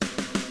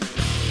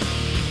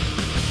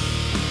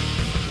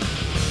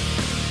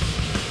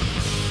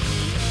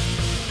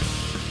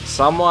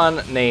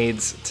Someone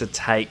needs to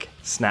take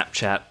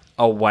Snapchat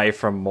away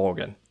from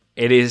Morgan.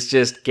 It is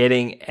just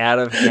getting out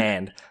of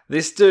hand.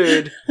 This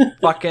dude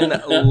fucking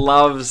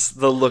loves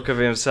the look of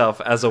himself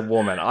as a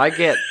woman. I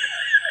get,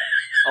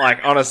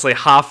 honestly,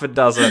 half a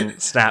dozen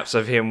snaps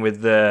of him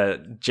with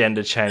the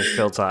gender change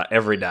filter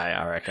every day,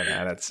 I reckon.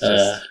 And it's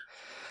just,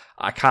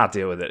 I can't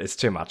deal with it. It's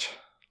too much.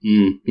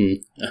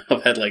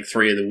 I've had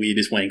 3 of the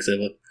weirdest wanks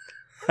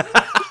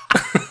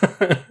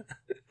ever.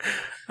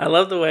 I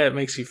love the way it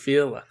makes you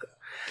feel like that.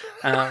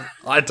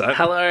 I don't.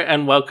 Hello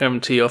and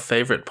welcome to your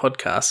favourite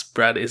podcast,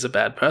 Brad is a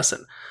Bad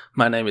Person.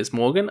 My name is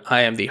Morgan.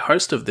 I am the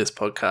host of this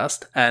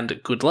podcast,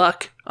 and good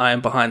luck, I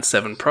am behind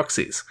 7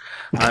 proxies.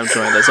 I'm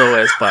joined as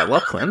always by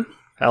Lachlan.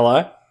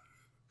 Hello.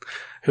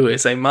 Who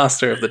is a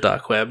master of the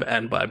dark web,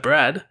 and by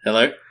Brad.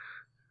 Hello.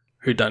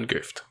 Who done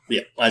goofed.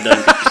 Yeah, I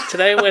done goofed.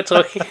 Today we're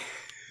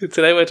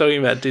talking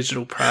about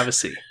digital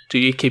privacy. Do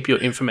you keep your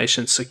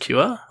information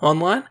secure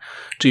online?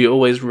 Do you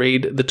always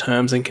read the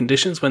terms and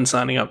conditions when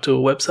signing up to a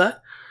website?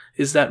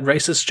 Is that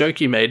racist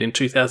joke you made in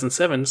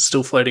 2007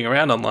 still floating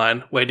around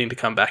online, waiting to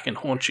come back and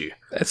haunt you?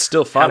 It's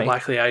still funny. How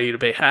likely are you to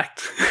be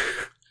hacked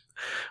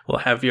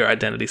or have your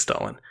identity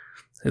stolen?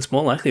 It's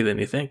more likely than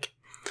you think.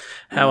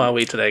 How are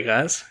we today,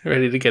 guys?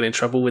 Ready to get in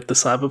trouble with the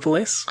cyber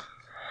police?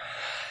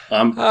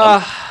 I'm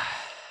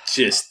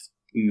just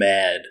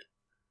mad.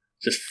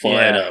 Just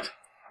fired up.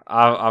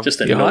 I've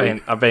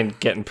been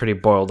getting pretty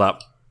boiled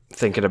up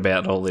thinking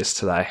about all this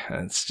today.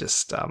 And it's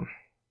just...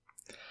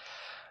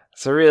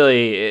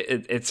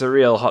 It's a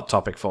real hot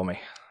topic for me.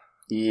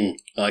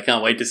 I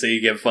can't wait to see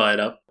you get fired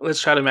up.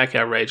 Let's try to make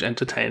our rage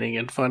entertaining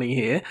and funny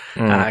here,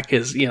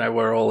 because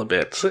we're all a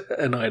bit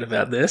annoyed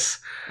about this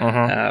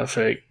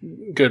for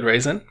good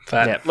reason.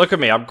 But yeah, look at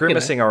me, I'm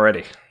grimacing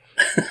already.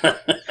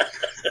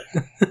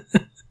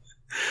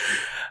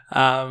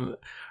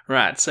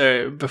 Right,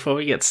 so before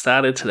we get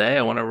started today,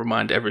 I want to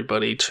remind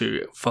everybody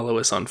to follow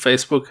us on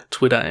Facebook,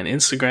 Twitter, and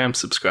Instagram.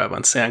 Subscribe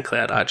on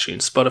SoundCloud,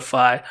 iTunes,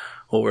 Spotify,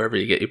 or wherever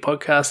you get your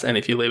podcast. And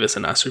if you leave us a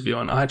nice review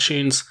on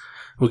iTunes,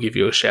 we'll give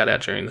you a shout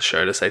out during the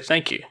show to say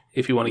thank you.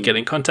 If you want to get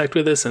in contact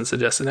with us and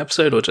suggest an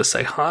episode or just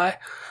say hi,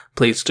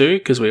 please do,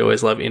 because we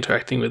always love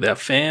interacting with our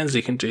fans.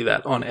 You can do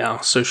that on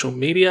our social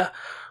media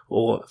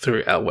or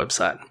through our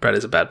website,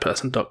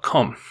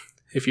 bradisabadperson.com.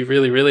 If you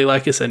really, really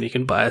like us, then you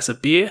can buy us a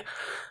beer,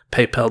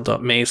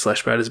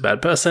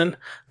 paypal.me/bradisabadperson.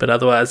 But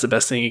otherwise, the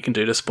best thing you can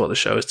do to support the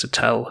show is to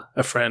tell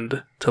a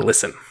friend to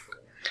listen.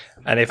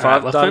 And if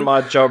I've done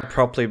my job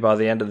properly by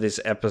the end of this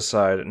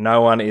episode,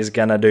 no one is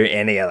going to do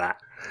any of that.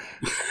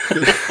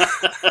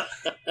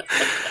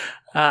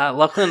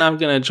 Lachlan, I'm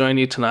going to join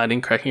you tonight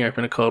in cracking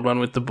open a cold one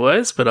with the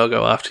boys, but I'll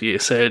go after you.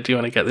 So do you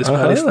want to get this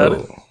party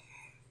started?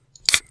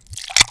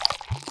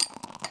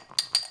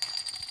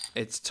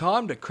 It's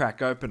time to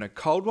crack open a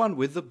cold one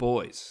with the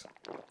boys.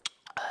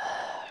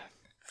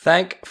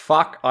 Thank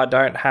fuck I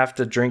don't have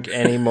to drink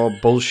any more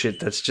bullshit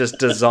that's just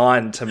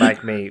designed to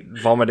make me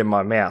vomit in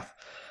my mouth.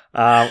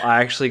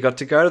 I actually got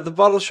to go to the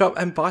bottle shop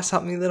and buy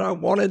something that I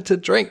wanted to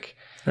drink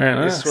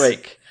this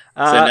week.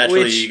 So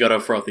naturally you got a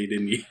frothy,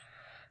 didn't you?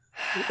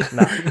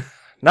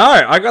 No,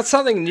 I got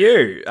something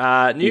new.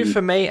 New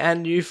for me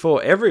and new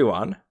for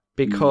everyone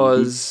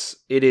because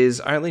it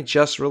is only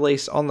just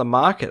released on the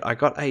market. I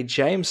got a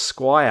James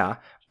Squire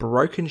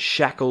Broken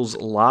Shackles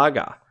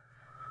Lager.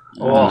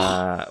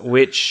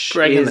 Which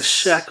breaking the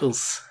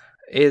shackles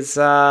is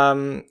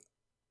not...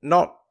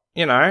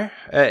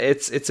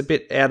 it's a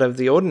bit out of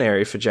the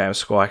ordinary for James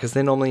Squire because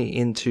they're normally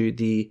into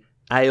the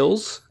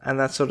ales and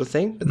that sort of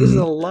thing. But this is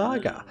a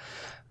lager.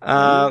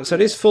 So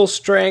it is full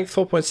strength,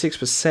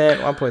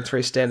 4.6%,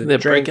 1.3 standard They're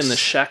drinks. breaking the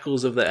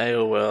shackles of the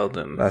ale world.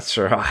 And that's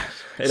right.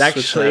 It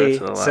actually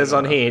says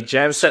on here,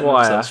 James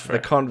Squire, the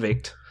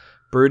convict,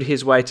 brewed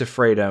his way to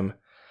freedom,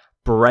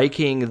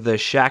 breaking the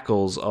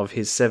shackles of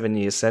his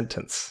 7-year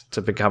sentence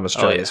to become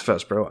Australia's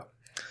first brewer.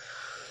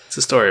 It's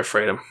a story of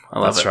freedom. I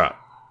love it. That's right.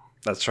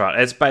 That's right.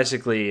 It's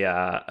basically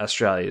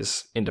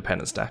Australia's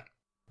Independence Day.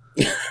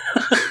 But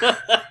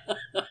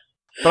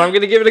I'm going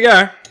to give it a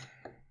go.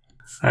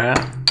 All right.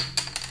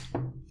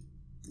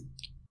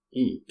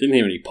 Didn't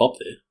have any pop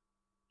there.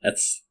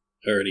 That's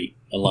already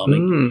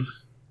alarming.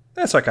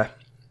 That's okay.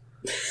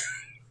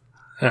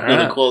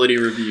 Not a quality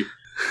review.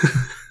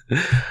 All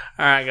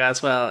right,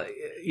 guys. Well,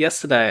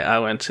 yesterday I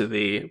went to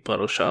the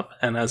bottle shop,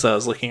 and as I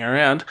was looking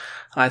around,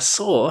 I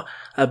saw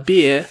a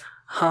beer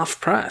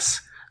half price.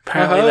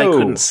 Apparently they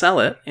couldn't sell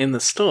it in the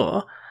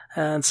store,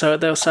 and so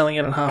they were selling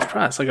it at half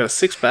price. I got a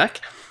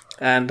 6-pack,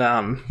 and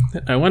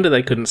no wonder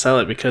they couldn't sell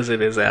it because it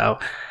is our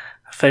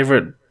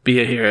favourite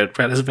beer here at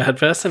Brad is a Bad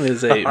Person.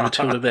 Is a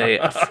Matilda Bay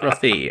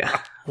Frothy,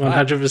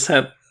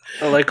 100%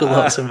 a local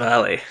Hudson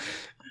Valley.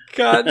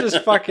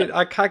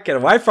 I can't get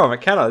away from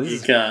it, can I? You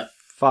can't.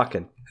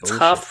 Fucking It's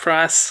half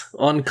price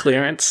on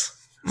clearance,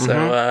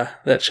 so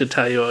that should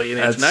tell you all you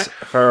need to know.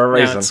 For a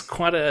reason. Now, it's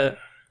quite a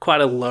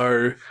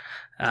low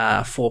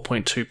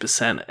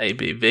 4.2%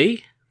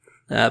 ABV.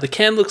 The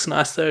can looks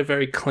nice though,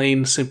 very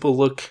clean, simple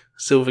look,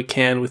 silver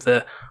can with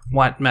a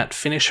white matte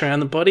finish around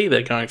the body.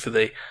 They're going for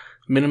the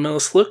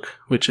minimalist look,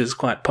 which is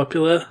quite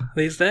popular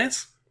these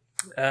days.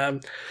 I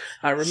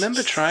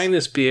remember trying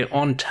this beer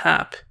on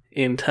tap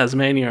in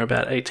Tasmania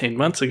about 18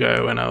 months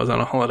ago when I was on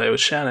a holiday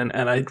with Shannon,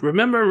 and I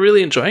remember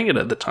really enjoying it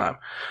at the time.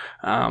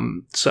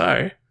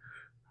 So,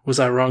 was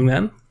I wrong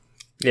then?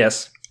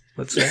 Yes.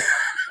 Let's see.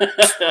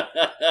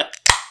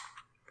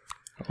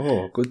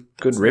 Oh, good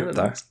rip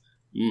though.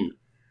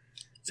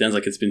 Sounds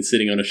like it's been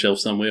sitting on a shelf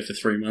somewhere for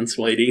 3 months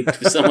waiting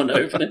for someone to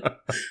open it.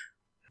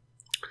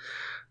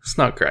 It's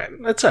not great.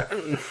 It's not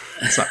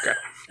great.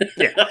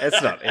 Yeah,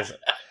 it's not, is it?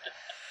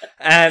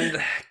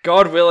 And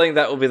God willing,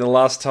 that will be the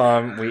last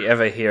time we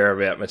ever hear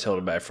about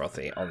Matilda Bay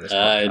Frothy on this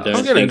I podcast. don't I'm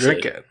going to think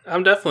drink so. it.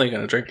 I'm definitely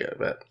going to drink it,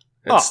 but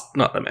it's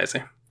not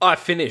amazing. I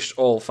finished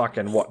all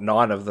fucking,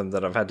 9 of them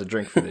that I've had to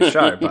drink for this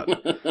show, but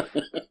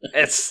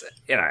it's,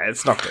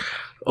 it's not good.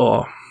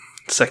 Or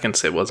second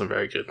sip wasn't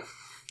very good.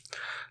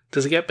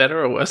 Does it get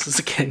better or worse as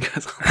the can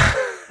goes on?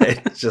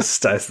 It just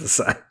stays the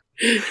same.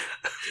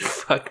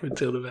 Fuck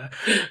Matilda Bay.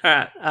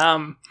 Alright,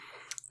 I'm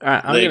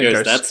There going to goes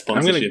go. that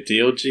sponsorship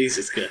deal.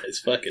 Jesus, guys,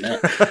 fucking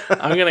up.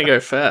 I'm going to go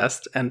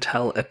first and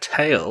tell a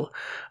tale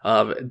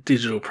of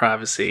digital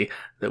privacy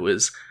that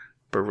was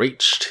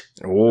breached.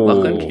 Ooh.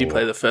 Lachlan, can you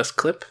play the first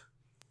clip?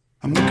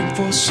 I'm looking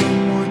for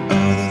someone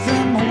other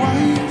than my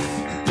wife.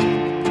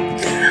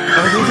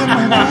 Other than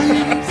my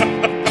wife.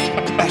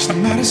 Ashley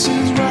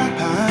Madison's right.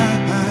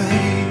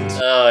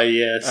 Oh,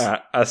 yes.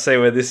 I see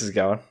where this is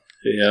going.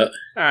 Yeah.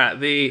 Alright,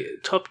 the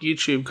top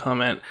YouTube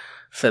comment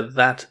for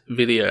that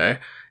video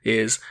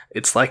is,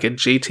 it's like a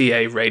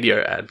GTA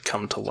radio ad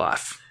come to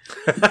life.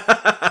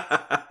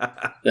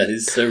 That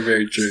is so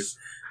very true.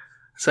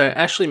 So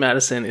Ashley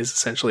Madison is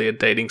essentially a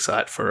dating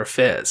site for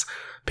affairs.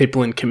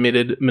 People in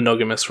committed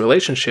monogamous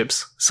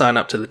relationships sign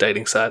up to the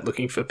dating site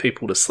looking for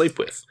people to sleep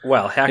with.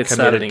 Well, how It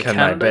started committed in can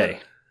Canada. they be?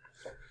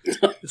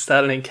 It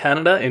started in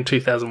Canada in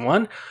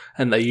 2001,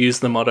 and they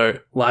used the motto,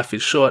 life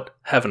is short,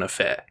 have an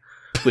affair,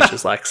 which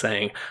is like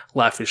saying,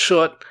 life is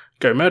short,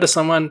 go murder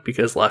someone,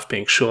 because life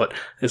being short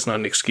is not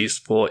an excuse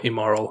for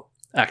immoral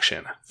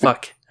action.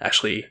 Fuck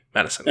Ashley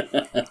Madison.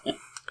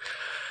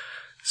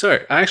 So,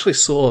 I actually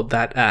saw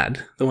that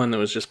ad, the one that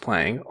was just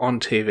playing, on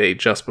TV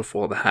just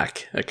before the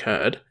hack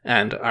occurred,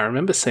 and I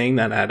remember seeing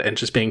that ad and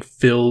just being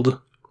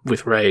filled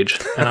with rage,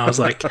 and I was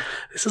like,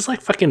 this is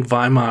like fucking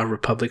Weimar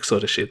Republic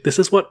sort of shit. This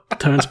is what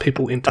turns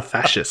people into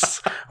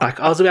fascists.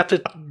 Like, I was about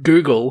to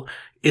Google,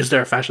 is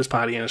there a fascist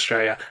party in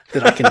Australia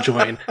that I can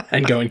join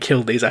and go and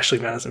kill these Ashley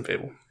Madison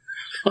people?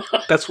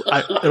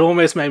 It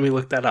almost made me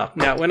look that up.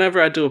 Now, whenever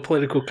I do a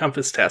political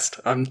compass test,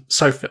 I'm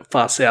so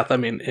far south,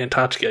 I'm in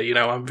Antarctica,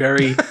 I'm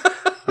very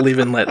live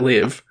and let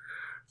live.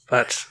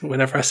 But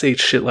whenever I see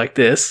shit like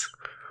this,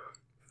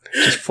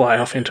 just fly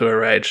off into a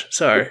rage.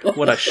 So,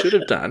 what I should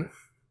have done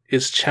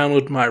is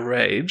channeled my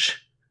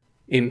rage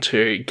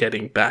into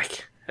getting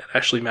back at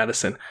Ashley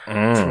Madison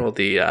for all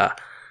the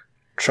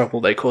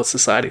trouble they caused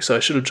society. So I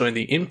should have joined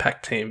the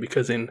Impact team,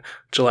 because in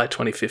July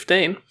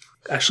 2015,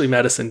 Ashley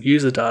Madison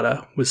user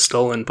data was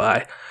stolen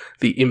by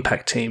the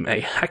Impact team,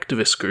 a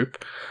hacktivist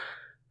group,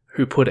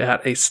 who put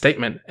out a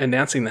statement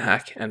announcing the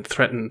hack and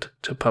threatened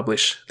to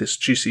publish this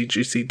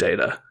juicy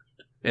data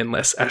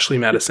unless Ashley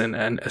Madison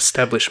and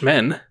established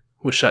men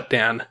were shut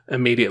down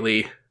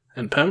immediately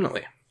and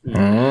permanently.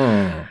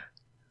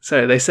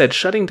 So they said,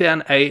 shutting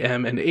down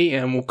AM and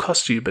EM will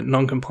cost you, but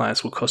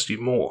non-compliance will cost you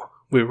more.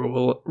 We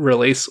will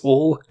release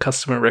all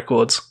customer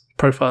records,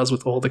 profiles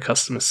with all the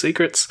customer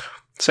secrets,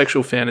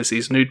 sexual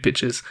fantasies, nude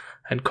pictures,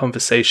 and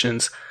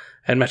conversations,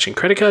 and matching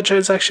credit card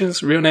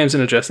transactions, real names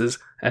and addresses,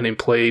 and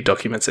employee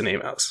documents and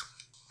emails.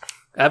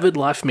 Avid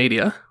Life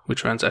Media,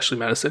 which runs Ashley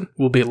Madison,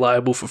 will be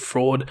liable for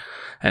fraud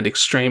and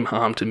extreme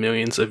harm to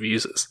millions of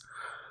users.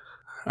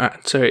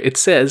 Alright, so it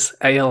says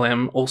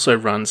ALM also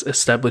runs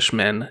Established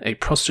Men, a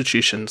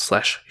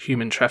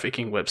prostitution/human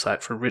trafficking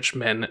website for rich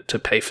men to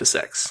pay for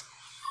sex.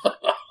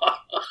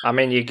 I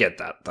mean, you get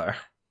that, though.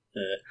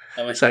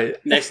 I mean, So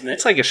next.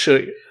 it's like a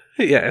sugar,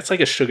 it's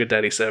like a sugar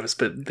daddy service,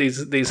 but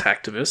these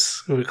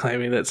hacktivists were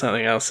claiming that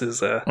something else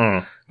is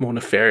more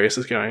nefarious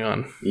is going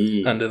on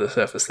under the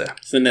surface there.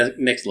 It's the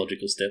next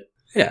logical step.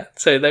 Yeah,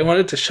 so they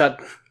wanted to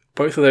shut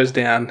both of those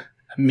down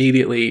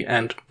immediately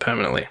and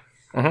permanently.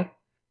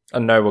 A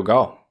noble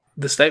goal.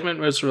 The statement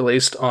was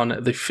released on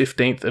the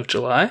 15th of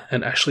July,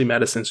 and Ashley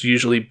Madison's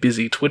usually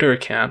busy Twitter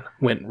account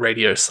went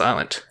radio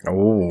silent.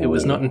 Ooh. It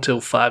was not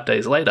until 5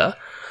 days later,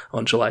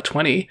 on July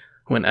 20,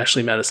 when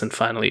Ashley Madison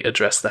finally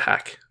addressed the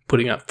hack,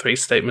 putting up 3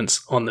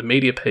 statements on the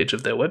media page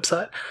of their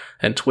website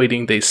and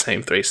tweeting these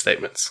same 3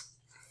 statements.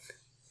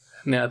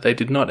 Now, they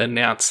did not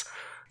announce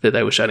that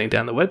they were shutting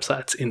down the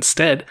websites.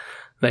 Instead,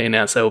 they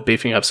announced they were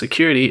beefing up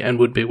security and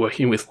would be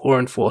working with law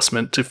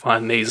enforcement to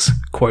find these,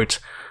 quote,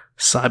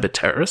 cyber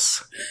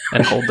terrorists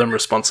and hold them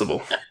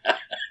responsible.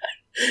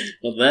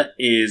 Well, that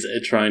is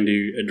trying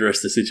to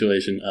address the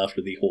situation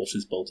after the horse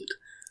is bolted.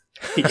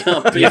 You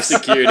can't beef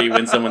security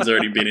when someone's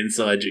already been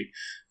inside you.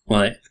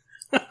 Like,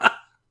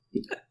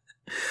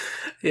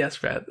 Yes,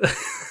 Brad.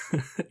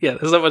 Yeah,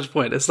 there's not much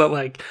point. It's not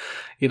like,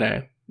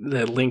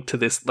 they're linked to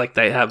this, like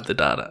they have the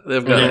data.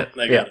 They've got it.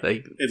 They got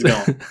it. It's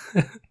gone.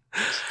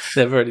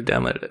 They've already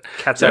downloaded it.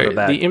 Cat's out of the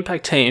bag. The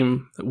Impact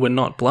team were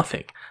not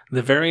bluffing.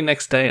 The very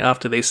next day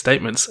after these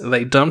statements,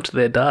 they dumped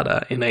their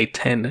data in a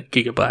 10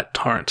 gigabyte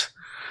torrent.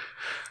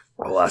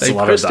 Well, that's They a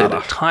lot of posted,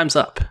 data. "Time's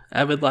up.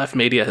 Avid Life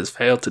Media has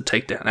failed to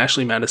take down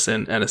Ashley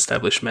Madison and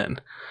established men.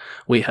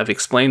 We have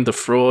explained the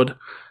fraud,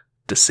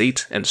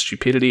 deceit, and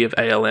stupidity of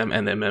ALM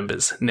and their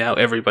members. Now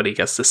everybody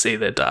gets to see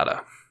their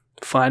data.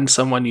 Find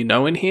someone you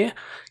know in here?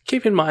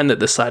 Keep in mind that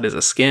the site is a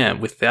scam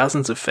with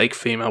thousands of fake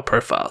female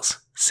profiles.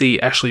 See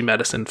Ashley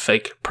Madison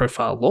fake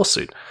profile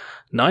lawsuit.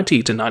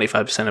 90 to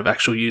 95% of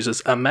actual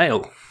users are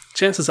male.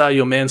 Chances are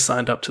your man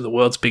signed up to the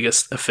world's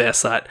biggest affair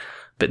site,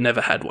 but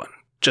never had one.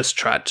 Just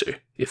tried to,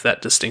 if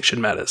that distinction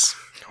matters."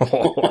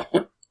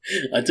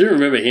 I do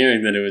remember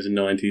hearing that it was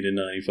 90 to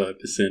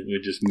 95%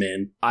 were just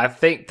men. I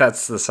think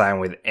that's the same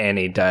with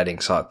any dating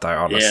site, though,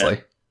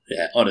 honestly.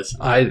 Yeah, honestly.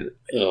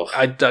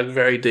 I dug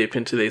very deep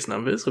into these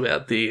numbers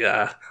about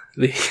the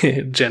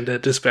gender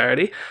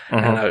disparity,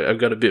 and I've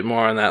got a bit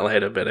more on that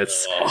later. But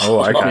it's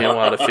took me a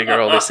while to figure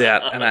all this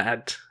out, and I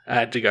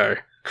had to go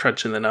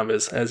crunching the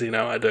numbers, as you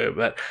know I do.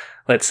 But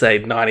let's say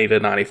 90 to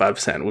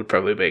 95% would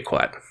probably be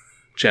quite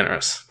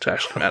generous to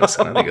Ashley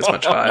Madison. I think it's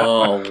much higher.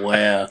 Oh,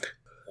 wow.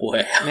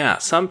 Wow. Now,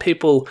 some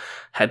people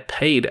had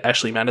paid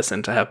Ashley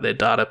Madison to have their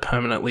data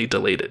permanently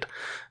deleted.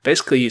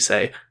 Basically, you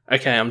say,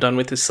 okay, I'm done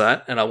with this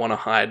site and I want to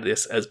hide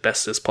this as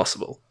best as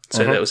possible.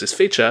 So there was this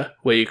feature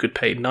where you could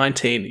pay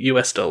 $19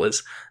 US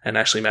and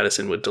Ashley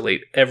Madison would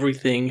delete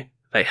everything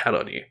they had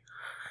on you.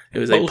 It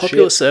was a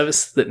popular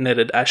service that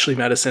netted Ashley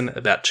Madison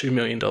about $2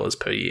 million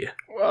per year.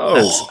 Whoa.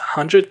 That's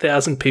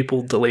 100,000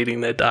 people deleting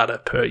their data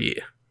per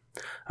year.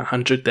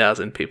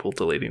 100,000 people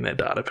deleting their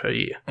data per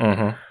year.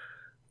 Mm-hmm.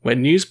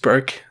 When news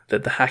broke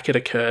that the hack had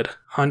occurred,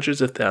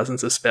 hundreds of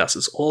thousands of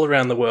spouses all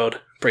around the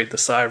world breathed a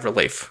sigh of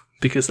relief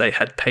because they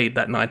had paid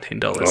that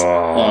 $19.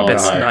 Oh,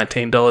 Best no.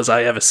 $19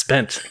 I ever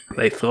spent,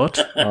 they thought.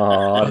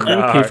 Oh, Can you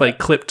no. play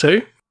clip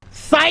 2?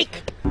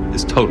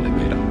 Is totally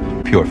made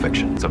up. Pure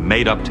fiction. It's a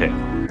made up tale.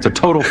 It's a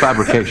total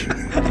fabrication.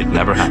 It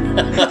never happened.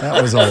 That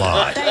was a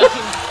lie.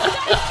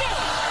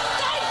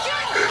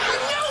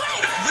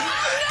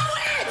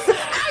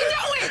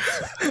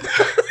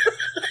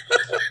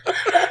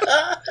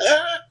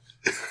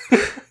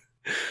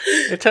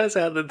 It turns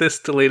out that this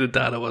deleted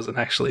data wasn't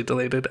actually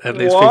deleted, and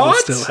these people What?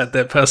 still had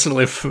their personal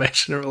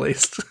information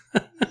released.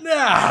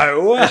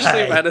 No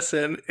Ashley way.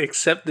 Madison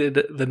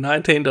accepted the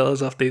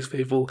 $19 off these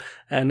people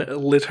and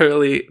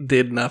literally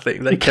did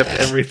nothing. They kept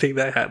everything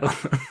they had on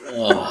them.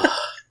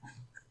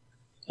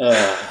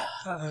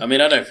 I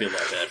mean, I don't feel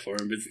that bad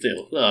for him, but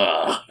still.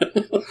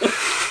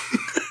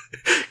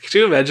 Could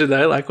you imagine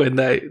though, like when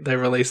they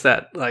released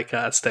that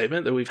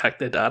statement that we've hacked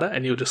their data,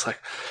 and you were just like,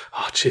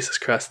 "Oh Jesus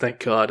Christ, thank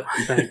God I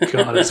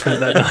spent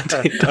that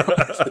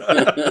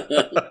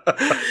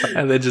 $19,"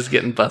 and they're just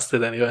getting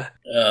busted anyway.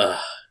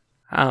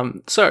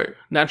 So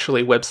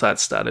naturally, websites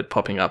started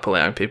popping up,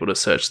 allowing people to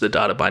search the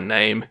data by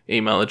name,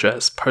 email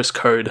address,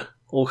 postcode,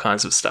 all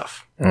kinds of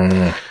stuff.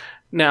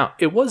 Now,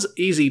 it was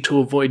easy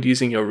to avoid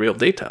using your real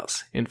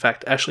details. In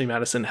fact, Ashley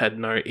Madison had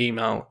no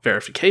email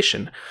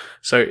verification,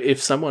 so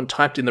if someone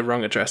typed in the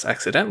wrong address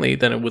accidentally,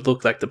 then it would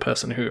look like the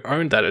person who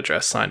owned that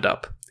address signed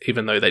up,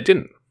 even though they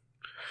didn't.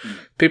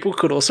 People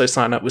could also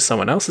sign up with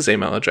someone else's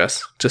email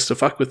address just to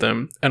fuck with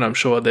them, and I'm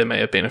sure there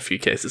may have been a few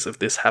cases of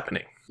this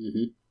happening.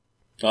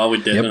 I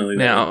would definitely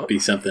that Now- would be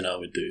something I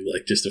would do,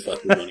 like just to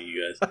fuck with one of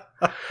you guys.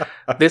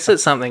 This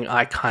is something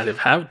I kind of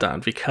have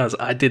done because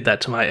I did that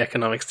to my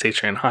economics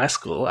teacher in high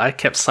school. I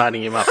kept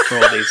signing him up for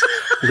all these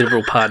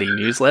Liberal Party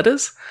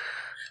newsletters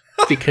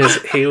because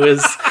he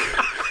always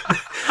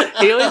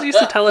used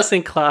to tell us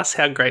in class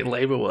how great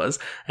Labour was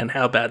and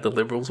how bad the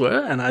Liberals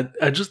were. And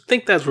I just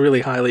think that's really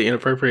highly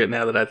inappropriate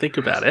now that I think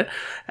about it.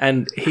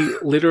 And he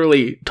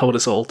literally told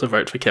us all to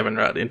vote for Kevin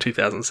Rudd in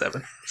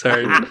 2007.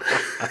 So...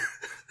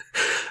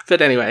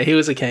 But anyway, he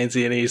was a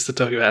Keynesian. He used to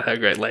talk about how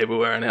great Labour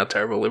were and how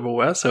terrible Liberal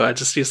were. So I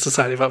just used to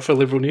sign him up for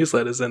Liberal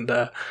newsletters, and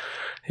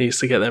he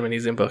used to get them in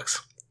his inbox.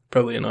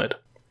 Probably annoyed.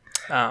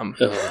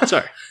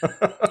 Sorry,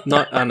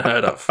 not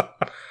unheard of.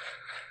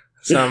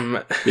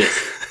 Some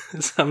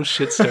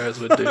shit stirrers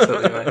would do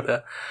something like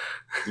that.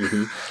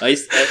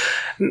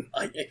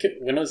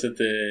 When I was at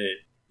the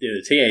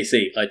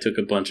TAC, I took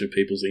a bunch of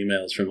people's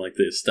emails from like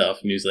the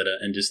staff newsletter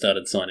and just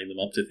started signing them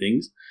up to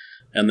things.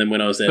 And then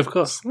when I was Of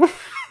course.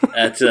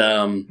 at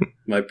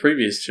my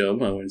previous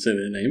job, I won't say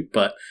their name,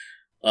 but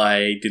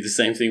I did the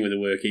same thing with the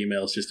work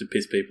emails just to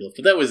piss people off.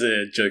 But that was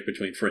a joke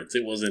between friends.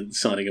 It wasn't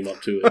signing them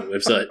up to a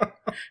website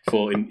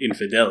for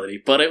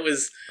infidelity. But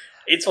it's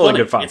All funny.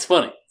 good fun. It's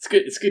funny. It's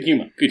good. It's good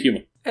humor. Good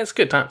humor. It's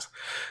good times.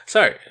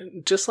 So,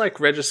 just like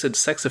registered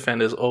sex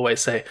offenders always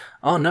say,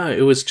 oh no,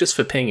 it was just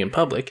for peeing in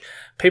public,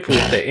 people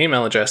with their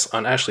email address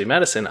on Ashley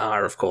Madison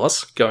are, of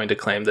course, going to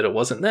claim that it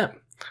wasn't them.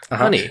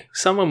 Honey,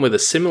 someone with a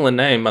similar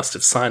name must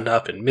have signed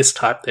up and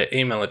mistyped their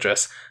email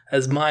address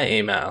as my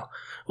email.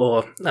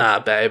 Or,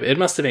 babe, it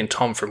must have been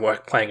Tom from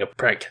work playing a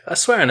prank. I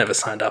swear I never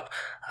signed up.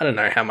 I don't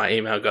know how my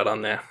email got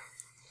on there.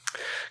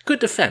 Good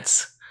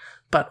defense.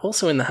 But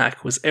also in the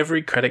hack was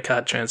every credit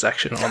card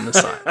transaction on the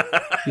site.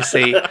 You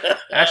see,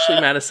 Ashley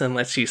Madison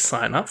lets you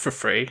sign up for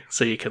free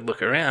so you can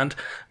look around,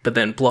 but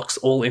then blocks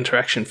all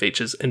interaction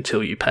features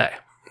until you pay.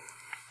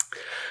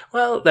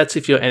 Well, that's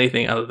if you're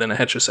anything other than a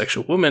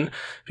heterosexual woman,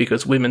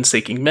 because women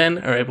seeking men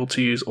are able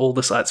to use all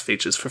the site's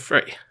features for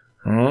free.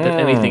 But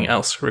anything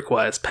else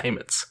requires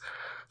payments.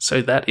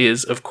 So that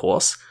is, of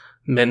course,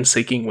 men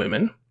seeking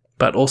women,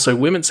 but also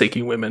women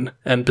seeking women,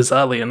 and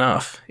bizarrely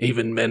enough,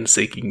 even men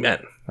seeking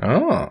men.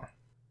 Oh.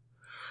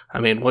 I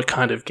mean, what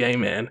kind of gay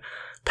man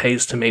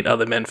pays to meet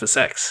other men for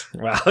sex?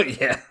 Well,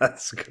 yeah,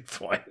 that's a good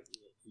point.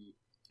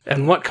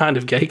 And what kind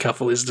of gay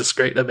couple is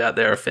discreet about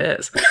their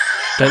affairs?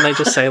 Don't they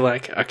just say,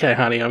 like, okay,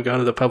 honey, I'm going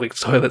to the public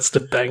toilets to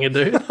bang a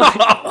dude?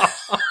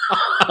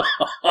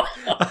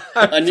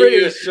 I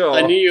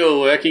knew you were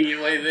working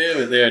your way there,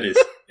 but there it is.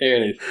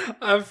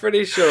 I'm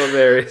pretty sure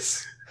there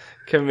is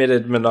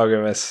committed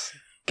monogamous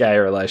gay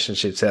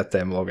relationships out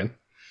there, Morgan.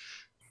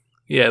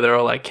 Yeah, they're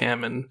all like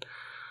Cam and...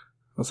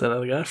 what's that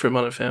other guy from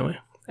Modern Family?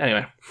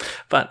 Anyway,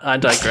 but I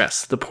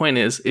digress. The point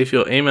is, if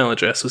your email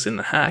address was in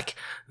the hack,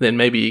 then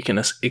maybe you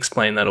can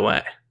explain that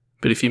away.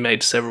 But if you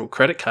made several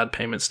credit card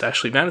payments to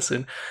Ashley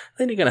Madison,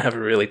 then you're going to have a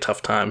really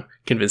tough time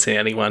convincing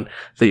anyone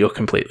that you're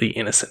completely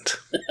innocent.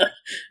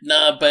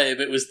 Nah, babe,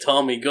 it was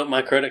Tom. He got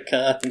my credit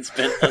card and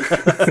spent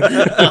hundreds.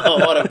 Oh,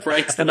 what a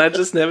prankster. And I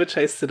just never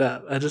chased it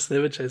up. All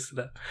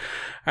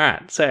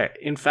right, so,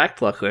 in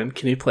fact, Lachlan,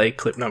 can you play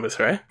clip number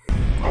 3?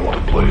 I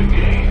want to play a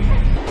game.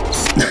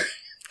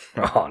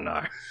 Oh,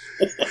 no.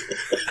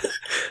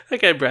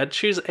 Okay, Brad,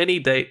 choose any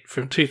date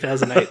from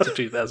 2008 to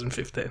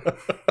 2015.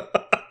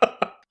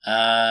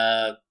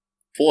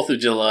 4th of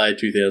July,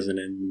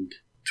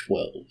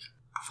 2012.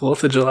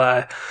 4th of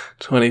July,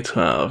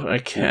 2012.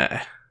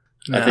 Okay.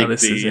 Now, I think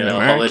this is in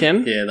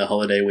American. The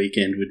holiday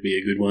weekend would be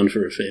a good one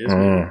for affairs.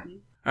 All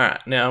right.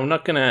 Now, I'm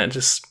not going to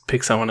just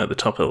pick someone at the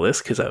top of the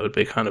list because that would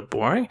be kind of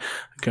boring.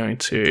 I'm going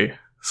to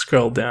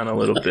scroll down a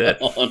little bit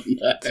Oh,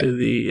 no. to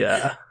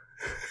the...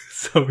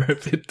 somewhere a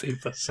bit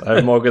deeper.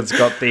 So Morgan's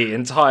got the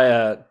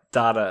entire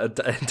data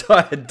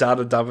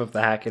dump of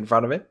the hack in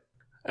front of him.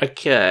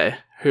 Okay,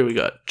 who we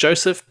got?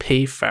 Joseph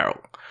P.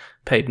 Farrell.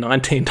 Paid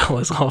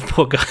 $19 off.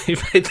 Poor guy. He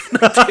paid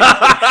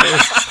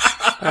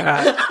 $19. All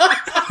right.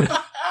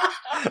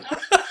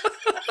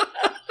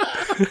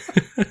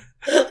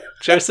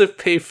 Joseph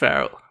P.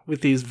 Farrell,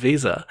 with his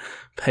visa,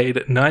 paid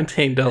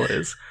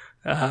 $19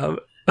 on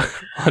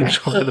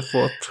July the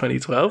 4th,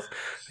 2012.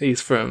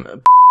 He's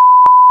from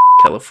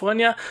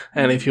California,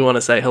 and if you want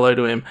to say hello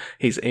to him,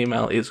 his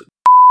email is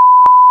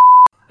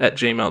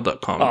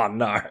 @gmail.com. Oh,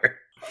 no.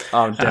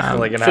 I'm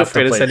definitely going to feel have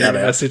free to to send bleep him that a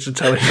out. message and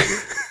tell him.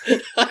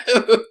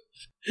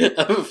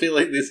 I have a feel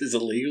like this is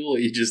illegal,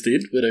 what you just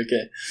did, but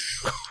okay.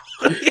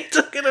 What are you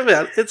talking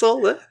about? It's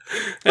all there.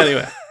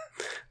 Anyway,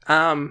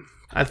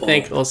 I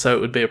think also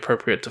it would be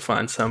appropriate to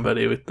find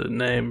somebody with the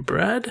name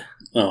Brad.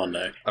 Oh,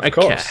 no. Of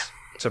course.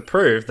 To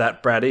prove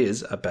that Brad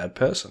is a bad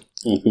person.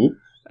 Mm-hmm.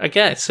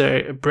 Okay,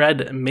 so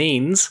Brad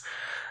Means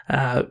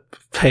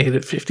paid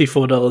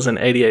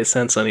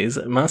 $54.88 on his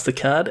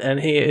MasterCard, and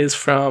he is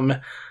from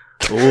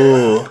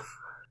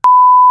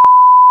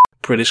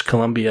British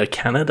Columbia,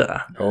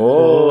 Canada.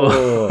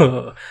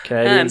 Oh.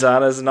 Canadians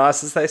aren't as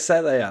nice as they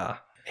say they are.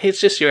 He's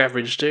just your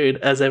average dude,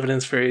 as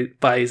evidenced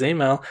by his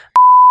email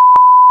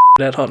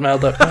at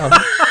hotmail.com.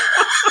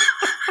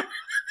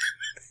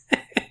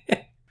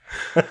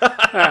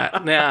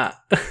 Alright, now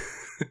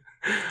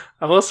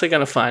I'm also going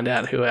to find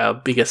out who our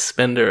biggest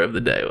spender of the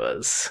day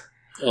was.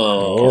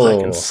 Because I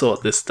can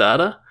sort this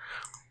data.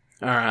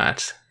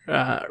 Alright.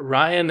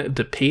 Ryan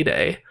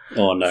DePede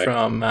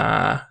from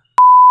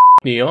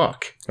New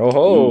York.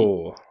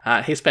 Oh.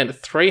 He spent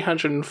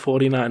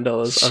 $349 on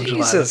July the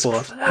Jesus 4th.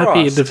 Christ.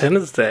 Happy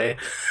Independence Day,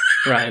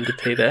 Ryan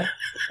DePede.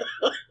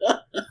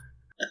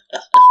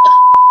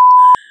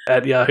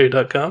 At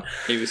yahoo.com.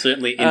 He was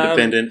certainly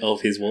independent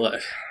of his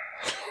wife.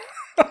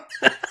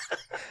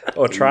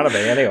 Or trying to be,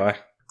 anyway.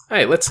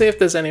 Hey, let's see if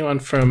there's anyone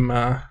from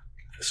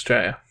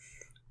Australia.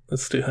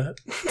 Let's do that.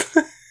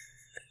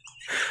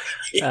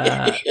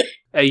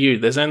 AU,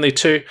 there's only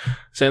two.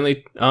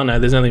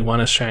 There's only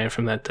one Australian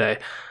from that day.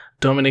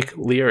 Dominic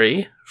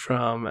Leary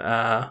from...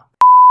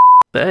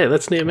 hey,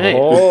 that's near me.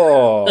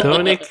 Oh.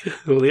 Dominic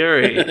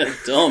Leary.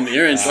 Dom,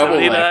 you're in trouble,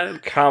 mate. 79,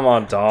 Come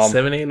on, Dom.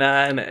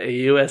 $79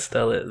 US.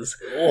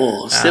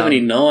 Oh,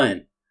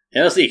 79.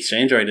 How's the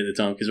exchange rate at the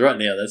time? Because right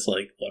now that's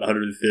like, what,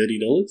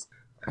 $130?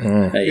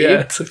 Hey,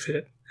 Yeah, it's a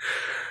bit.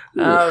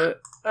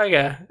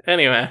 Okay,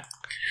 anyway.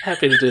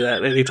 Happy to do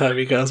that anytime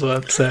you guys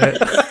want, so...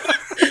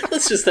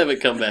 Let's just have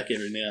it come back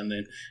every now and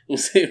then. We'll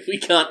see if we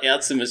can't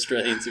out some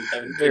Australians who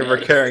haven't Be a been out.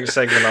 recurring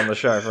segment on the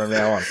show from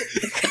now on.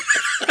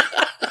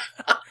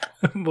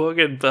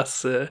 Morgan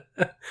busts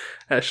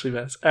Ashley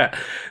Madison. Alright,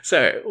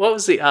 so what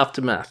was the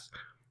aftermath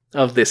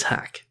of this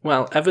hack?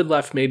 Well, Avid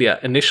Life Media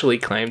initially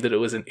claimed that it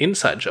was an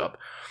inside job.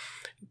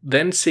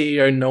 Then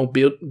CEO Noel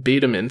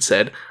Biederman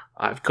said,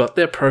 I've got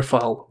their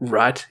profile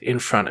right in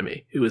front of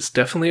me. It was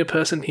definitely a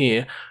person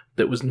here,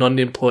 that was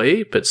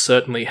non-employee, but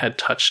certainly had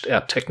touched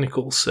our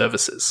technical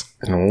services.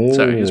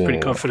 So he was pretty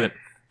confident.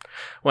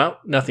 Well,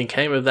 nothing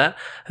came of that.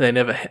 They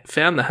never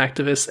found the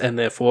hacktivists and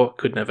therefore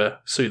could never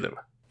sue them.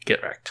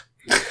 Get wrecked.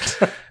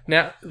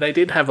 Now, they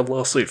did have a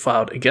lawsuit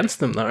filed against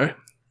them, though.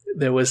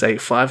 There was a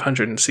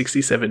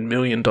 $567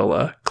 million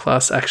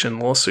class action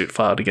lawsuit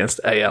filed against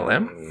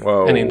ALM.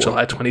 Whoa. And in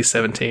July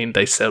 2017,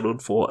 they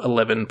settled for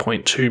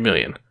 $11.2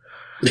 million.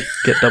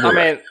 Get double I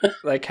mean,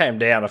 they came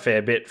down a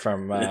fair bit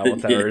from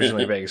what they were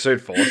originally being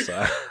sued for,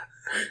 so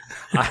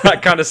I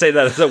kind of see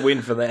that as a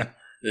win for them.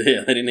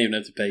 Yeah, they didn't even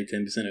have to pay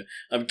 10% of it.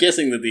 I'm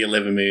guessing that the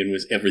 $11 million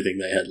was everything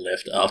they had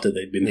left after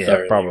they'd been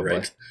thoroughly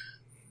raped.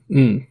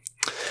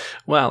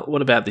 Well,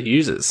 what about the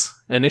users?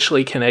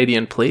 Initially,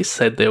 Canadian police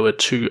said there were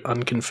 2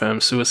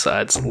 unconfirmed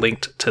suicides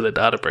linked to the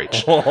data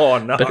breach. Oh,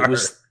 no. But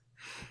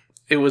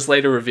it was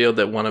later revealed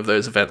that one of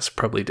those events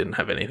probably didn't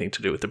have anything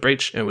to do with the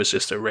breach. It was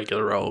just a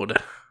regular old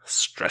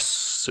stress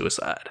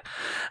suicide.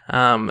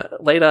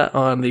 Later,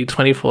 on the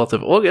 24th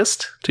of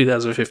August,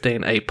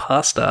 2015, a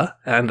pastor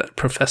and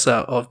professor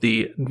of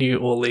the New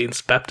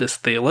Orleans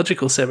Baptist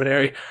Theological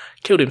Seminary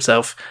killed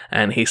himself,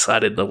 and he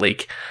cited the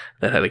leak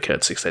that had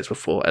occurred 6 days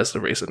before as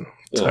the reason.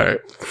 So,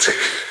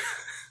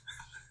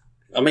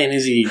 I mean,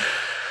 is he?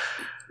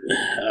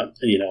 I'm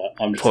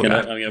just going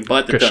to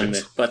bite the tongue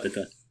there. Bite the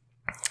tongue.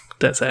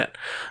 That's it.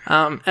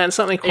 And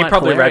something quite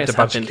probably hilarious raped a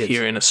bunch of happened kids.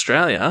 here in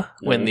Australia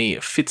when the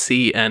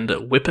Fitzy and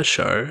Whipper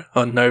show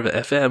on Nova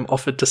FM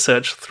offered to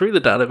search through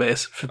the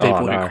database for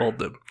people who called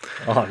them.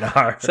 Oh,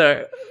 no.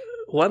 So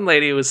one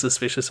lady was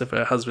suspicious of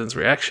her husband's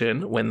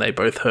reaction when they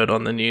both heard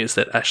on the news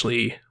that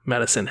Ashley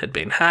Madison had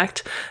been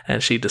hacked,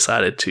 and she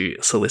decided to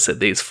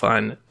solicit these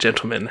fine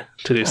gentlemen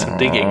to do some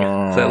digging.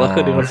 So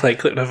Lachlan, do you want to play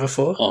clip number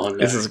 4? Oh, no.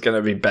 This is going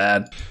to be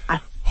bad.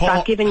 So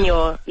I've given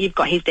you've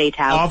got his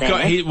details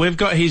We've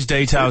got his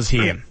details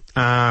here.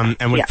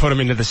 And we've put him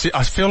into the...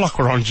 I feel like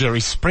we're on Jerry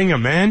Springer,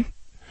 man.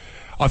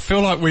 I feel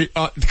like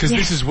because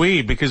this is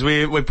weird, because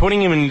we're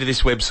putting him into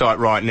this website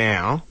right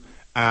now,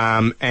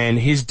 and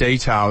his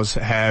details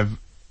have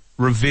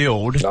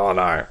revealed... Oh,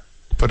 no.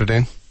 Put it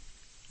in.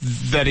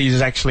 That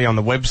he's actually on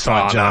the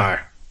website, Joe. No.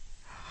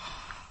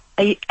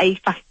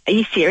 Are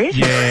you serious?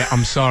 Yeah,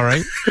 I'm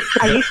sorry.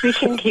 Are you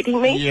freaking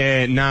kidding me?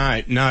 Yeah,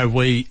 no,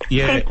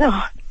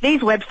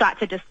 These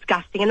websites are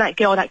disgusting, and that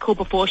girl that called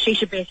before, she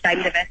should be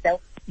ashamed of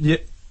herself. Yeah.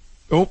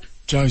 Oh,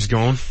 Joe's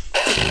gone.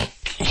 I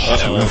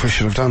don't know if we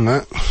should have done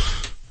that.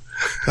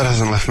 That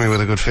hasn't left me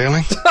with a good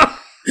feeling.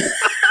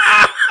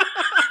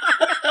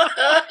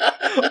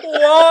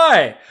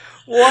 Why?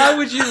 Why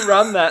would you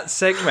run that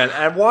segment?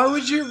 And why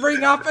would you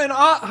ring up and...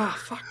 Oh,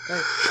 fuck me.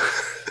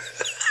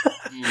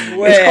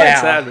 Wow. It's quite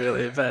sad,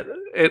 really, but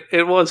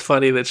it was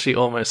funny that she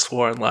almost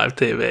swore on live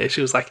TV.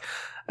 She was like,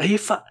 Are you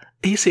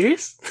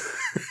serious?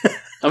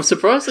 I'm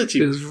surprised that she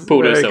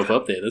pulled herself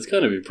up there. That's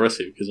kind of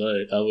impressive, because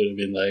I would have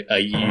been like, are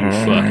you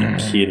fucking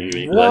kidding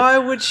me? Why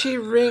would she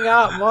ring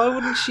up? Why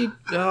wouldn't she...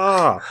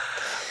 Oh.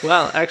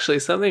 Well, actually,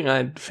 something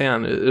I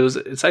found,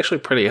 it's actually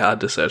pretty hard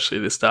to search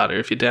through this data.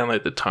 If you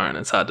download the torrent,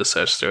 it's hard to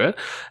search through it.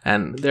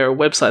 And there are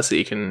websites that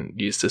you can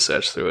use to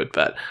search through it,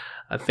 but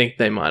I think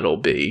they might all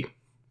be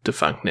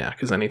defunct now,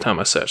 because anytime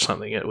I searched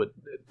something, it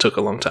took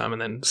a long time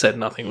and then said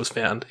nothing was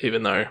found,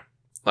 even though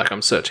like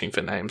I'm searching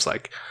for names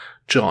like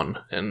John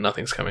and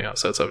nothing's coming up,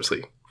 so it's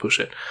obviously push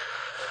it.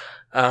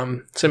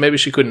 So maybe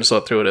she couldn't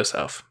sort through it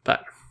herself.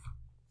 But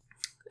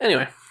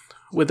anyway,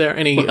 were there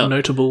any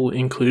notable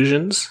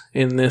inclusions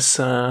in this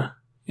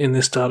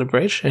data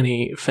breach?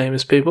 Any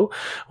famous people?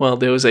 Well,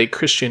 there was a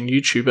Christian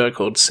YouTuber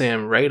called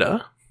Sam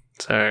Raider.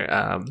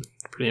 So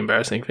pretty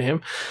embarrassing for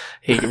him.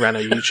 He ran a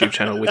YouTube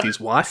channel with his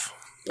wife.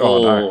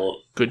 Oh, no.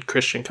 Good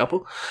Christian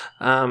couple.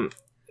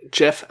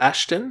 Jeff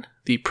Ashton,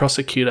 the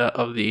prosecutor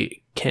of the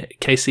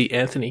Casey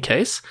Anthony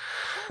case.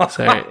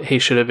 So he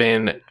should have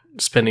been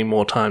spending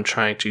more time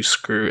trying to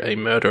screw a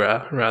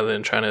murderer rather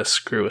than trying to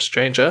screw a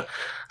stranger,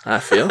 I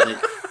feel.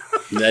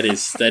 That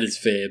is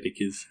fair,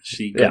 because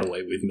she got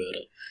away with murder.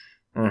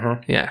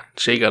 Mm-hmm. Yeah,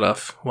 she got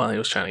off while he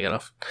was trying to get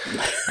off.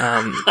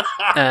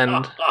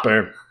 And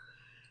Boom.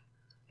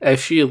 a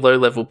few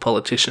low-level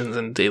politicians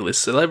and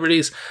D-list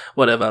celebrities,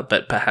 whatever,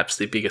 but perhaps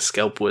the biggest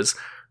scalp was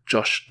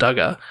Josh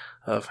Duggar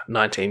of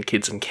 19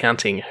 Kids and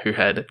Counting, who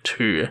had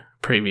 2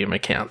 premium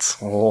accounts.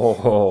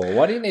 Oh,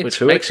 why do you need 2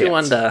 Which makes accounts? you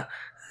wonder,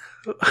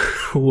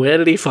 where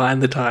did he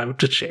find the time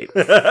to cheat?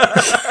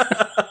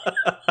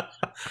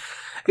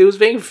 He was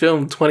being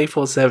filmed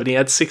 24/7. He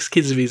had 6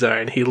 kids of his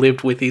own. He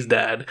lived with his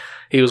dad.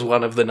 He was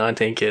one of the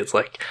 19 kids.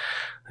 Like,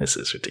 this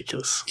is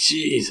ridiculous.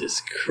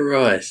 Jesus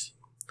Christ.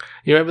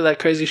 You remember that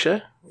crazy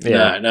show?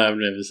 Yeah. No, I've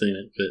never seen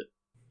it, but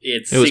he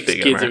had It was 6 big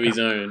in kids of America. his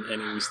own,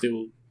 and he was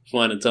still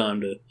finding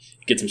time to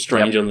get some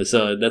strange on the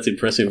side. That's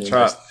impressive. That's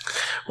right.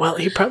 Well,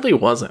 he probably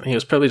wasn't. He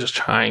was probably just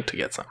trying to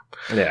get some.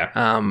 Yeah.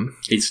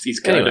 He's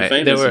kind Anyway, of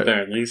famous, there were-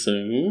 apparently,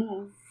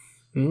 so...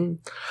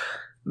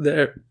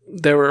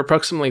 There were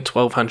approximately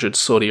 1,200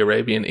 Saudi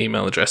Arabian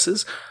email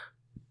addresses,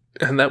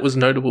 and that was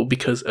notable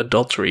because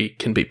adultery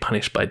can be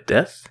punished by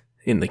death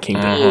in the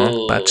kingdom.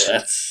 Oh, But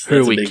that's who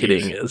are a we big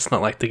kidding? if. It's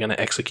not like they're going to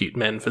execute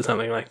men for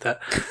something like that.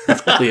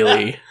 It's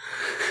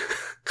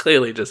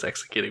clearly just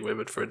executing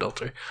women for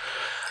adultery.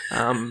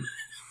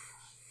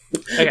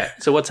 Okay,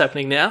 so what's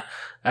happening now?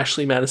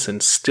 Ashley Madison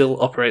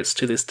still operates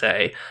to this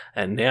day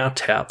and now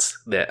touts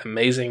their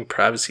amazing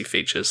privacy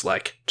features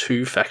like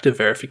two-factor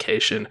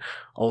verification,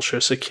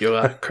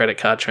 ultra-secure credit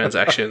card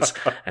transactions,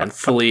 and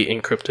fully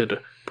encrypted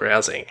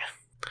browsing.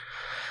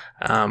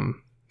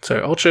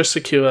 So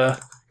ultra-secure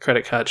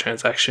credit card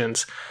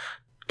transactions,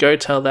 go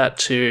tell that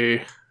to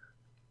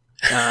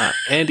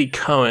Andy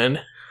Cohen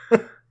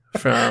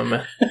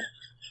from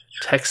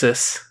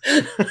Texas,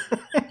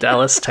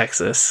 Dallas,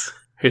 Texas,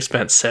 who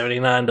spent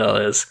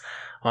 $79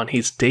 on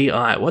his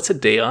DI. What's a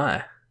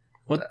DI?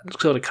 What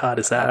sort of card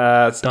is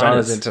that? It's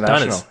Diners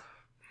International.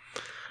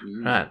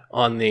 Right,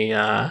 on the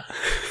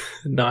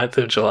 9th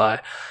of July,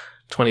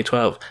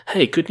 2012.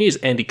 Hey, good news,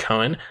 Andy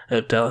Cohen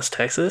of Dallas,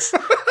 Texas.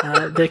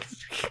 Their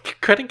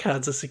credit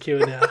cards are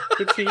secure now.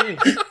 Good for you.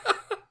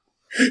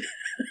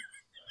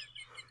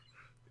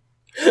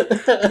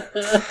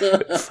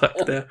 Fuck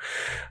them.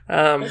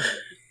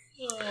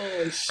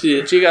 Oh,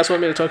 shit. Do you guys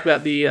want me to talk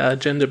about the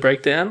gender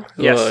breakdown?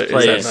 Yes, Or is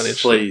that not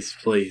interesting?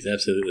 Please,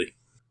 absolutely.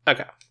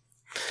 Okay.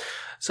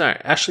 So,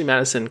 Ashley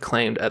Madison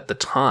claimed at the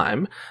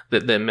time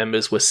that their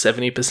members were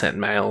 70%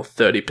 male,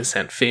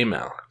 30%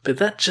 female. But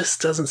that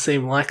just doesn't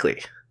seem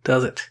likely,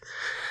 does it?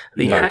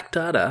 The hacked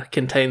data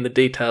contained the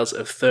details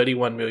of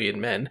 31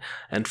 million men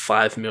and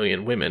 5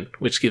 million women,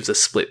 which gives a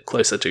split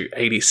closer to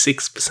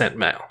 86%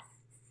 male.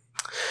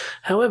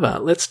 However,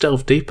 let's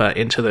delve deeper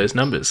into those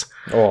numbers.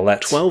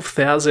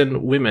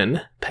 12,000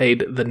 women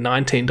paid the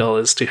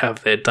 $19 to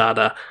have their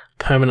data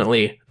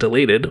permanently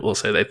deleted, or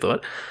so they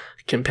thought,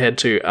 compared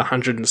to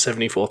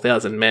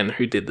 174,000 men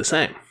who did the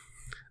same.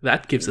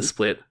 That gives a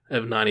split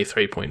of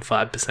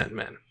 93.5%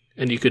 men.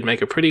 And you could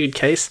make a pretty good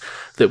case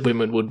that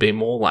women would be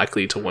more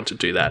likely to want to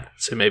do that,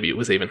 so maybe it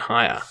was even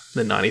higher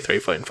than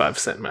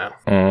 93.5% male.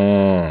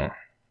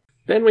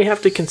 Then we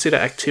have to consider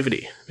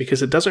activity,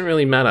 because it doesn't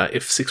really matter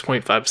if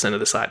 6.5% of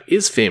the site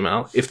is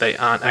female if they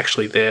aren't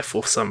actually there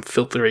for some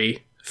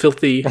filthy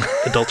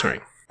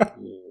adultering.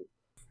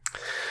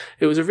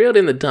 It was revealed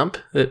in the dump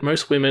that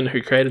most women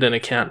who created an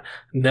account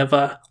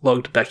never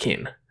logged back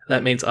in.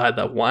 That means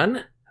either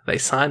 1, they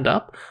signed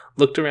up,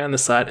 looked around the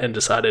site and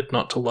decided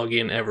not to log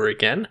in ever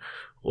again,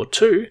 or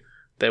 2,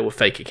 they were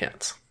fake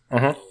accounts.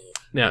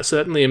 Now,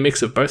 certainly a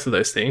mix of both of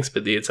those things,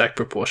 but the exact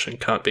proportion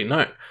can't be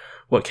known.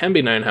 What can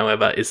be known,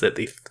 however, is that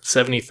the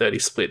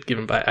 70-30 split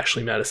given by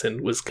Ashley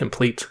Madison was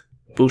complete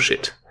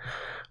bullshit.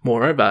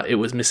 Moreover, it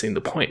was missing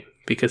the point,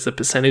 because the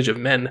percentage of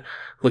men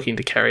looking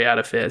to carry out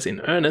affairs in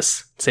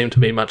earnest seemed to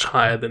be much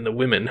higher than the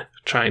women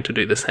trying to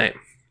do the same.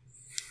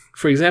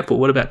 For example,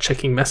 what about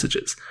checking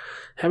messages?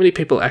 How many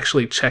people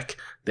actually check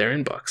their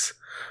inbox?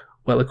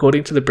 Well,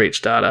 according to the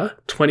breach data,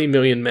 20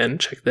 million men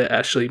check their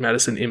Ashley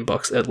Madison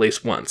inbox at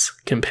least once,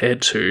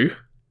 compared to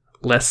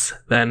less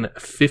than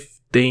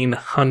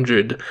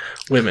 1,500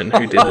 women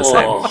who did the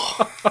same.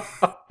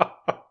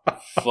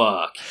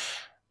 Fuck.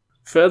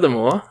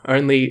 Furthermore,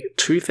 only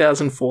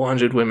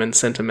 2,400 women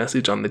sent a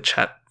message on the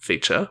chat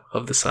feature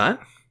of the site,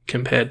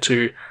 compared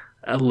to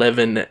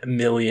 11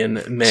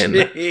 million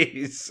men.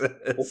 Jesus.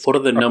 What are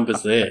the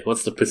numbers there?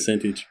 What's the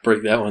percentage?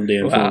 Break that one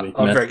down for me.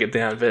 I'll break it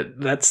down, but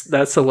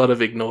that's a lot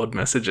of ignored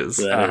messages.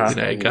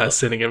 Guys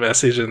sending a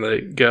message and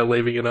the girl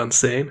leaving it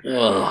unseen.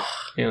 Ugh.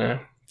 You know.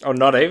 Or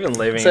not even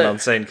leaving it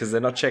unseen because they're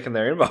not checking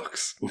their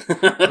inbox.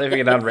 Leaving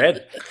it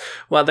unread.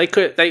 Well,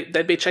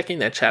 they'd be checking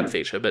their chat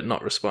feature but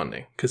not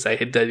responding because they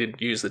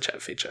didn't use the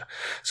chat feature.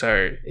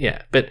 So,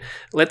 yeah. But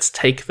let's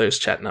take those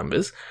chat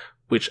numbers,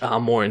 which are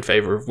more in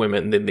favor of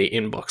women than the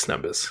inbox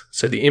numbers.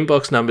 So the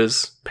inbox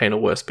numbers paint a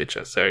worse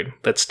picture. So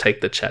let's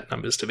take the chat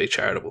numbers to be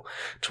charitable.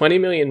 20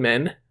 million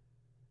men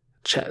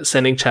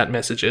sending chat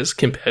messages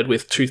compared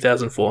with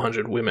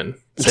 2,400 women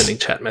sending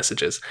chat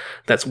messages.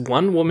 That's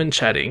one woman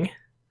chatting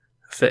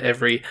for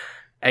every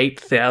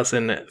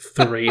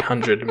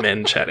 8,300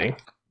 men chatting.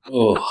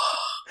 Oh.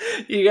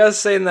 You guys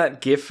seen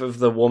that gif of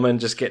the woman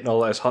just getting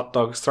all those hot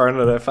dogs thrown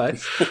at her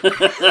face?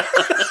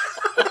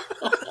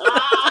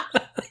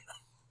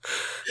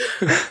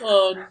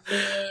 Oh, no.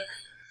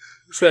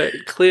 So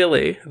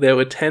clearly there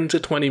were 10 to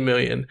 20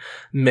 million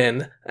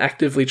men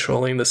actively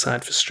trolling the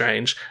site for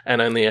strange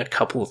and only a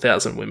couple of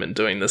thousand women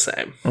doing the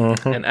same.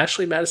 And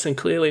Ashley Madison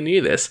clearly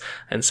knew this,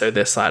 and so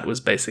their site was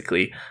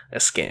basically a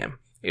scam.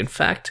 In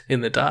fact,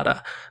 in the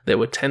data, there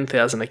were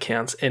 10,000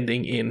 accounts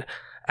ending in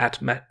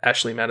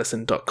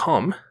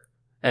 @ashleymadison.com,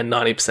 and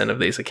 90% of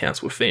these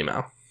accounts were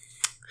female.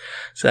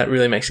 So that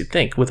really makes you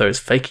think, were those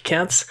fake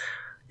accounts?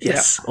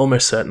 Yes,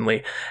 almost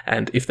certainly.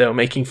 And if they were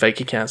making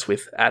fake accounts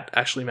with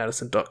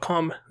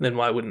 @ashleymadison.com, then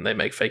why wouldn't they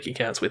make fake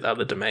accounts with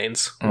other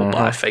domains or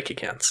buy fake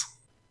accounts?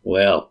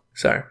 Well.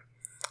 So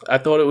I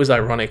thought it was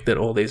ironic that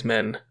all these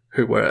men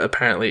who were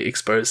apparently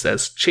exposed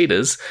as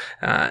cheaters,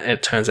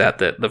 it turns out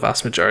that the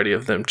vast majority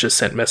of them just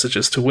sent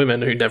messages to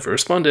women who never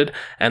responded,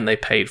 and they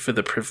paid for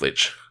the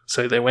privilege.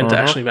 So they went to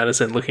Ashley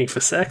Madison looking for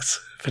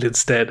sex, but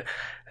instead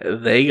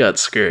they got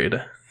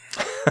screwed.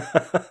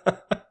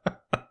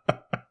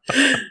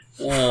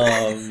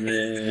 Oh,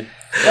 man.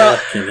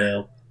 Fucking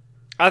hell.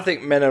 I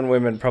think men and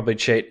women probably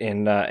cheat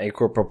in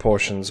equal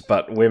proportions,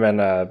 but women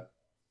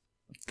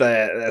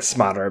they're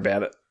smarter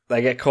about it.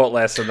 They get caught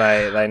less, and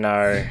they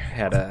know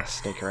how to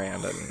sneak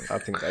around, and I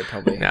think they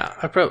probably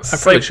I probably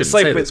shouldn't sleep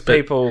say with this, but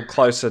people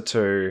closer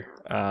to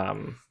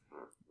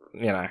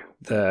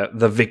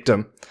the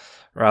victim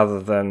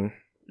rather than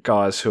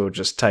guys who will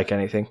just take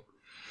anything.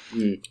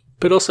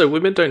 But also,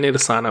 women don't need to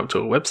sign up to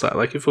a website.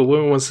 Like, if a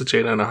woman wants to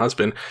cheat on her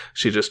husband,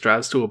 she just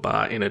drives to a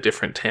bar in a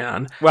different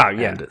town. Well,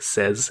 yeah, and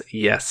says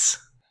yes.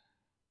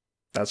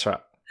 that's right.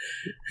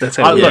 That's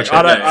how. Look,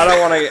 I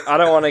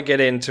don't want to get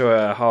into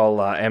a whole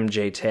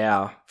MG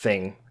Tower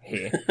thing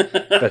here,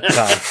 but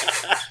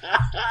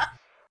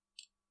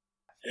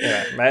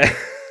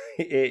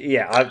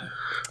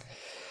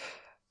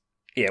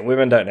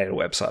women don't need a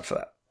website for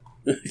that.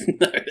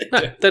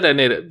 No, they don't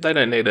need it. They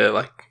don't need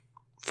to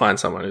find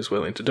someone who's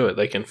willing to do it.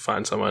 They can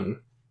find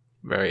someone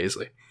very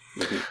easily.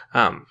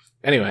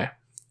 Anyway,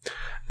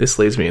 this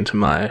leads me into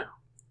my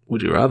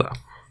would you rather.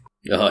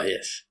 Oh,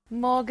 yes.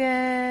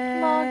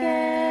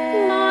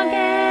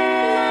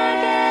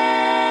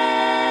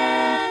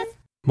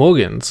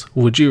 Morgan's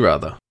would you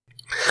rather.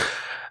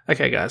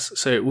 Okay, guys.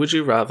 So, would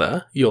you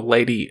rather your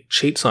lady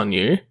cheats on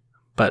you,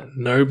 but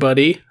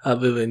nobody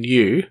other than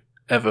you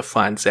ever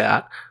finds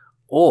out,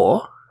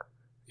 or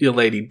your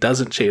lady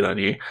doesn't cheat on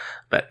you,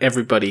 but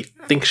everybody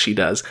thinks she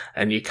does,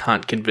 and you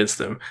can't convince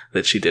them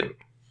that she didn't?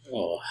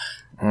 Oh.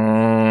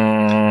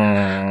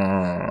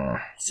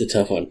 It's a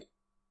tough one.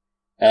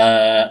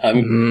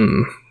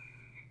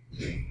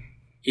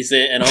 Is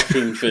there an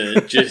option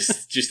for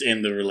just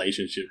end the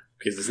relationship?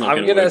 Because it's not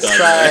I'm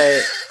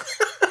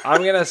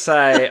gonna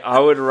say I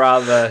would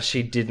rather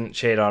she didn't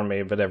cheat on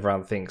me, but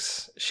everyone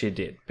thinks she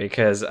did.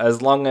 Because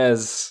as long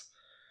as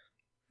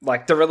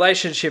the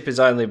relationship is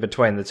only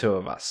between the two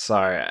of us,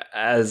 so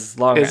as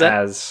long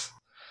as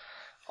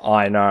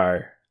I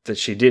know that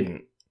she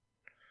didn't,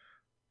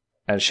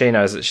 and she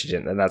knows that she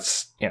didn't, then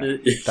that's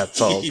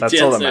all.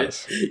 That's all that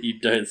matters. You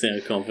don't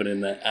sound confident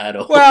in that at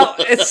all. Well,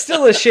 it's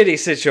still a shitty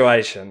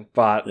situation,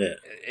 but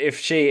if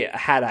she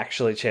had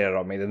actually cheated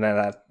on me, then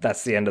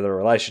that's the end of the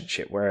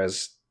relationship.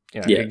 Whereas,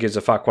 who gives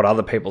a fuck what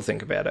other people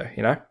think about her?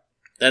 You know,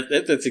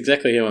 that's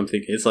exactly how I'm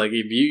thinking. It's like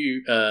if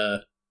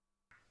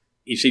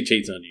she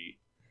cheats on you,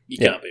 you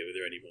can't be with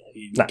her anymore.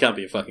 You can't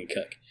be a fucking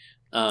cuck.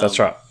 That's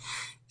right.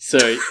 So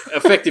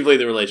effectively,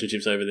 the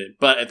relationship's over there.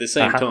 But at the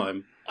same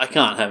time, I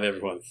can't have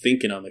everyone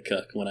thinking I'm a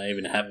cuck when I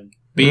even haven't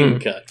been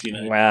cucked, you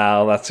know?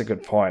 Well, that's a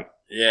good point.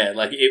 Yeah,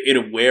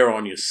 it'll wear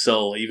on your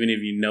soul, even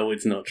if you know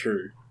it's not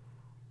true.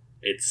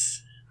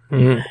 It's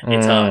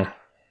hard.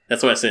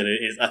 That's why I said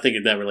I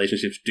think that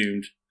relationship's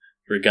doomed,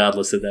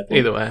 regardless of that point.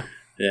 Either way.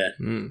 Yeah.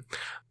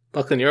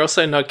 Lachlan, you're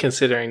also not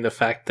considering the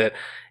fact that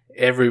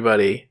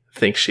everybody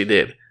thinks she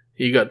did.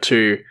 You got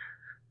 2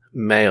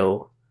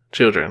 male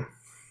children.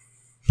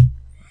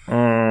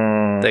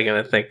 They're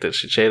going to think that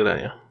she cheated on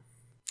you.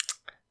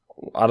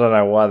 I don't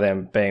know why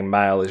them being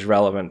male is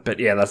relevant, but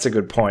yeah, that's a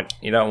good point.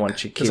 You don't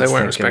want your kids because they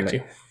won't respect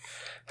you.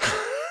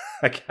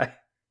 Okay.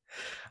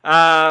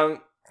 Yeah,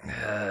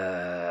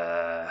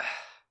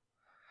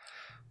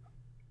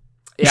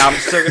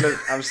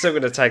 I'm still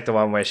gonna take the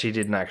one where she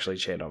didn't actually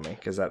cheat on me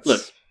because that's look.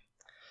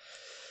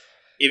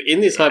 If in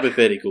this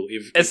hypothetical,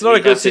 if it's not a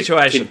good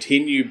situation,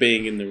 continue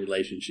being in the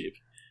relationship,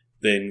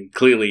 then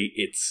clearly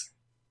it's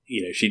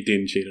she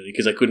didn't cheat on you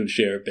because I couldn't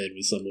share a bed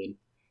with someone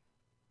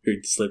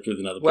who'd slept with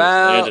another person.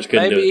 Well, I just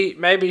couldn't do it.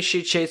 Maybe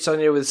she cheats on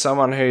you with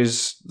someone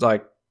who's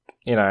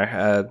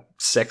a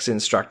sex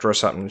instructor or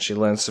something. She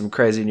learns some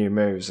crazy new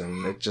moves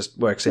and it just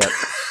works out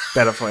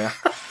better for you.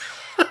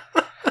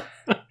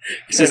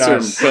 Is this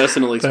from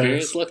personal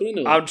experience,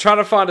 Lachlan? I'm trying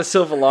to find a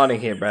silver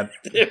lining here, Brad.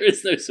 There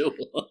is no silver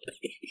lining.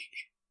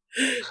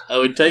 I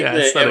would take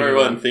that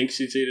everyone thinks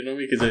she cheated on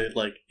me because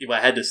if I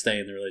had to stay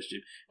in the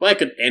relationship, if I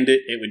could end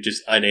it,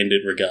 I'd end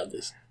it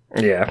regardless.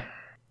 Yeah.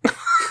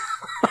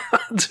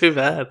 Too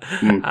bad.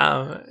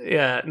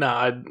 I'd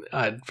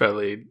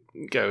probably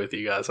go with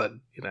you guys.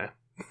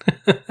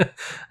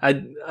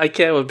 I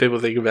care what people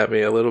think about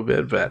me a little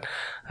bit, but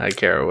I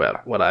care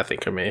about what I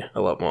think of me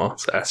a lot more.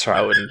 So that's right.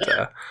 I wouldn't.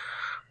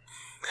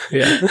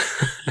 Yeah. All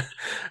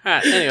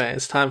right. Anyway,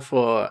 it's time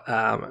for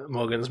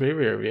Morgan's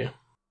movie review.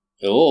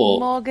 Oh,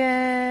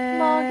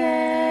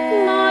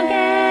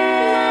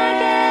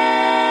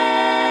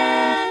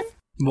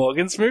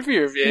 Morgan's movie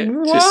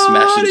review. Just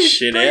smashing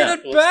shit out.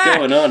 What's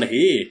going on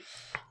here?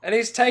 And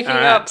he's taking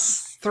up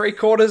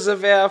 3/4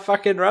 of our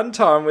fucking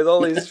runtime with all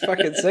these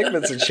fucking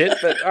segments and shit.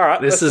 But all right,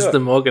 this is the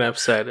Morgan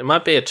episode. It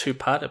might be a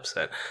 2-part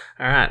episode.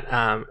 All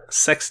right,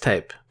 Sex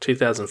Tape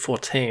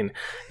 2014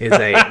 is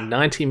a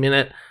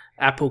 90-minute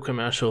Apple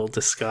commercial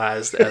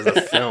disguised as a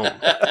film.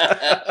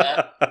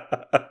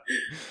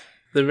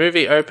 The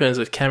movie opens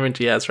with Cameron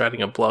Diaz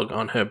writing a blog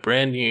on her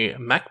brand new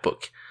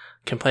MacBook,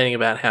 complaining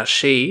about how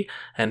she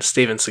and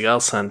Steven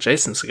Seagal's son,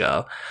 Jason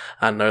Seagal,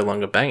 are no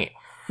longer banging.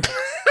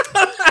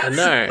 I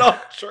know.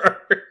 Not true.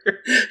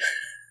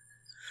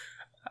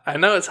 I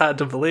know it's hard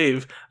to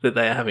believe that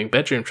they are having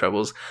bedroom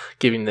troubles,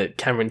 given that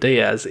Cameron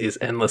Diaz is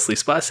endlessly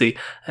spicy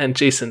and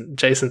Jason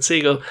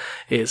Segel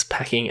is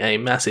packing a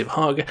massive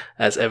hog,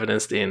 as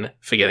evidenced in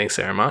Forgetting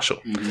Sarah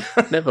Marshall.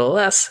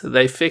 Nevertheless,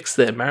 they fix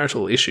their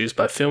marital issues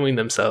by filming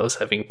themselves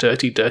having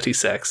dirty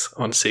sex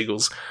on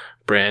Segel's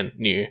brand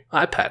new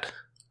iPad.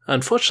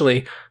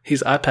 Unfortunately,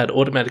 his iPad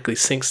automatically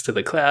syncs to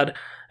the cloud,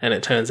 and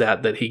it turns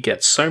out that he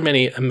gets so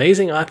many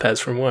amazing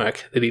iPads from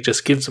work that he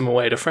just gives them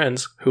away to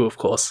friends who, of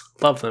course,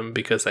 love them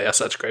because they are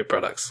such great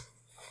products.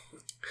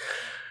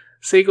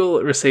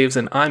 Segel receives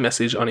an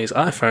iMessage on his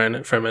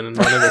iPhone from an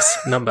anonymous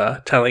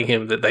number telling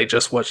him that they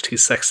just watched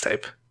his sex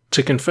tape.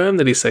 To confirm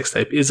that his sex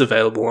tape is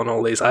available on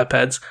all these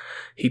iPads,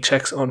 he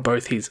checks on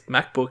both his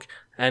MacBook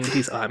and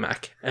his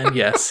iMac. And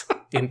yes,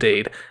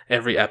 indeed,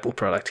 every Apple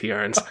product he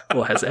owns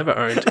or has ever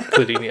owned,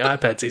 including the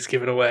iPads he's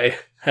given away,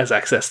 has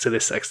access to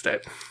this sex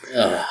tape.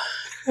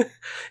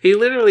 He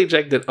literally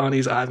checked it on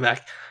his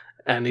iMac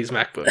and his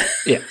MacBook.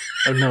 Yeah,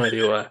 I have no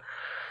idea why.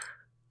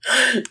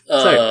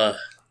 So,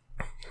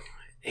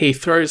 he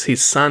throws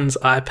his son's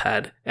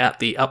iPad out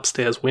the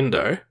upstairs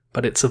window,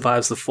 but it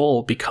survives the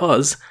fall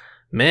because,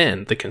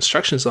 man, the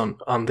constructions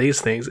on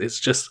these things is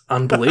just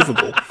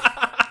unbelievable.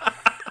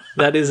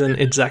 That is an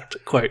exact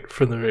quote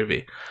from the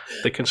movie.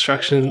 The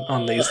construction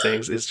on these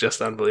things is just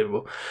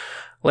unbelievable.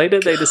 Later,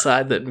 they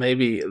decide that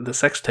maybe the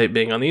sex tape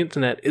being on the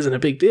internet isn't a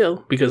big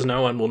deal because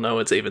no one will know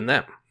it's even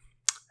them.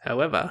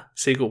 However,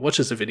 Segel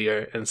watches the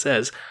video and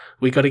says,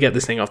 "We got to get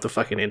this thing off the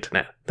fucking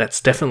internet.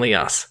 That's definitely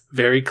us.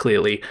 Very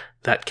clearly,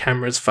 that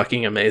camera's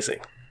fucking amazing."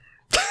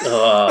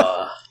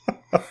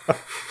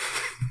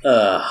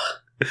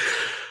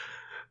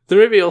 The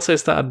movie also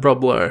starred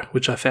Rob Lowe,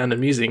 which I found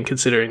amusing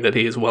considering that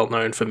he is well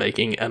known for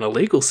making an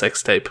illegal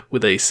sex tape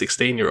with a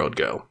 16-year-old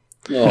girl.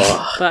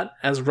 But,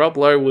 as Rob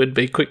Lowe would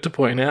be quick to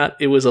point out,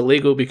 it was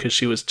illegal because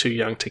she was too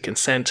young to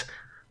consent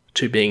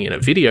to being in a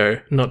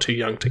video, not too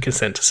young to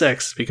consent to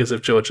sex because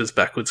of Georgia's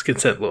backwards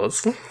consent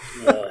laws.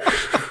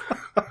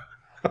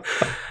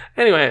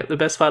 Anyway, the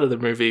best part of the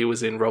movie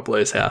was in Rob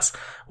Lowe's house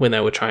when they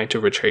were trying to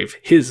retrieve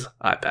his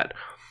iPad.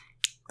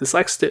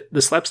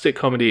 The slapstick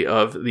comedy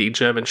of the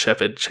German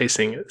Shepherd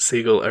chasing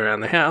Segel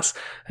around the house,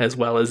 as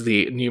well as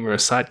the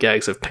numerous sight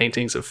gags of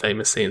paintings of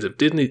famous scenes of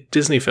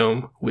Disney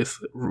film with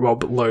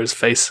Rob Lowe's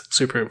face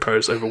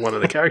superimposed over one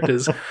of the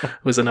characters,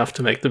 was almost enough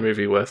to make the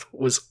movie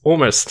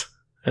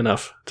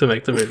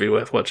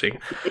worth watching.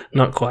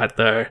 Not quite,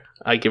 though.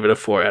 I give it a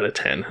 4 out of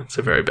 10. It's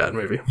a very bad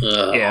movie.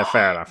 Yeah,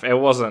 fair enough. It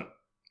wasn't.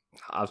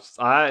 I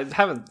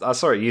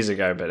saw it years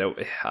ago, but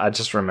I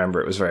just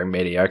remember it was very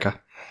mediocre.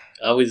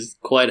 I was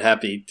quite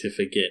happy to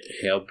forget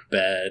how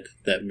bad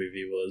that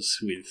movie was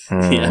with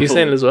the Apple. You've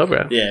seen it as well,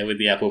 bro? Yeah, with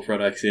the Apple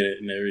products in it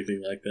and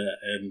everything like that.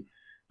 And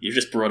you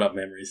just brought up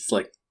memories. It's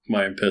like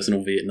my own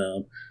personal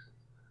Vietnam.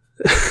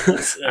 I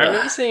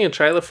remember seeing a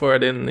trailer for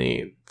it in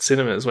the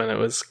cinemas when it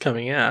was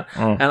coming out,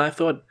 and I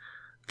thought,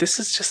 this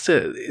is just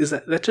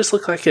that just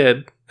looked like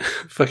a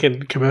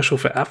fucking commercial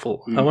for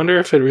Apple. I wonder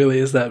if it really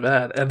is that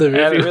bad. And the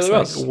movie was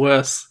like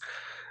worse.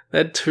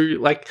 They're too,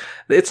 like,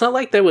 it's not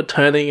like they were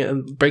turning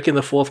and breaking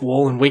the fourth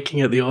wall and winking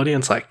at the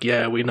audience like,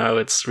 yeah, we know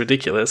it's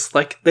ridiculous.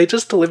 Like, they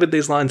just delivered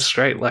these lines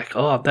straight, like,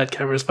 oh, that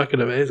camera's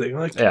fucking amazing.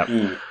 Like,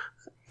 yeah.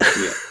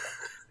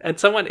 And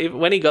someone,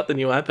 when he got the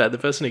new iPad, the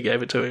person who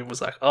gave it to him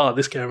was like, oh,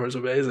 this camera's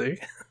amazing.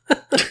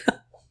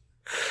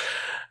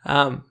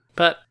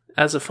 But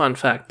as a fun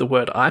fact, the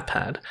word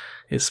iPad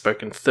is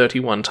spoken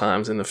 31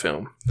 times in the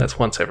film. That's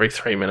once every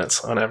 3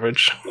 minutes on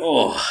average.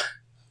 Oh.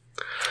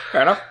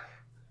 Fair enough.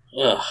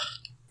 Ugh.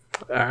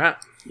 All right.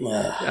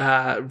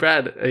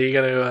 Brad, are you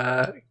going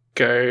to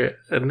go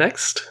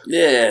next?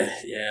 Yeah.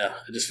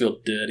 I just feel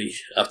dirty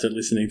after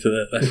listening to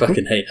that. I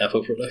fucking hate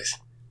Apple products.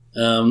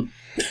 All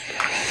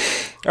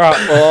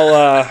right,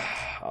 well,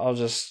 I'll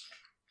just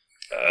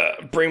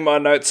bring my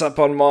notes up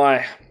on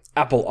my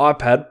Apple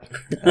iPad.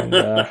 And,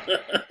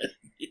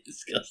 You're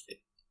disgusting.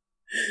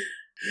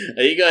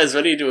 Are you guys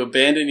ready to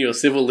abandon your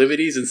civil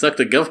liberties and suck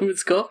the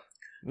government's cock?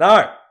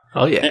 No.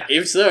 Oh, yeah.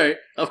 If so,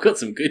 I've got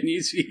some good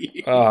news for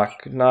you. Oh,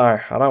 no,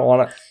 I don't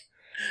want it.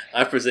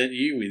 I present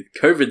you with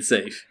COVID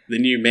Safe, the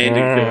new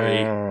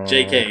mandatory,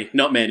 JK,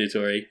 not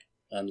mandatory,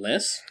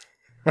 unless,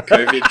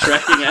 COVID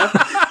tracking app.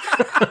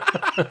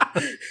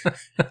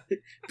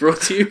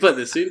 Brought to you by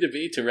the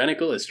soon-to-be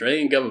tyrannical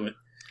Australian government.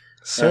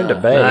 Soon to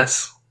be.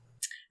 Nice.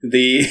 Soon to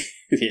be,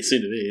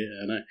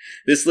 yeah, I know.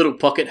 This little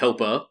pocket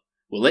helper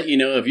will let you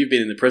know if you've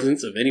been in the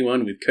presence of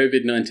anyone with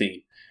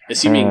COVID-19,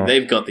 assuming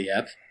they've got the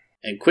app,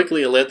 and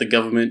quickly alert the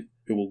government,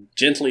 who will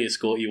gently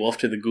escort you off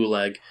to the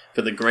gulag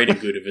for the greater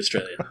good of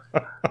Australia.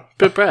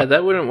 But Brad,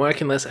 that wouldn't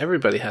work unless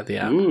everybody had the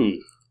app.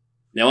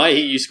 Now I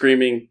hear you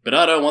screaming, but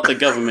I don't want the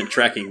government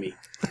tracking me.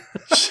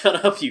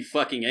 Shut up, you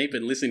fucking ape,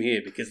 and listen here,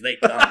 because they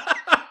can't.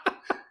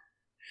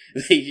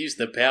 They use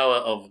the power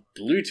of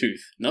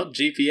Bluetooth, not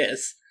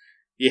GPS.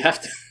 You have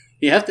to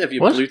have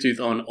your Bluetooth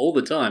on all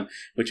the time,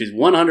 which is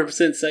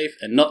 100% safe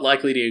and not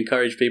likely to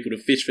encourage people to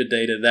fish for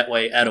data that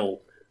way at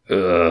all.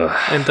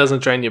 And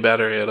doesn't drain your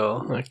battery at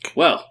all. Like,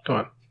 well, come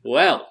on.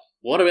 Well,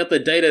 What about the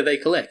data they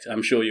collect?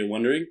 I'm sure you're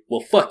wondering. Well,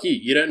 fuck you.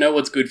 You don't know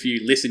what's good for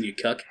you. Listen, you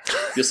cuck.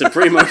 Your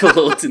supreme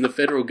overlords in the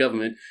federal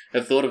government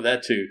have thought of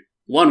that too.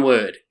 One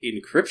word,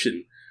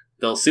 encryption.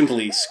 They'll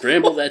simply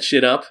scramble that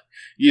shit up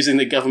using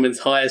the government's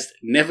highest,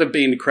 never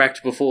been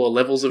cracked before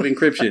levels of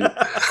encryption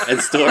and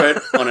store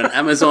it on an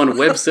Amazon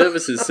Web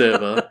Services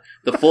server,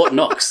 the Fort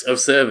Knox of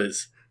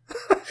servers.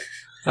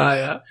 Oh,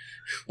 yeah.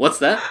 What's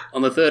that?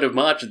 On the 3rd of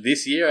March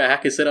this year, a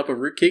hacker set up a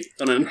rootkit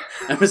on an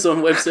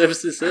Amazon Web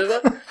Services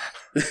server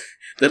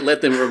that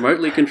let them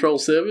remotely control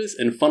servers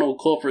and funnel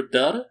corporate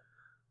data.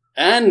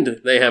 And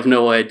they have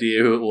no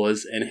idea who it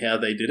was and how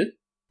they did it.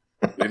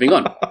 Moving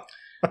on.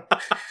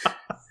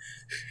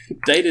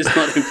 Data is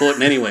not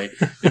important anyway,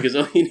 because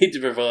all you need to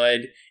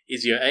provide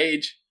is your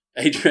age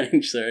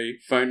range,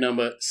 phone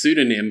number,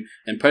 pseudonym,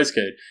 and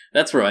postcode.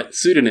 That's right,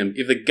 pseudonym.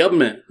 If the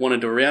government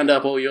wanted to round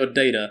up all your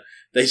data,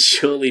 they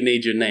surely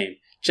need your name.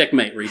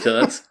 Checkmate,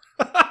 retards.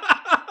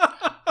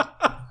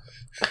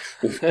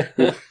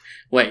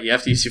 Wait, you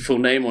have to use your full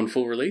name on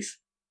full release?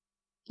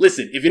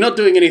 Listen, if you're not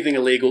doing anything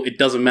illegal, it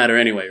doesn't matter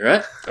anyway,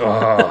 right?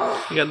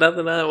 Oh. You got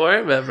nothing to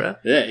worry about, bro.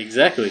 Yeah,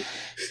 exactly.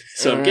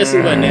 So I'm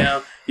guessing by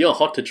now, you're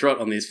hot to trot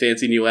on this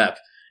fancy new app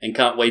and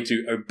can't wait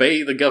to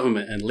obey the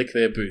government and lick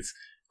their boots.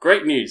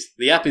 Great news.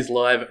 The app is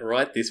live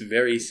right this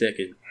very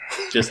second.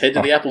 Just head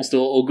to the Apple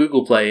Store or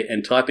Google Play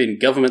and type in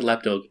government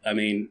lapdog,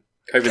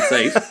 COVID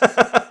safe.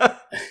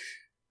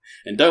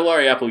 And don't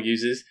worry, Apple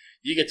users,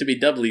 you get to be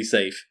doubly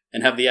safe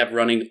and have the app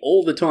running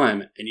all the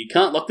time, and you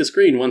can't lock the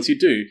screen once you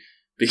do,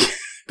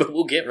 but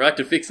we'll get right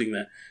to fixing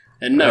that.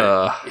 And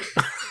no,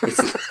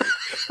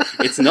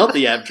 it's not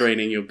the app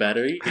draining your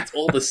battery, it's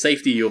all the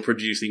safety you're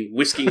producing,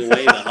 whisking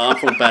away the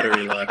harmful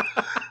battery life.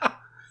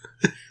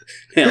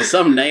 Now,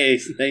 some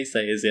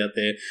naysayers out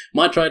there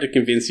might try to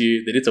convince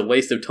you that it's a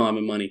waste of time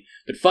and money,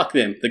 but fuck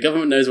them. The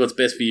government knows what's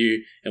best for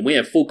you, and we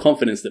have full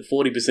confidence that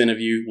 40% of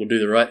you will do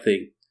the right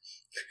thing.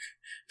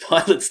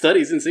 Pilot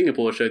studies in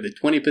Singapore showed that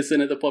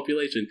 20% of the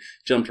population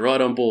jumped right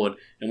on board,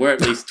 and we're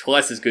at least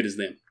twice as good as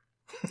them.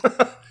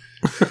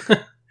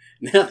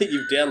 Now that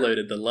you've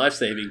downloaded the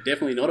life-saving,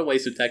 definitely not a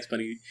waste of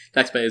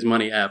taxpayers'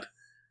 money app,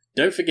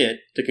 don't forget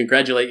to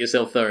congratulate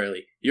yourself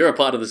thoroughly. You're a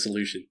part of the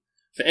solution.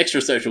 For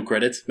extra social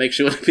credits, make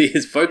sure to be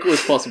as vocal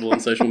as possible on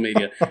social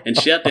media and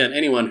shout down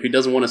anyone who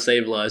doesn't want to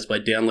save lives by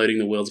downloading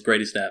the world's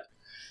greatest app.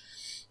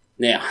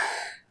 Now,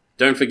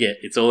 don't forget,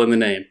 it's all in the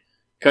name.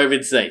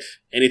 COVID safe.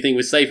 Anything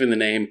with safe in the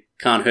name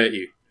can't hurt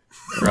you.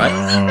 Right?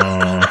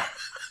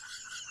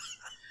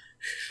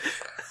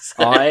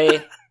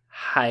 I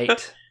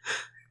hate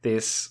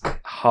this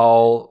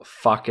whole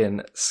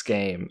fucking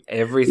scheme.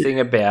 Everything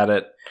about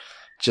it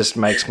just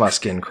makes my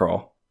skin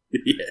crawl.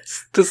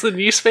 Yes. Does the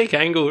Newspeak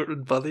angle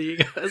bother you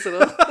guys at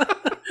all?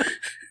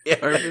 Yeah.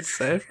 COVID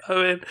safe.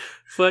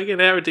 Fucking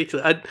how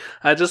ridiculous.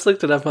 I just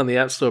looked it up on the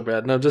App Store,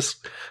 Brad, and I'm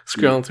just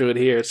scrolling through it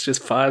here. It's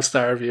just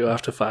 5-star review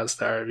after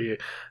 5-star review.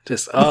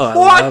 Just, I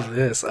love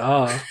this.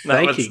 Oh,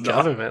 thank you,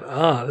 government.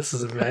 Oh, this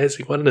is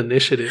amazing. What an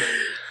initiative.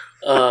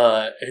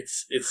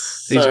 It's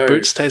These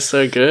boots taste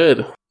so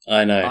good.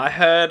 I know. I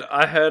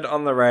heard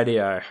on the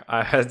radio,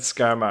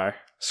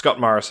 Scott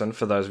Morrison,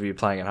 for those of you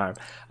playing at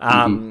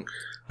home,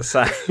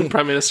 saying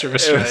Prime Minister of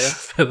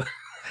Australia.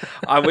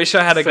 I wish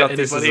I had got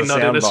this as a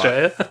not in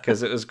Australia,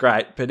 because it was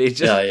great. But he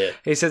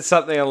he said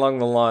something along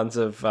the lines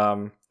of,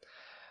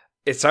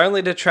 "It's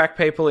only to track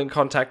people in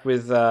contact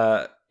with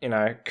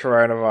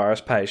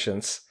coronavirus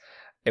patients.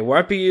 It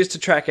won't be used to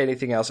track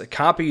anything else. It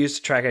can't be used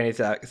to track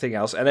anything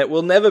else, and it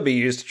will never be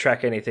used to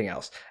track anything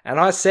else." And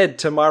I said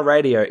to my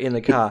radio in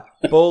the car,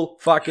 "Bull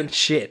fucking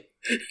shit."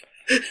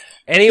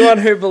 Anyone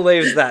who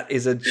believes that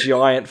is a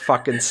giant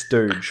fucking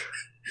stooge.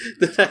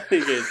 The fact that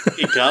he goes,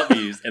 it can't be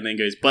used, and then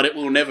goes, but it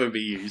will never be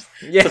used.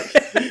 Yeah.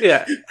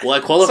 Yeah. Well, I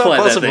qualify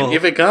that then.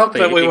 If it can't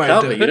be, it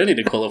can't be. it. You don't need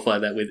to qualify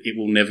that with it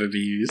will never be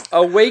used.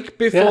 A week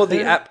before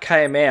the app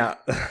came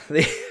out,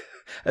 the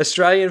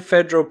Australian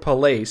Federal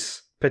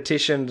Police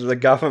petitioned the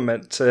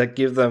government to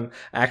give them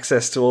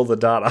access to all the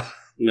data.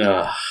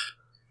 No.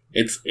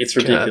 It's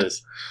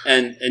ridiculous.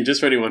 And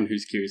just for anyone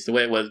who's curious, the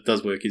way it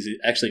does work is it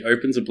actually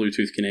opens a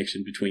Bluetooth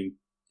connection between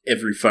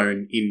every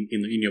phone in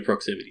your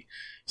proximity.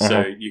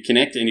 So you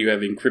connect and you have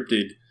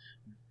encrypted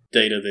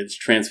data that's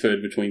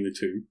transferred between the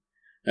two.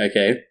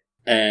 Okay?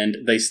 And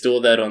they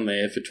store that on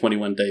there for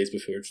 21 days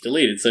before it's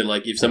deleted. So,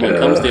 like, if someone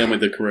comes down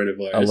with the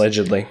coronavirus...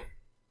 Allegedly.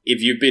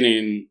 If you've been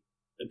in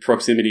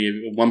proximity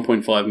of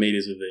 1.5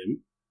 meters of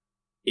them,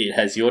 it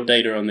has your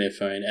data on their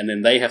phone, and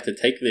then they have to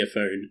take their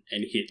phone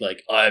and hit,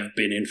 like, I've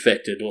been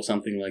infected or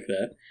something like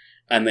that.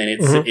 And then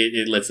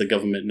it lets the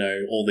government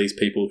know all these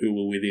people who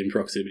were within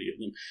proximity of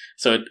them.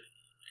 So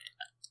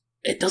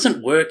it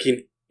doesn't work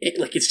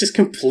it's just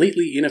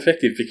completely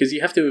ineffective because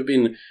you have to have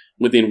been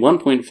within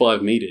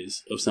 1.5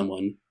 meters of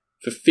someone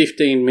for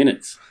 15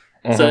 minutes.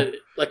 So,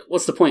 like,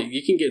 what's the point?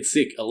 You can get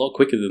sick a lot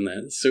quicker than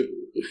that. So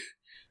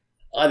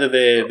either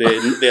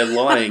they're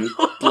lying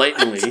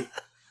blatantly,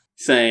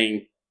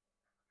 saying,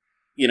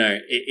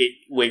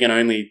 we're going to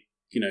only,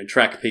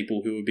 track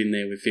people who have been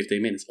there with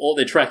 15 minutes, or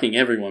they're tracking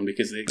everyone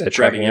because they're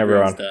grabbing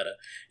everyone's data.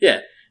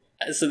 Yeah.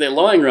 So they're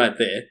lying right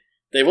there.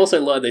 They've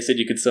also lied. They said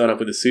you could sign up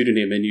with a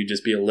pseudonym and you'd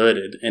just be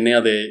alerted. And now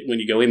when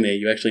you go in there,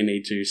 you actually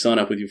need to sign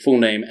up with your full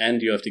name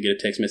and you have to get a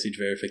text message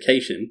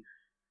verification.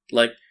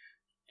 Like,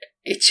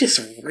 it just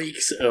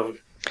reeks of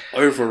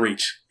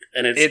overreach.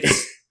 And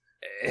it's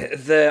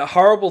the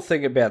horrible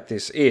thing about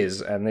this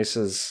is, and this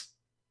is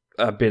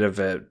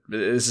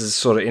this is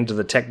sort of into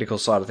the technical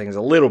side of things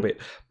a little bit,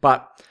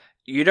 but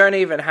you don't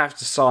even have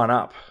to sign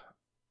up.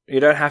 You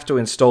don't have to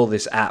install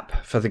this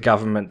app for the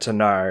government to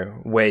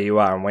know where you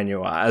are and when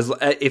you are.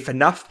 If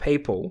enough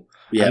people,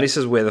 and this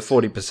is where the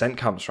 40%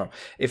 comes from,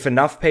 if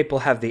enough people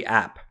have the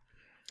app,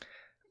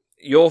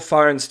 your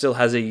phone still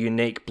has a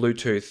unique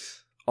Bluetooth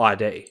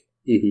ID.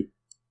 Mm-hmm.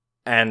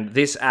 And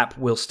this app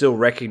will still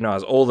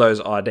recognize all those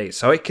IDs.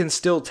 So it can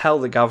still tell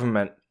the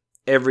government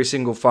every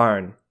single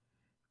phone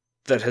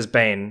that has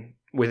been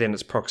within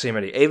its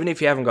proximity, even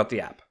if you haven't got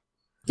the app.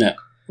 Yeah.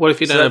 What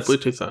if you don't have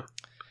Bluetooth though?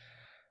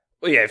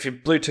 Well, yeah, if your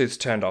Bluetooth's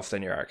turned off,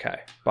 then you're okay.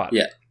 But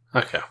yeah,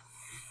 okay,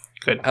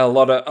 good. A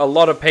lot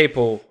of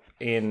people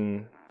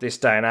in this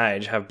day and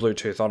age have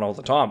Bluetooth on all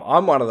the time.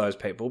 I'm one of those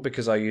people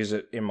because I use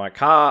it in my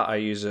car, I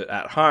use it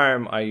at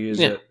home, I use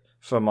it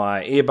for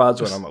my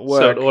earbuds when I'm at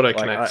work. So it auto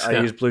connects. I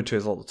use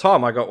Bluetooth all the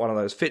time. I got one of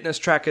those fitness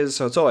trackers,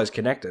 so it's always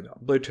connected.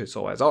 Bluetooth's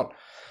always on,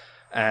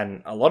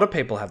 and a lot of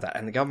people have that,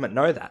 and the government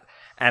know that.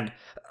 And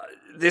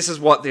this is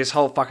what this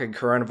whole fucking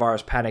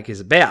coronavirus panic is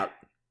about.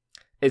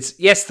 It's,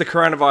 yes, the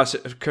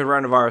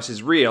coronavirus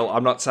is real.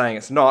 I'm not saying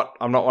it's not.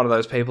 I'm not one of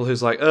those people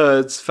who's like, oh,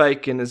 it's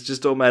fake and it's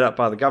just all made up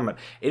by the government.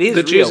 It is real.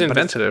 The Jews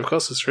invented it. Of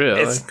course it's real.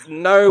 It's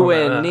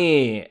nowhere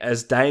near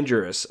as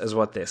dangerous as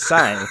what they're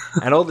saying.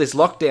 And all this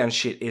lockdown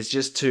shit is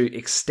just to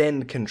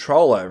extend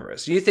control over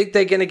us. You think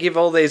they're going to give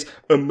all these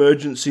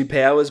emergency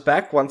powers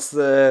back once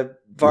the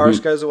virus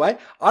goes away?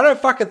 I don't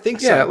fucking think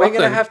so. We're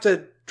going to have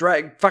to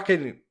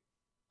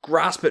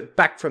grasp it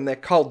back from their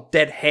cold,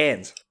 dead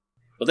hands.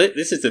 Well,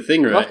 this is the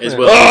thing, right? Lachlan. As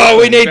well. Oh,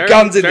 we need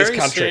guns in this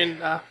country.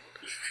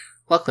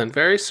 Lachlan,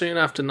 very soon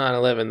after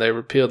 9/11, they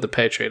repealed the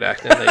Patriot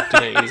Act and they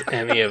didn't use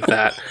any of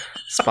that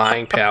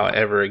spying power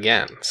ever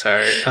again.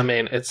 So, I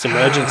mean, it's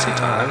emergency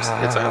times.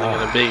 It's only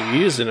going to be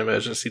used in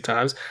emergency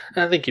times.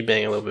 And I think you're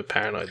being a little bit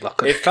paranoid,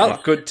 Lachlan. It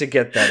felt good to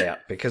get that out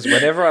because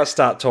whenever I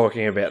start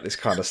talking about this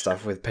kind of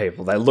stuff with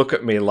people, they look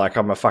at me like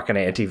I'm a fucking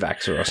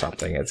anti-vaxxer or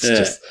something. It's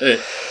just...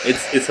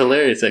 It's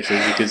hilarious, actually,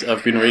 because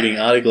I've been reading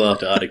article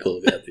after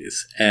article about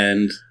this,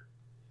 and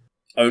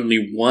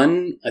only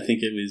one, I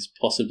think it was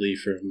possibly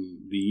from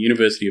the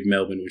University of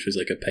Melbourne, which was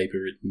like a paper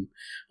written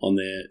on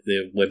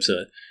their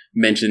website,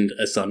 mentioned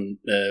a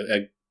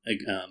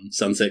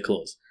sunset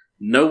clause.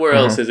 Nowhere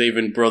else has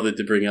even bothered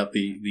to bring up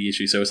the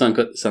issue. So a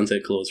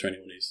sunset clause, for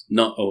anyone who's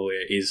not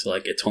aware, is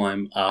like a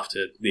time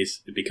after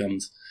this, it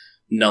becomes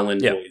null and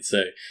void.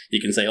 So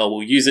you can say, oh,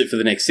 we'll use it for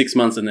the next 6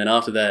 months, and then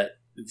after that,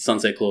 the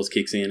sunset clause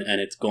kicks in and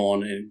it's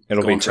gone. And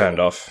it'll be turned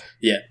off.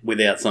 Yeah,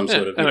 without some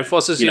sort of... And it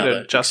forces you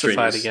to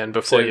justify it again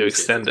before you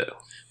extend it.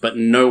 But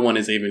no one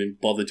has even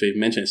bothered to even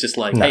mention it. It's just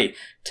like, hey,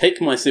 take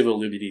my civil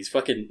liberties.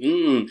 Fucking,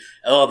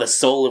 the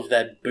soul of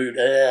that boot.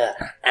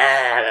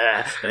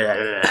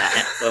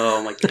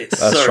 Oh my God,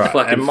 it's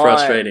fucking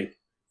frustrating.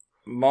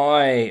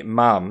 My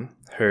mum,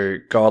 who,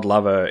 God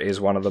love her, is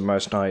one of the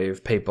most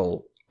naive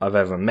people I've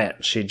ever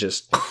met. She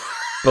just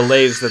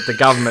believes that the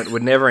government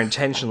would never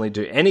intentionally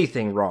do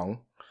anything wrong.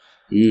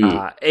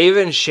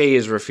 Even she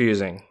is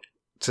refusing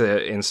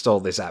to install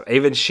this app.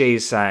 Even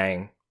she's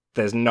saying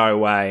there's no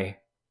way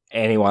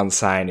anyone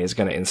sane is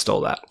going to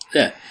install that.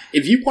 Yeah.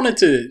 If you wanted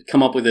to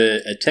come up with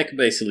a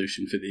tech-based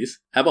solution for this,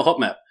 have a hot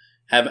map.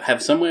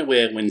 Have somewhere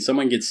where when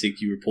someone gets sick,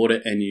 you report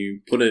it and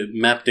you put a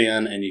map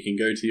down and you can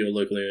go to your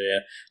local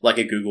area, like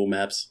a Google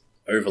Maps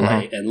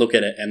overlay, and look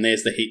at it, and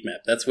there's the heat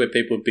map. That's where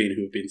people have been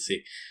who have been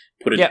sick.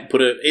 Put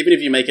it. Even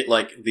if you make it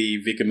like the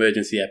Vic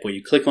Emergency app, where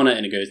you click on it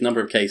and it goes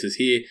number of cases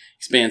here,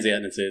 expands out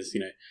and it says,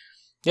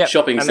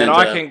 shopping and centre.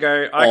 And then I can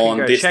go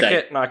check date.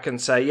 it, and I can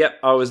say, yep,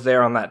 I was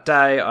there on that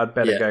day. I'd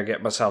better go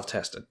get myself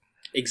tested.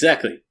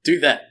 Exactly. Do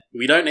that.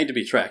 We don't need to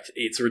be tracked.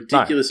 It's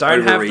ridiculous. No,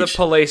 don't overreach. have the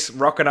police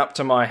rocking up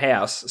to my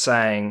house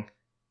saying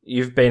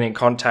you've been in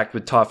contact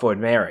with Typhoid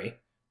Mary.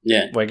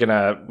 Yeah, we're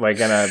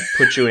gonna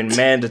put you in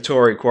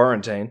mandatory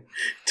quarantine.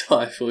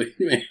 Typhoid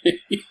Mary.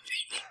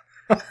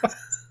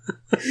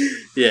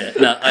 Yeah,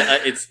 no,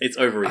 it's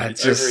overreach.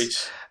 It's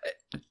overreach.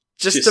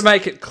 Just to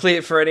make it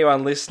clear for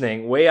anyone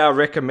listening, we are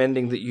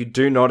recommending that you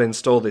do not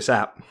install this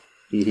app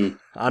under any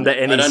circumstance.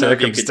 I don't know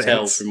if you could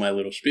tell from my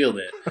little spiel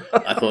there.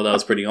 I thought I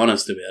was pretty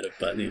honest about it,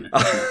 but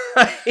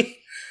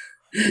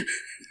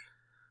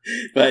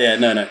But yeah,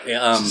 no.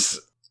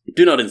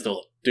 Do not install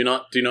it. Do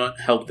not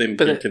help them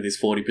get to this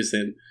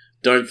 40%.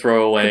 Don't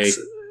throw away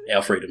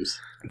our freedoms.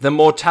 The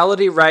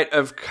mortality rate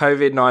of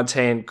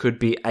COVID-19 could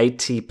be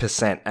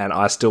 80%, and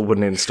I still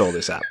wouldn't install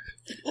this app.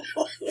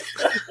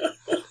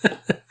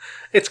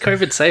 It's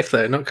COVID safe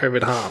though, not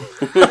COVID harm.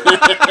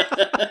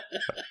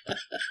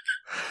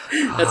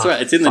 That's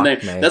right. It's in the name.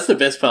 Me. That's the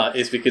best part,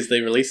 is because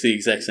they released the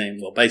exact same,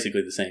 well,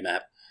 basically the same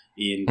app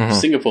in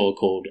Singapore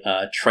called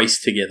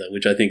Trace Together,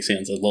 which I think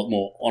sounds a lot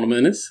more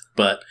ominous,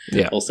 but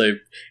also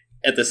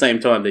at the same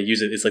time, they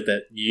use it. It's like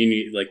that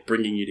like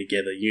bringing you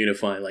together,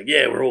 unifying. Like,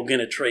 yeah, we're all going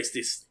to trace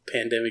this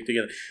pandemic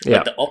together. Yeah.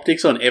 Like the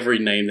optics on every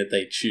name that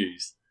they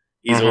choose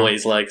is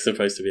always like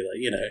supposed to be like,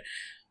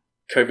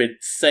 COVID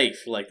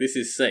safe. Like this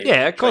is safe.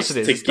 Yeah, of course it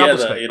is. It's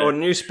Together, doublespeak or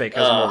newspeak,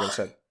 as Morgan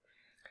said.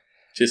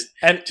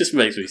 Just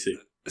makes me sick.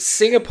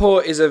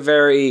 Singapore is a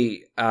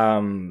very,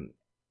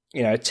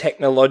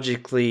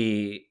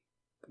 technologically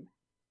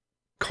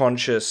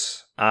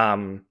conscious,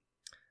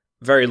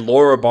 very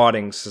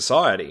law-abiding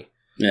society.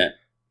 Yeah.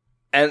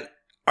 And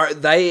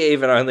they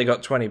even only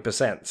got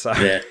 20%. So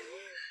yeah,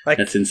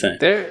 that's insane.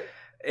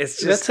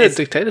 That's a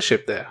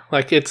dictatorship there.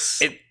 Like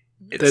it's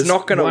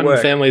not going to work. One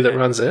family that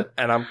runs it,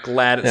 and I'm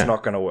glad it's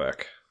not going to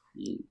work.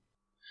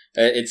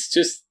 It's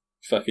just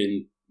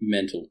fucking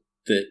mental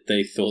that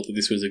they thought that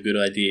this was a good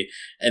idea,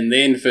 and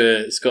then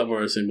for Scott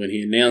Morrison when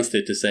he announced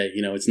it to say,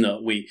 it's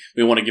not. We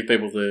want to give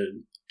people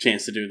the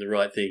chance to do the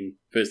right thing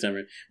first time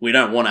around. We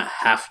don't want to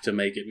have to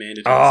make it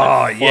mandatory.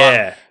 Oh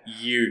yeah,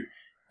 you.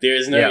 There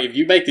is no. If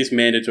you make this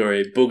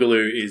mandatory,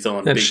 Boogaloo is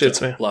on. That big shits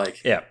time. me.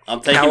 Like, yeah,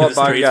 I'm taking to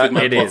the streets with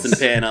my pots and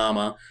pan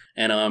armor,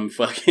 and I'm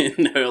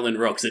fucking hurling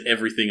rocks at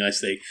everything I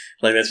see.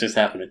 Like that's just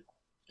happening.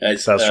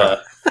 That's right.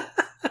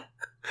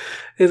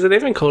 Is it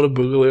even called a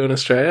Boogaloo in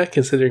Australia?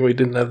 Considering we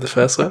didn't have the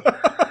first one.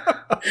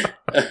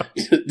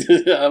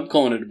 I'm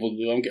calling it a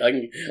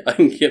Boogaloo. I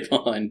can get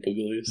behind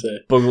Boogaloo. So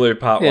Boogaloo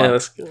Part 1.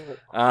 That's good.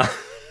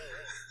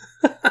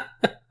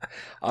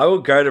 I will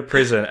go to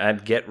prison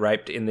and get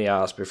raped in the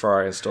ass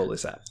before I install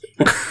this app.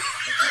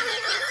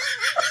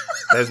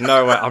 There's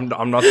no way. I'm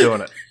not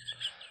doing it.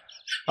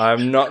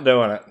 I'm not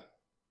doing it.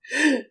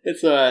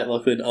 It's all right,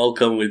 Lachlan. I'll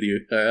come with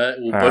you. All right,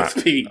 we'll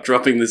both be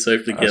dropping the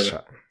soap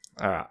together.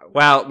 All right.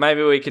 Well,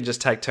 maybe we could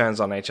just take turns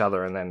on each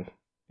other, and then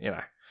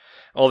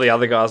all the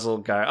other guys will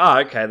go. Oh,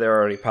 okay, they're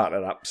already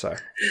partnered up, so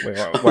we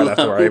won't have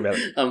to worry about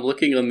it. I'm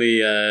looking on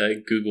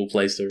the Google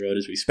Play Store right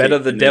as we speak. Better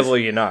the devil,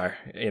 you know.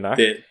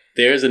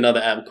 There is another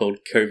app called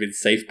COVID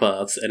Safe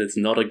Paths, and it's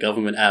not a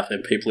government app,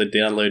 and people are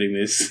downloading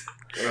this.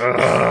 It's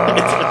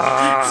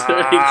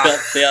already got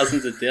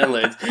thousands of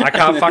downloads. I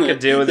can't fucking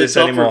deal with this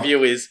anymore. The top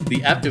review is,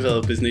 the app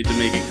developers need to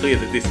make it clear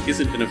that this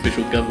isn't an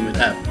official government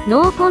app.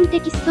 No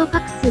context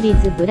packs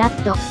with Brad.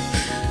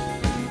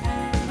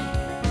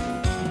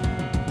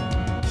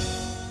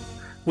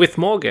 With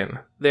Morgan,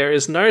 there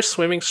is no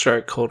swimming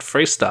stroke called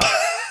freestyle.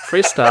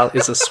 Freestyle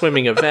is a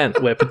swimming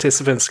event where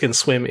participants can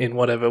swim in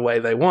whatever way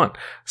they want.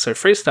 So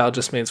freestyle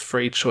just means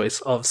free choice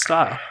of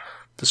style.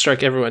 The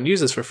stroke everyone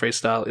uses for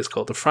freestyle is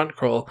called the front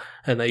crawl,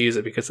 and they use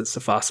it because it's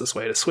the fastest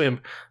way to swim.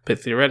 But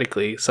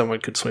theoretically,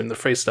 someone could swim the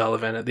freestyle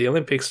event at the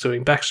Olympics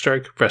doing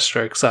backstroke,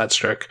 breaststroke, side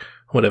stroke,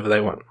 whatever they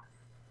want.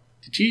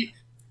 Did you?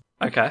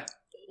 Okay.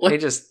 What? He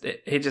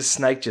just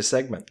snaked your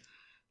segment.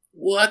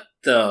 What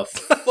the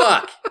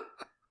fuck?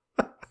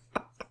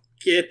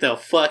 Get the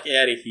fuck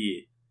out of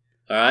here.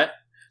 Alright?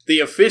 The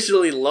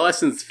officially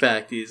licensed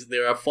fact is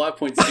there are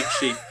 5.6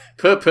 sheep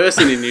per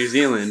person in New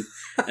Zealand,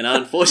 and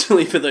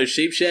unfortunately for those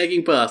sheep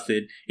shagging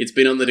bastards, it's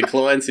been on the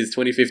decline since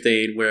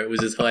 2015, where it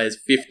was as high as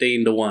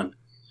 15-1.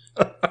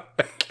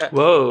 Okay.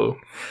 Whoa.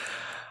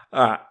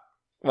 Alright.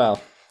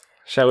 Well,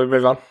 shall we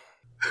move on?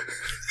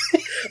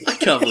 I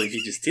can't believe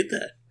you just did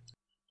that.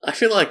 I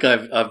feel like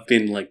I've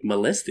been,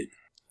 molested.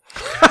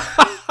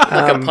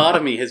 Like a part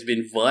of me has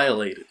been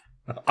violated.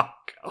 Oh,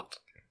 God.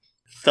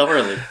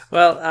 Thoroughly.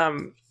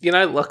 Well,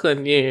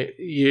 Lachlan,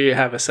 you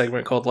have a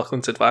segment called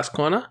Lachlan's Advice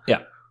Corner.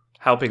 Yeah.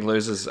 Helping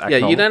losers act Yeah,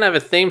 normal. you don't have a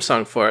theme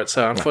song for it,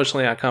 so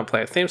unfortunately I can't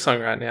play a theme song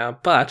right now,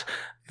 but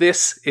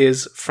this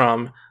is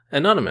from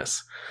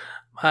Anonymous.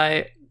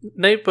 My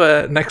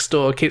neighbor next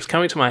door keeps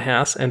coming to my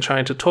house and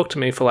trying to talk to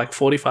me for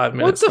 45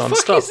 minutes non-stop. What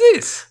the fuck is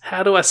this?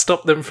 How do I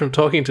stop them from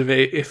talking to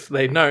me if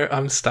they know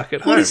I'm stuck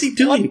at home? What is he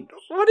doing?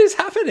 What is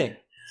happening?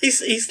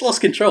 He's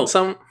lost control.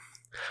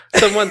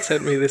 Someone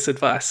sent me this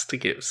advice to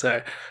give,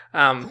 so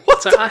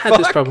I had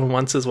this problem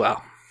once as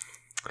well.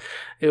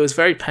 It was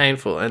very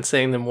painful, and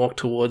seeing them walk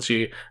towards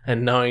you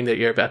and knowing that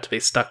you're about to be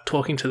stuck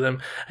talking to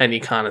them and you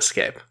can't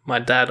escape. My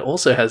dad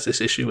also has this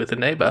issue with a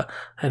neighbour,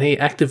 and he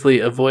actively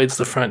avoids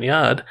the front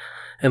yard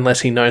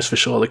unless he knows for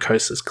sure the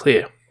coast is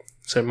clear.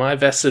 So my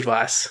best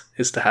advice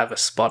is to have a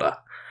spotter.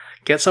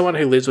 Get someone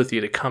who lives with you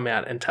to come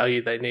out and tell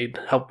you they need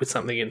help with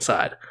something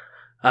inside.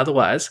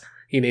 Otherwise,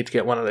 you need to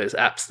get one of those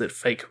apps that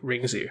fake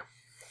rings you.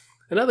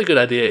 Another good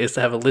idea is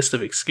to have a list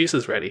of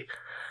excuses ready.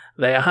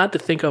 They are hard to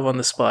think of on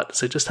the spot,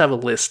 so just have a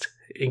list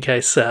in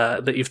case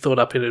that you've thought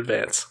up in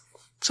advance.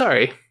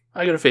 Sorry,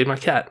 I gotta feed my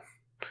cat.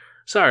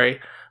 Sorry,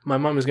 my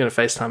mum is gonna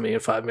FaceTime me in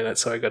 5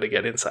 minutes, so I gotta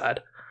get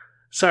inside.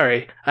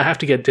 Sorry, I have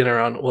to get dinner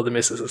on or the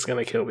missus is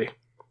gonna kill me.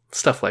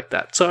 Stuff like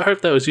that. So I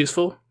hope that was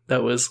useful.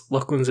 That was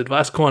Lachlan's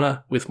Advice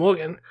Corner with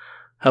Morgan,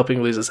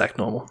 helping losers act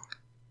normal.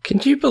 Can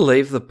you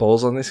believe the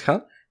balls on this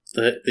cunt?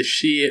 The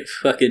sheer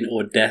fucking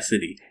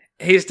audacity.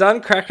 He's done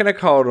cracking a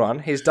cold one.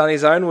 He's done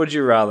his own Would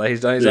You Rather.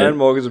 He's done his own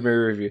Morgan's movie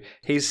review.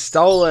 He's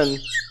stolen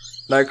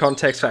No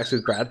Context Facts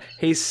with Brad.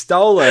 He's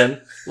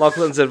stolen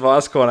Lachlan's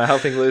Advice Corner,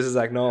 helping losers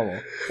act normal.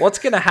 What's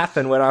going to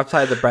happen when I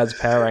play the Brad's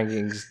Power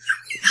Rankings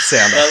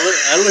sounder.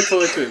 I look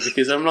forward to it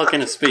because I'm not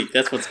going to speak.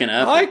 That's what's going to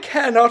happen. I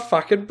cannot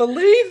fucking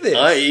believe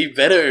this. You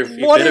better.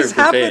 What is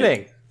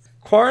happening?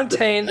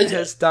 Quarantine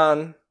has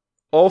done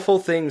awful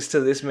things to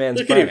this man's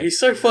Look at brain. him. He's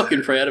so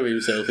fucking proud of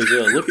himself as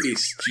well. Look at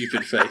his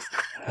stupid face.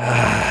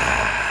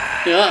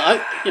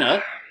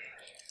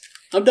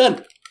 I'm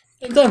done.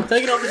 I'm done.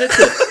 Take it off the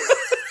headset.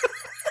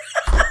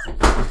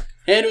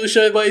 Handle the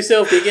show by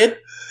yourself, dickhead.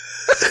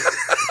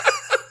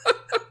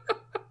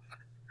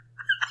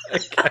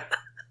 Okay.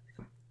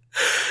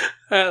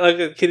 All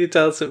right, can you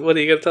tell us, what are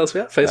you going to tell us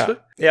about Facebook?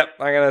 Yep,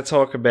 I'm going to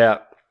talk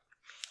about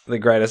the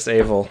greatest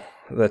evil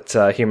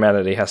that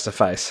humanity has to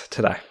face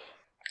today.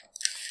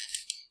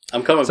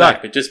 I'm coming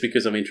back, but just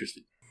because I'm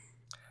interested.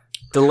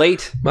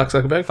 Delete Mark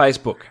Zuckerberg?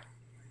 Facebook.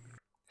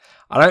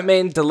 I don't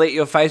mean delete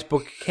your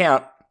Facebook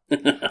account.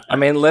 I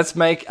mean, let's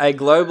make a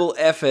global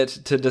effort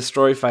to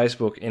destroy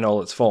Facebook in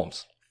all its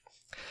forms.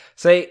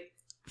 See,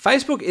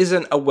 Facebook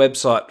isn't a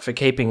website for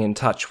keeping in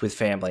touch with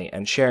family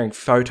and sharing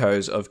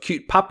photos of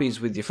cute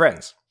puppies with your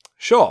friends.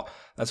 Sure,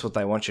 that's what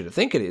they want you to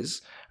think it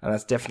is, and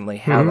that's definitely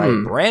how they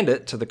brand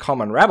it to the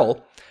common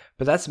rabble,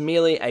 but that's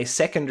merely a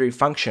secondary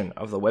function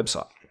of the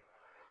website.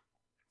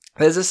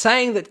 There's a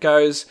saying that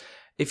goes,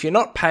 if you're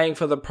not paying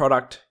for the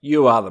product,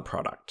 you are the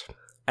product.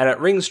 And it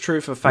rings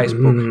true for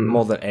Facebook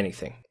more than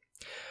anything.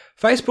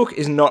 Facebook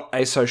is not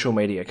a social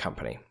media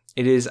company.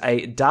 It is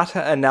a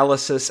data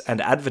analysis and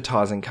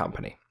advertising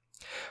company.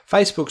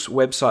 Facebook's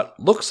website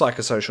looks like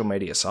a social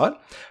media site,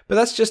 but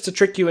that's just to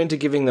trick you into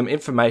giving them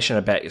information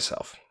about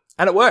yourself.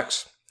 And it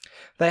works.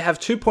 They have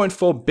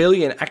 2.4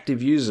 billion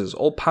active users,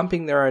 all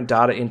pumping their own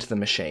data into the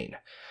machine.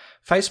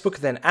 Facebook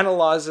then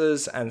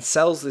analyzes and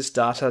sells this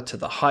data to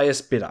the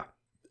highest bidder.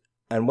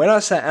 And when I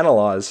say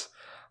analyze,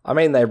 I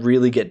mean they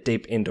really get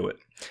deep into it.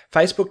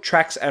 Facebook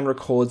tracks and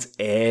records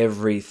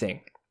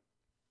everything.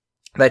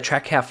 They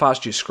track how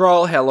fast you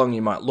scroll, how long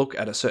you might look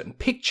at a certain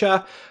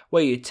picture,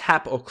 where you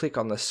tap or click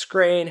on the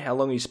screen, how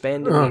long you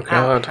spend in the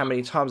app, how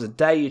many times a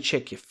day you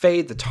check your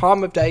feed, the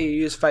time of day you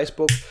use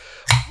Facebook,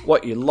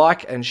 what you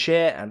like and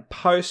share and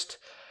post,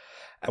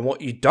 and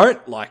what you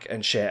don't like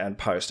and share and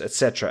post,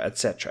 etc.,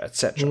 etc.,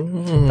 etc.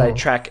 They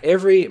track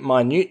every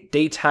minute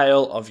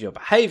detail of your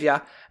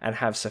behavior and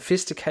have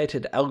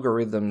sophisticated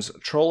algorithms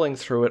trawling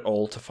through it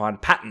all to find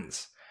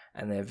patterns,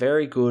 and they're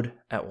very good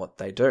at what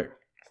they do.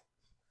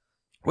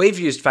 We've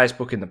used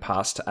Facebook in the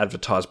past to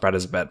advertise Brad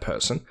as a bad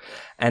person,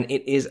 and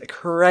it is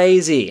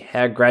crazy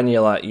how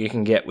granular you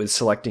can get with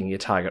selecting your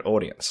target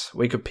audience.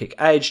 We could pick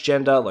age,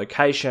 gender,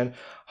 location,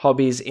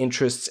 hobbies,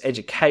 interests,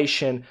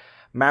 education,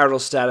 marital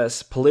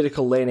status,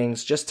 political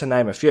leanings, just to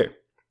name a few.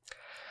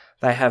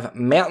 They have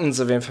mountains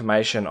of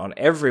information on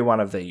every one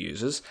of their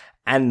users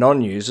and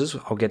non-users,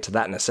 I'll get to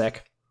that in a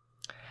sec,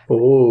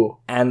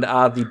 and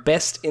are the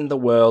best in the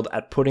world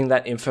at putting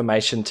that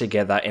information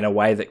together in a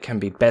way that can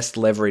be best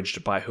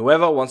leveraged by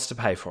whoever wants to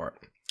pay for it.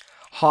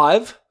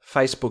 Hive,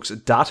 Facebook's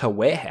data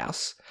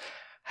warehouse,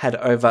 had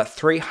over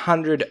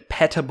 300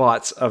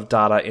 petabytes of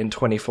data in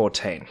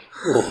 2014.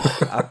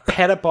 A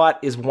petabyte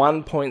is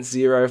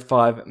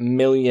 1.05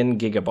 million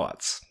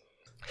gigabytes.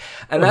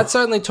 And that's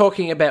only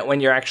talking about when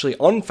you're actually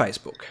on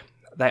Facebook.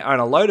 They own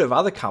a load of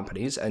other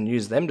companies and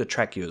use them to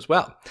track you as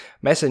well.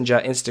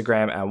 Messenger,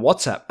 Instagram, and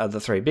WhatsApp are the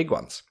three big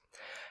ones.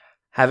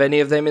 Have any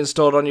of them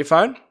installed on your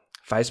phone?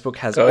 Facebook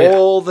has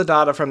all the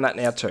data from that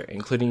now too,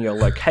 including your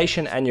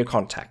location and your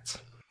contacts.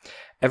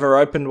 Ever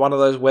opened one of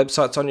those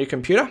websites on your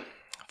computer?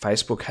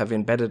 Facebook have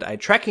embedded a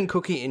tracking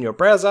cookie in your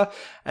browser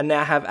and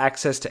now have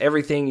access to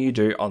everything you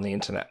do on the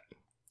internet.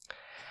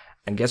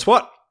 And guess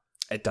what?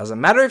 It doesn't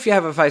matter if you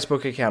have a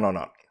Facebook account or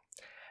not.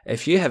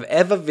 If you have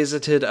ever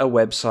visited a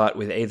website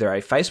with either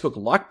a Facebook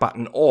like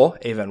button or,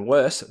 even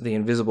worse, the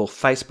invisible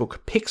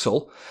Facebook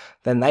pixel,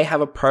 then they have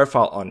a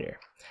profile on you.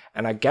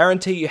 And I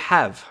guarantee you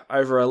have.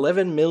 Over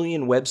 11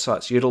 million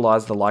websites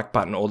utilize the like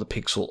button or the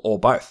pixel or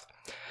both.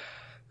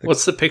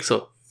 What's the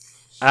pixel?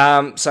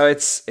 So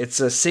it's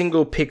a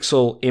single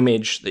pixel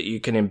image that you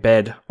can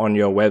embed on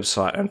your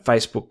website, and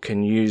Facebook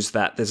can use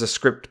that. There's a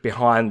script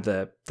behind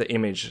the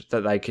image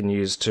that they can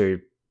use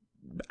to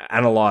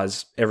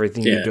analyze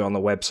everything you do on the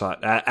website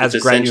as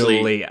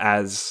granularly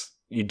as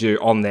you do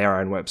on their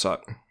own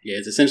website. Yeah,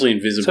 it's essentially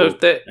invisible,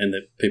 and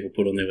that people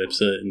put on their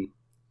website. And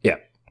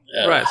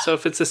right. So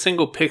if it's a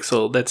single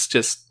pixel, that's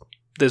just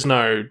there's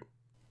no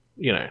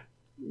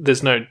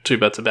two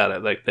buts about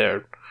it. Like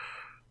they're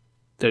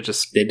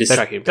just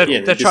tracking.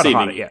 They're trying to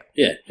hide it.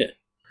 Yeah.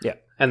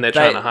 And they're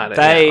trying to hide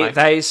it.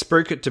 They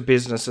spruik it to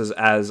businesses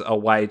as a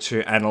way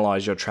to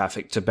analyze your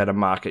traffic to better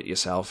market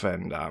yourself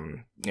and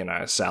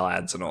sell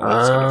ads and all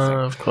that sort of thing.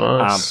 Of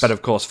course. But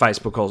of course,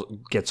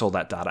 Facebook gets all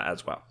that data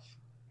as well.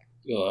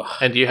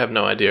 And you have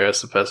no idea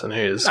as the person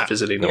who is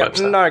visiting the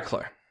website. No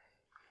clue.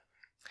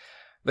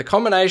 The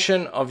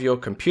combination of your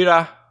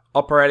computer,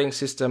 operating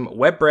system,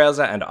 web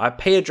browser, and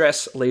IP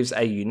address leaves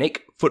a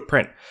unique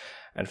footprint.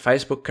 And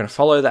Facebook can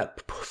follow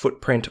that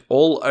footprint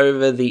all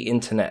over the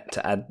internet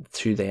to add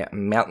to their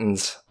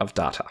mountains of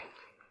data.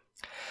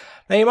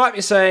 Now you might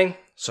be saying,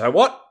 so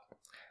what?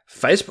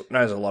 Facebook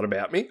knows a lot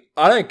about me.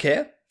 I don't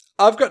care.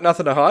 I've got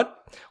nothing to hide.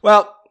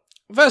 Well,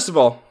 first of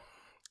all,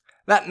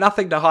 that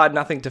nothing to hide,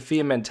 nothing to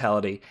fear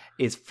mentality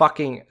is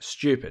fucking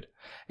stupid.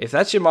 If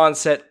that's your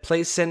mindset,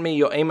 please send me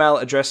your email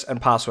address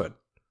and password.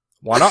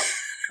 Why not?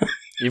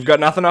 You've got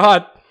nothing to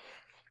hide.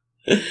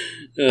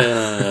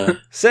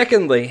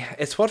 Secondly,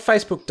 it's what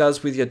Facebook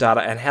does with your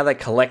data and how they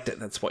collect it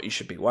that's what you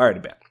should be worried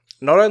about.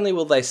 Not only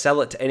will they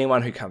sell it to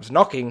anyone who comes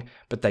knocking,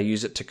 but they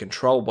use it to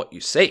control what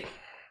you see.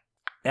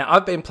 Now,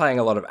 I've been playing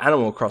a lot of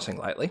Animal Crossing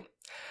lately,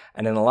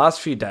 and in the last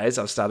few days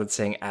I've started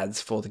seeing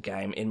ads for the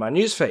game in my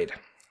newsfeed.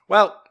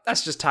 Well,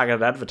 that's just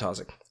targeted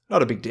advertising.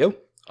 Not a big deal.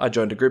 I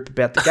joined a group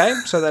about the game,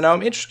 so they know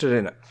I'm interested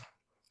in it.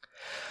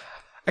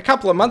 A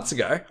couple of months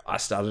ago, I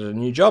started a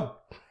new job.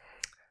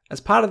 As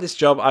part of this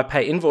job, I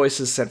pay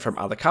invoices sent from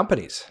other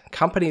companies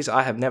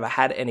I have never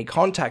had any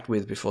contact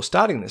with before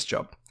starting this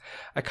job.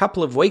 A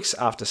couple of weeks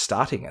after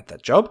starting at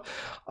that job,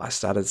 I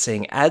started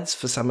seeing ads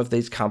for some of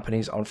these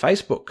companies on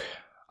Facebook.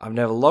 I've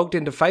never logged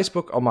into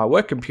Facebook on my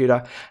work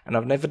computer, and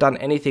I've never done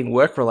anything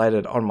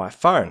work-related on my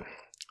phone.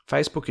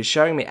 Facebook is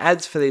showing me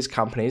ads for these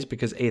companies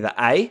because either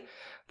A,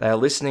 they are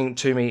listening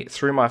to me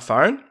through my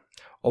phone,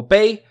 or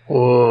B,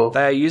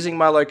 they are using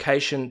my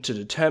location to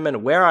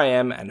determine where I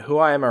am and who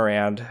I am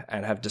around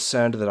and have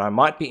discerned that I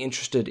might be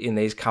interested in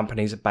these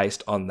companies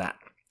based on that.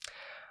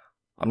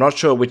 I'm not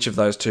sure which of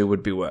those two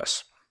would be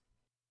worse.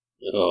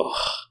 Oh.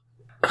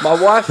 My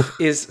wife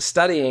is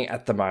studying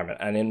at the moment,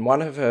 and in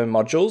one of her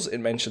modules, it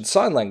mentioned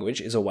sign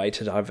language is a way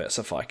to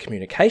diversify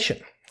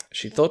communication.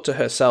 She thought to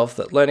herself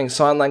that learning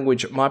sign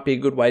language might be a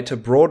good way to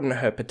broaden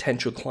her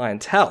potential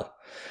clientele.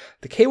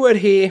 The key word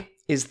here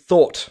is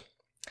thought.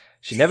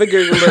 She never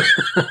Googled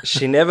it.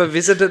 She never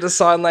visited a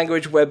sign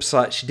language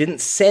website. She didn't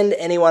send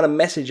anyone a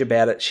message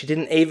about it. She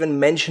didn't even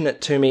mention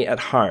it to me at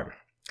home.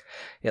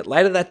 Yet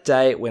later that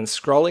day, when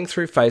scrolling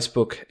through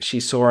Facebook, she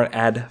saw an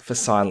ad for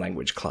sign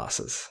language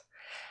classes.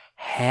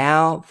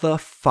 How the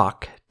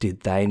fuck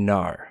did they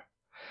know?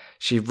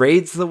 She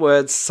reads the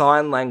word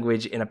sign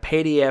language in a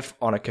PDF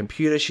on a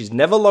computer she's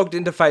never logged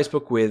into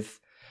Facebook with,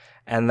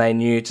 and they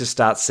knew to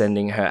start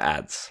sending her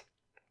ads.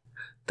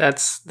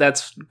 That's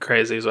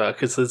crazy as well,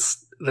 because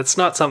that's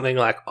not something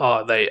like,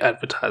 oh, they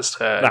advertised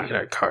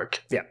her,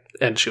 Coke. Yeah.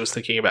 And she was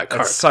thinking about Coke.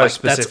 That's so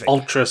specific. That's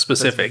ultra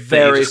specific. That's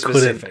very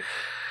specific.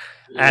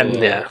 And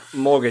yeah.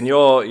 Morgan,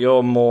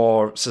 you're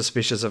more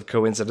suspicious of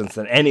coincidence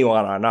than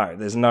anyone I know.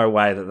 There's no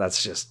way that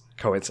that's just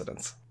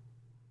coincidence.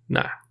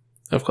 No,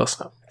 of course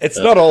not. It's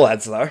not all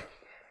ads, though.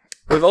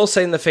 We've all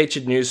seen the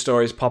featured news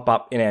stories pop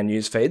up in our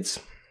news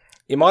feeds.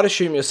 You might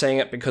assume you're seeing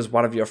it because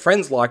one of your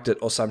friends liked it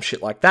or some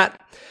shit like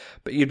that,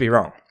 but you'd be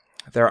wrong.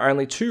 There are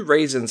only two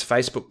reasons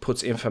Facebook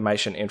puts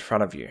information in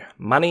front of you: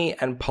 money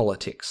and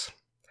politics.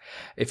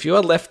 If you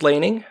are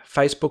left-leaning,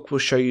 Facebook will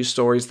show you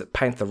stories that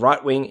paint the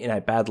right wing in a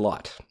bad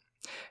light.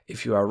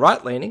 If you are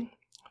right-leaning,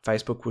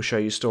 Facebook will show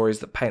you stories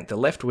that paint the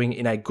left wing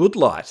in a good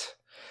light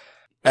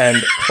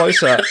and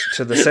closer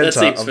to the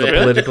centre of the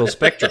political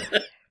spectrum.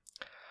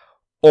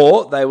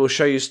 Or they will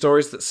show you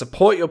stories that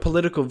support your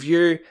political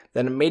view,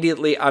 then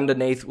immediately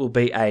underneath will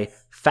be a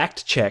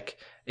fact check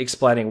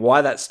explaining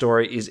why that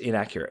story is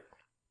inaccurate.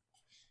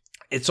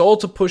 It's all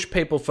to push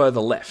people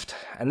further left.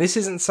 And this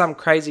isn't some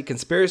crazy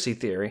conspiracy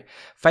theory.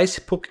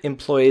 Facebook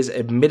employees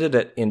admitted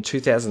it in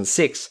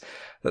 2006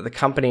 that the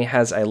company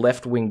has a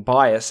left-wing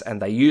bias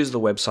and they use the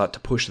website to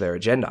push their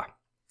agenda.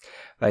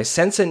 They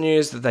censor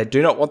news that they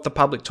do not want the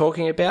public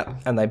talking about,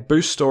 and they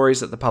boost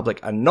stories that the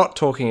public are not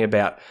talking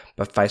about,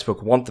 but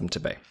Facebook want them to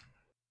be.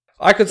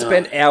 I could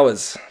spend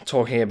hours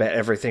talking about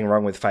everything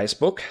wrong with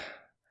Facebook.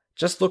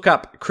 Just look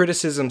up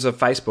criticisms of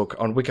Facebook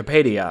on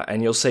Wikipedia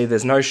and you'll see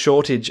there's no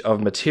shortage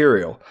of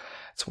material.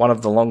 It's one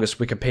of the longest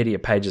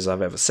Wikipedia pages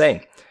I've ever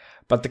seen.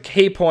 But the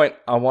key point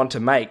I want to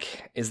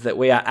make is that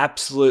we are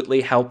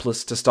absolutely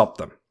helpless to stop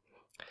them.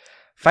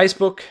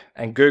 Facebook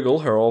and Google,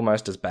 who are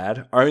almost as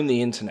bad, own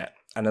the internet.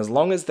 And as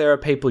long as there are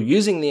people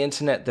using the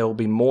internet, there will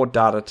be more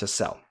data to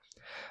sell.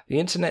 The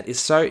internet is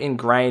so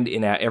ingrained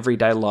in our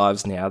everyday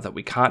lives now that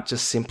we can't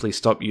just simply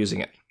stop using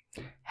it.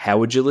 How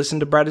would you listen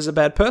to Brad is a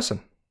Bad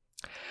Person?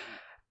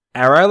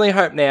 Our only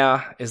hope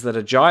now is that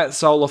a giant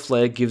solar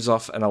flare gives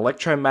off an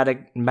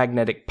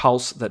electromagnetic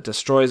pulse that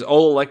destroys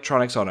all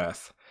electronics on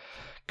Earth.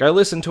 Go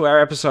listen to our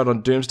episode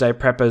on Doomsday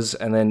Preppers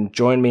and then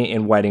join me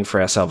in waiting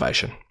for our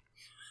salvation.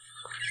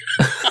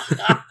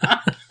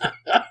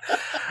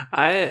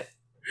 I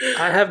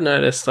have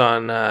noticed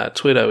on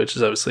Twitter, which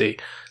is obviously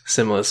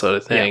similar sort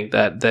of thing,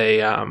 that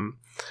they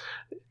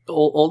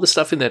all the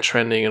stuff in their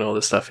trending and all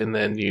the stuff in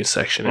their news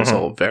section is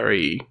all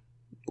very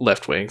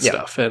left-wing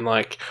stuff. And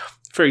like,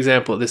 for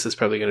example, this is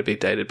probably going to be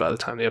dated by the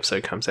time the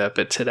episode comes out,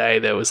 but today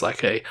there was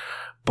like a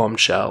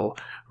bombshell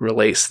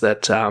release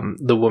that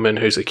the woman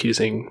who's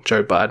accusing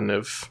Joe Biden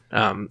of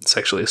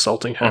sexually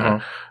assaulting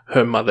her,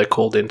 her mother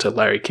called into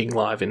Larry King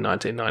Live in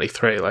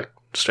 1993, like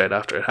straight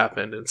after it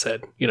happened, and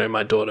said, you know,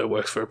 my daughter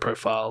works for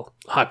a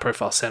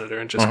high-profile senator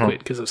and just quit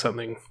because of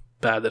something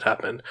bad that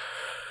happened.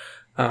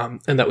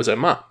 And that was her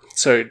mum.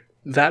 So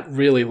that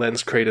really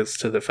lends credence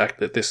to the fact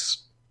that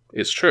this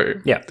is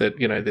true. Yeah. That,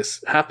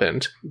 this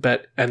happened.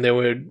 And there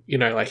were,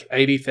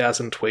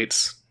 80,000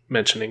 tweets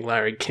mentioning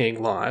Larry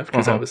King live,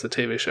 because that was the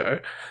TV show.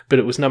 But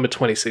it was number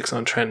 26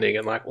 on trending,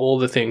 and all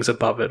the things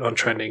above it on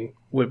trending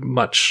had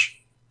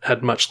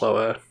much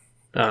lower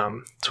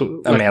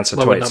amounts of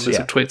lower tweets, numbers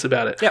of tweets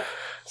about it. Yep.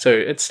 So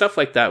it's stuff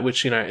like that,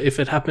 which, if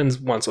it happens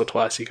once or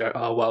twice, you go,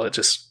 oh, well, it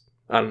just,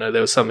 I don't know,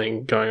 there was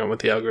something going on with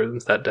the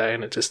algorithms that day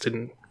and it just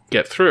didn't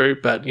get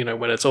through. But,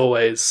 when it's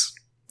always...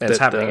 It's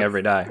happening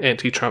every day.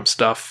 Anti-Trump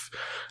stuff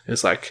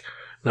is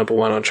number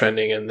 1 on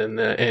trending, and then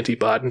the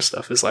anti-Biden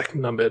stuff is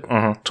number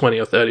 20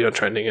 or 30 on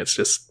trending. It's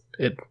just,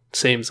 it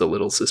seems a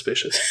little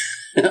suspicious.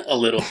 A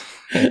little.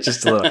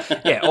 Just a little.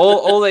 Yeah,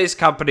 all these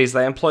companies,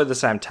 they employ the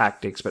same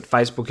tactics, but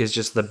Facebook is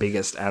just the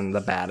biggest and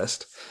the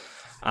baddest.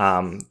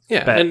 And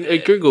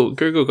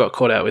Google got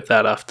caught out with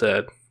that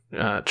after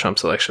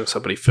Trump's election.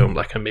 Somebody filmed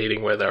a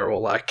meeting where they were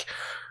all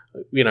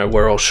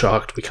we're all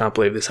shocked. We can't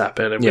believe this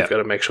happened, and we've got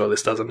to make sure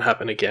this doesn't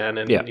happen again.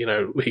 And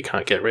he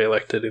can't get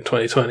reelected in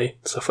 2020,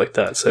 stuff like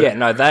that. So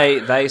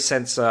they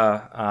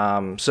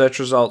censor search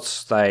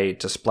results. They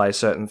display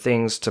certain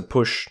things to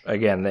push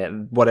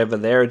whatever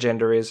their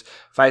agenda is.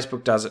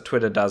 Facebook does it.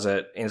 Twitter does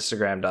it.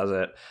 Instagram does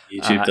it.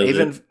 YouTube does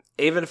it.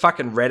 Even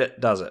fucking Reddit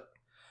does it.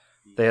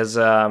 There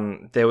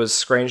was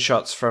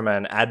screenshots from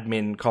an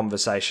admin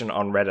conversation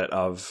on Reddit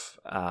of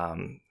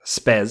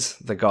Spez,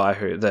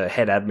 the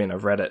head admin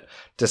of Reddit,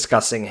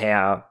 discussing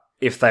how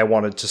if they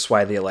wanted to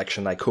sway the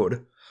election, they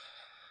could.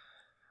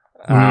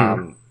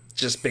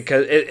 Just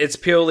because it's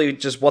purely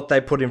just what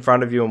they put in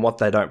front of you and what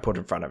they don't put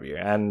in front of you,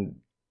 and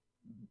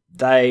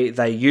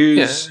they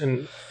use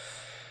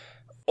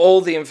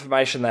all the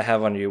information they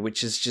have on you,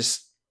 which is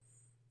just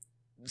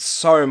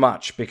so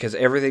much because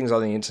everything's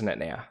on the internet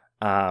now.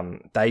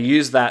 They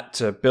use that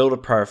to build a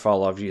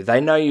profile of you. They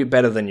know you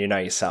better than you know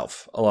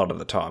yourself a lot of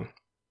the time.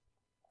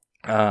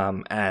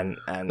 And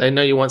they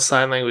know you want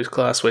sign language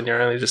class when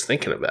you're only just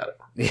thinking about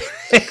it.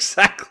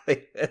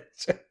 Exactly.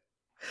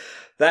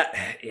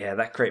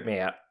 That creeped me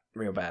out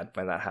real bad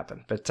when that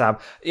happened. But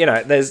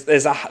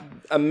there's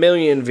a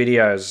million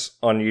videos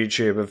on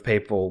YouTube of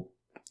people,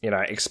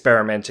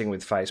 experimenting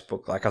with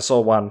Facebook. I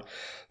saw one.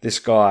 This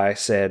guy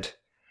said,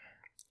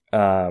 he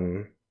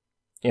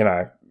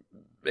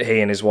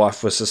and his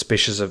wife were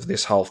suspicious of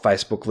this whole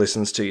Facebook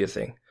listens to you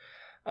thing.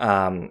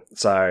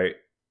 So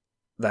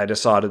they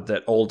decided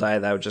that all day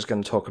they were just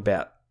going to talk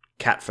about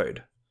cat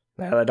food.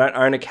 Now, they don't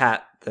own a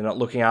cat. They're not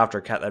looking after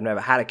a cat. They've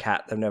never had a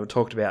cat. They've never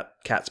talked about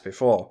cats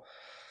before.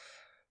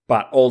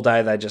 But all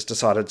day they just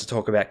decided to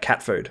talk about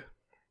cat food.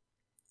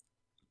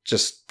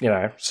 Just,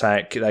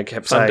 they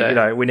kept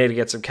saying, we need to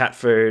get some cat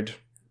food.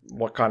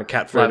 What kind of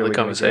cat food are we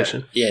going to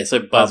get? Yeah, so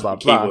buzz with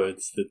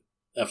keywords that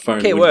a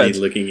phone would be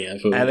looking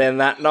out for. And then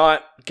that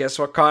night, guess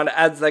what kind of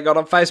ads they got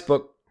on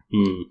Facebook?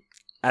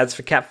 Ads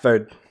for cat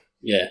food.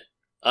 Yeah.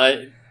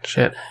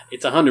 Shit.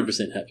 It's 100%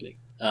 happening.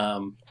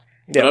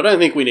 But I don't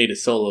think we need a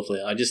solar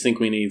flare. I just think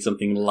we need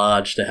something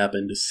large to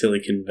happen to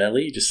Silicon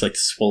Valley, just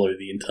swallow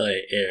the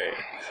entire area.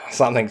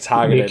 Something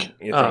targeted,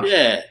 you think?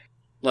 Yeah.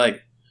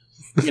 Like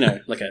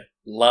a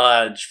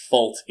large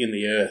fault in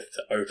the earth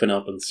to open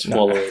up and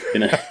swallow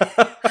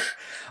it,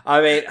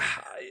 I mean,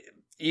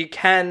 you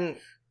can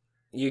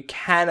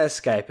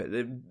escape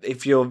it.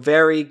 If you're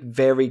very,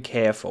 very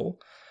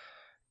careful,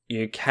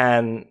 you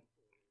can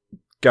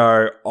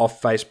go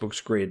off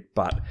Facebook's grid.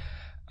 But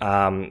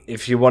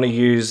if you want to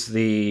use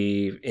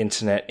the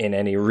internet in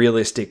any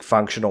realistic,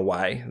 functional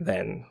way,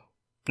 then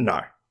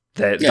no.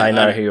 They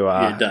know who you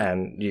are,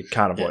 and you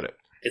can't avoid it.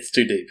 It's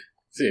too deep.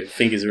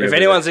 Fingers are if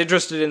anyone's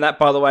interested in that,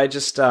 by the way,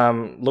 just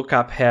look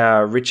up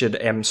how Richard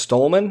M.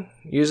 Stallman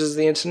uses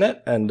the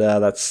internet, and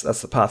that's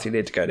the path you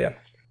need to go down.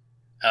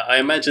 I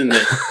imagine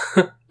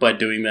that by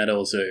doing that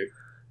also,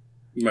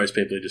 most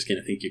people are just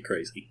going to think you're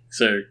crazy.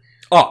 So,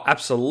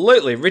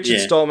 absolutely. Richard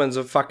Stallman's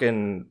a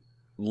fucking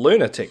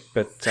lunatic,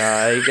 but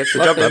he gets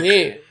the job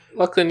done.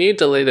 Lachlan, you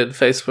deleted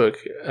Facebook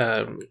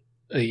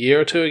a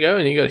year or two ago,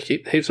 and you got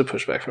heaps of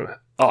pushback from it.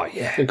 Oh,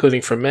 yeah.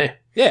 Including from me.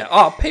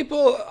 Yeah.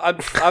 People,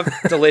 I've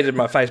deleted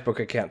my Facebook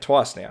account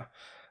twice now.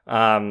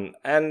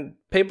 And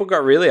people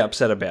got really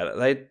upset about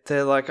it.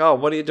 They're like, oh,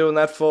 what are you doing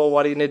that for?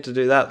 Why do you need to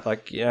do that?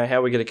 How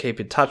are we going to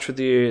keep in touch with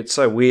you? It's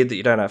so weird that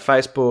you don't have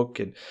Facebook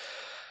and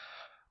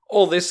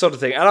all this sort of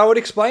thing. And I would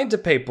explain to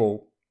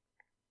people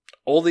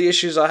all the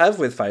issues I have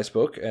with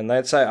Facebook, and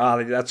they'd say,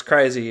 oh, that's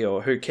crazy,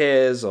 or who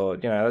cares, or,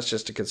 that's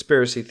just a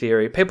conspiracy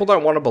theory. People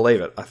don't want to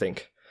believe it, I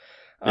think.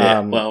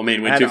 Yeah,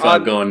 we're too far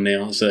gone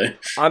now, so...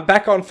 I'm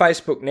back on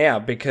Facebook now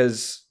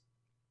because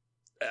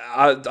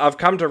I've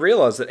come to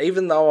realise that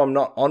even though I'm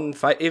not on...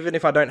 even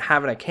if I don't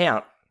have an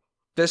account,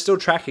 they're still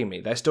tracking me.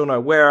 They still know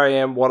where I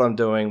am, what I'm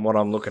doing, what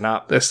I'm looking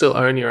up. They still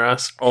own your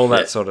ass. All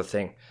that sort of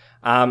thing.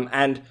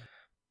 And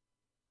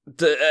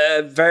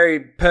the very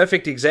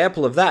perfect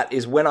example of that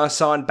is when I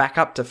signed back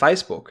up to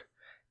Facebook.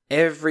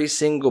 Every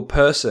single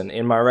person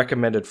in my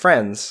recommended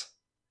friends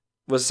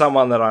was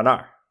someone that I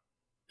know.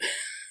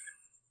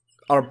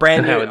 On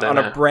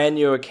a brand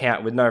new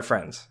account with no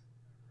friends.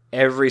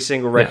 every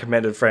single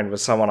recommended friend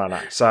was someone I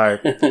know. So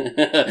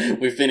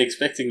we've been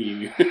expecting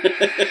you.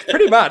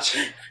 pretty much.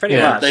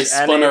 They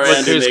spun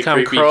around in their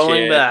creepy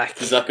crawling chair. back.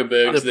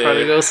 Zuckerberg's The there.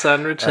 prodigal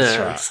son returns.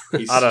 That's right.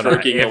 He's I don't know.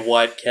 stroking a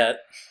white cat.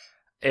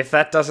 If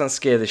that doesn't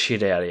scare the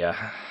shit out of you,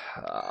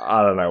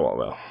 I don't know what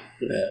will.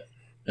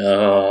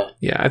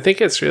 Yeah, I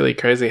think it's really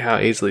crazy how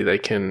easily they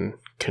can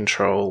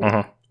control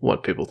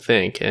what people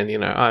think.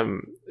 And,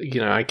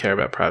 I care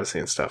about privacy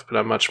and stuff, but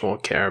I much more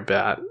care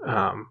about,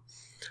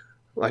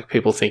 like,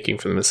 people thinking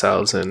for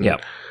themselves. And,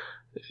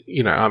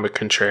 I'm a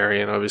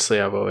contrarian. Obviously,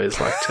 I've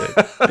always liked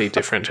to be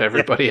different to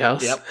everybody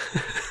else.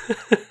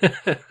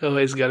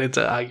 Always got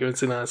into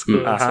arguments in high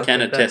school.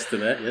 Can attest to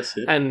that, yes.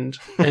 Yeah.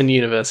 And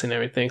university and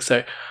everything.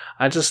 So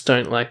I just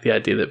don't like the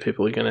idea that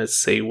people are going to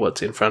see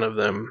what's in front of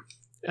them.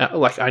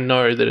 Like, I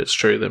know that it's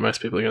true that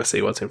most people are going to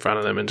see what's in front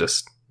of them and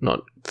just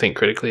not think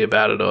critically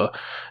about it, or,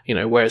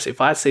 whereas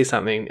if I see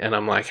something and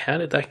I'm like, how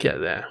did that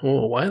get there?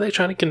 Well, why are they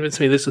trying to convince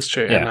me this is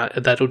true? Yeah.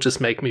 And that'll just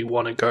make me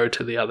want to go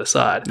to the other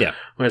side. Yeah.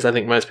 Whereas I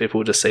think most people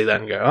will just see that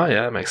and go, oh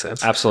yeah, that makes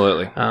sense.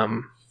 Absolutely.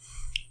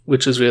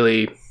 Which is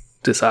really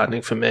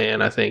disheartening for me.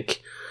 And I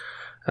think,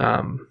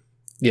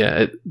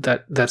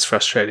 that's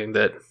frustrating.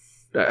 That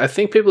I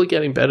think people are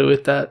getting better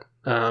with that.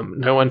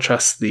 No one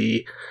trusts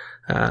the,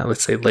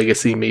 let's say,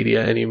 legacy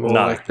media anymore,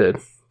 like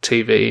the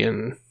TV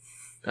and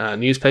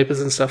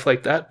newspapers and stuff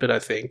like that. But I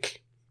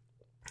think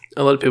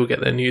a lot of people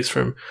get their news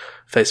from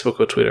Facebook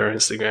or Twitter or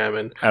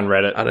Instagram and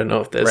Reddit. I don't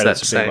know if there's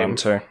Reddit's that a big one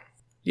same. too.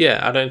 Yeah,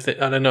 I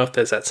don't know if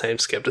there's that same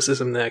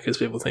skepticism there because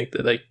people think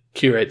that they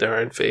curate their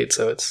own feed,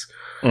 so it's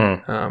I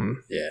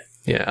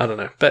don't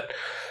know, but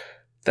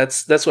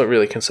that's what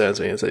really concerns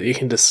me, is that you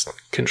can just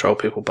control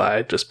people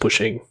by just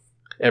pushing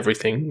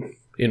everything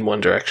in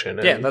one direction.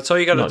 And that's all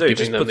you got to do. giving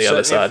Just them put the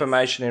other certain side.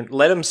 information in.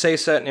 Let them see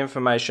certain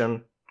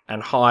information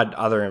and hide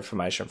other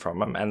information from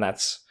them, and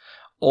that's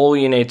all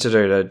you need to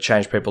do to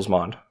change people's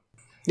mind.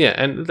 Yeah,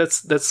 and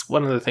that's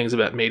one of the things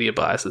about media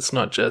bias. It's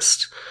not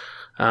just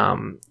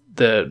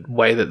the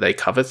way that they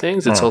cover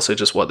things. It's also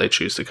just what they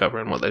choose to cover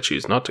and what they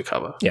choose not to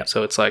cover. Yeah.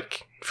 So it's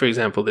like, for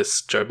example,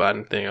 this Joe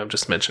Biden thing I'm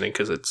just mentioning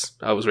because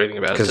I was reading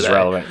about it today. Because it's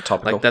relevant,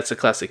 topical. Like, that's a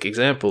classic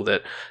example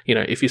that,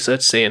 if you search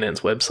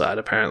CNN's website,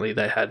 apparently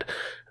they had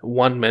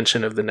one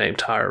mention of the name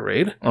Tara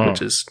Reid,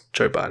 which is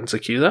Joe Biden's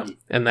accuser,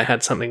 and they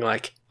had something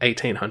like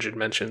 1,800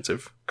 mentions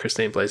of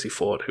Christine Blasey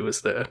Ford, who was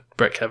the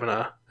Brett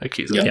Kavanaugh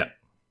accuser.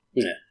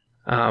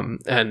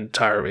 And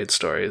Tara Reid's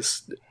story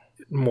is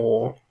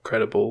more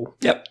credible.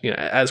 Yep.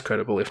 As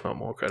credible, if not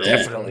more credible.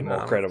 Definitely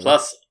more credible.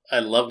 Plus, I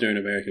love doing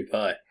American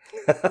Pie.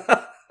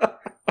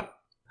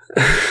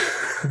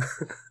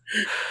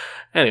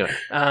 Anyway.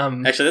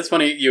 Actually, that's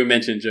funny you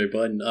mentioned Joe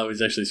Biden. I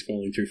was actually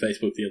scrolling through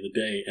Facebook the other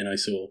day and I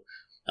saw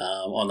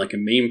on like a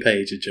meme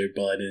page a Joe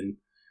Biden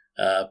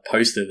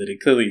poster that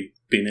had clearly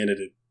been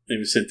edited. It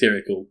was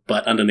satirical,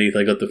 but underneath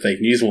I got the fake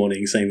news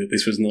warning saying that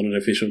this was not an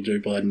official Joe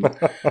Biden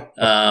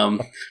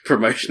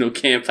promotional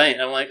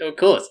campaign. I'm like, of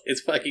course, it's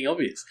fucking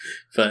obvious.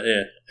 But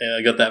yeah,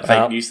 I got that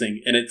fake news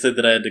thing, and it said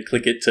that I had to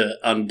click it to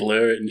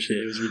unblur it and shit.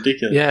 It was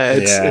ridiculous. Yeah,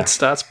 it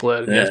starts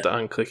blurred and you have to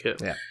unclick it.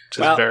 Yeah. Which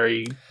is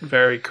very,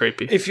 very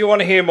creepy. If you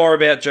want to hear more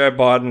about Joe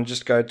Biden,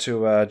 just go to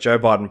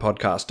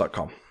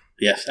joebidenpodcast.com.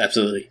 Yes,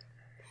 absolutely.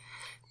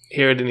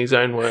 Hear it in his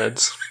own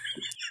words.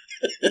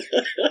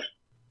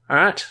 All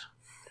right.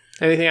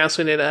 Anything else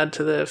we need to add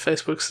to the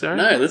Facebook story?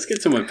 No, let's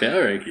get to my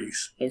power rankings.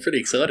 I'm pretty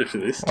excited for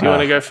this. Do you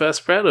want to go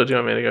first, Brad, or do you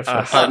want me to go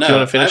first? No, do you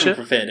want to finish I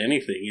haven't prepared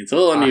anything. It's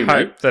all on you, I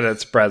mate. hope that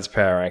it's Brad's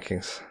power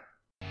rankings.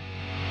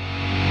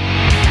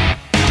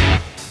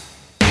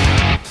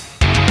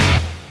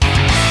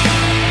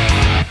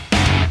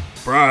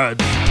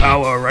 Brad's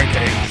power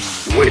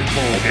rankings with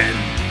Morgan.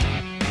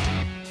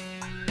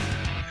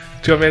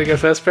 Do you want me to go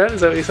first, Brad? Is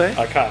that what you're saying?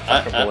 I can't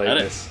fucking believe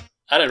this.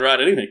 I didn't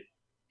write anything.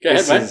 Go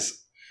This ahead, mate.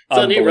 is It's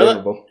on you, brother.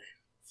 unbelievable.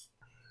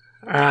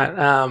 All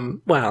right.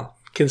 Well,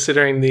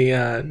 considering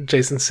the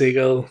Jason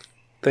Segel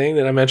thing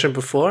that I mentioned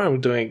before,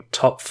 I'm doing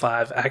top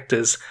 5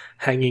 actors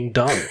hanging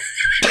dong.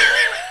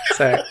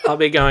 So I'll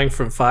be going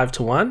from 5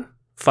 to 1.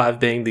 5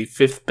 being the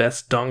 5th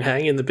best dong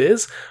hang in the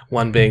biz,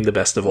 1 being the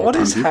best of all What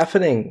time. is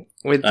happening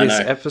with I this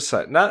know.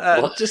 episode?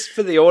 No, just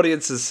for the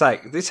audience's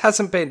sake, this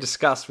hasn't been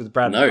discussed with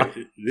Brad. No,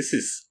 this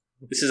is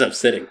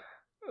upsetting.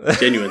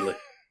 Genuinely.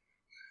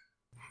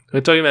 We're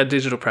talking about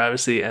digital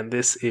privacy, and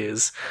this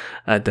is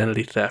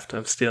identity theft.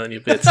 I'm stealing your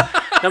bits.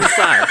 Number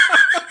 5.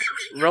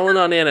 Rolling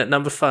on in at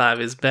number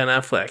 5 is Ben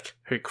Affleck,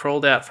 who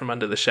crawled out from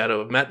under the shadow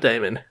of Matt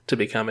Damon to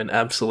become an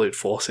absolute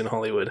force in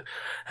Hollywood.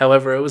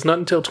 However, it was not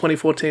until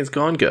 2014's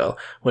Gone Girl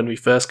when we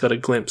first got a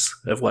glimpse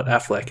of what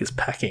Affleck is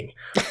packing.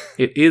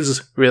 It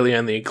is really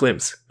only a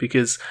glimpse,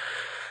 because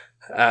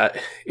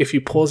if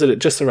you pause it at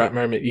just the right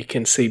moment, you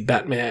can see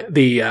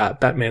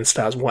Batman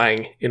stars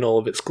Wang in all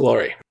of its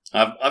glory.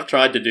 I've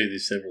tried to do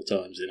this several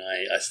times and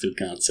I still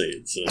can't see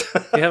it. So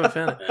You haven't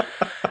found it.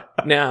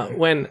 Now,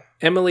 when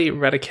Emily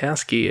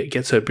Ratajkowski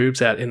gets her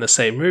boobs out in the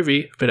same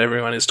movie, but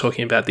everyone is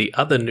talking about the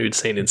other nude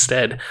scene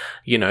instead,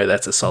 you know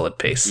that's a solid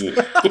piece.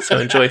 So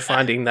enjoy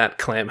finding that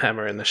clam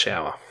hammer in the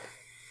shower.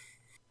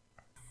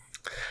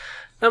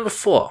 Number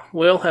 4.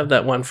 We all have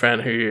that one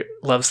friend who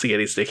loves to get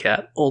his dick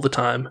out all the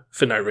time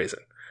for no reason.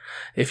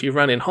 If you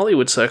run in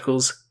Hollywood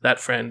circles, that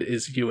friend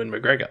is Ewan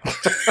McGregor.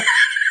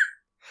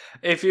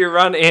 If you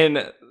run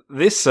in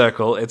this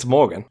circle, it's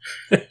Morgan.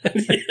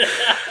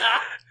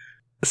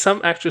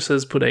 Some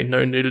actresses put a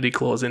no nudity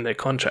clause in their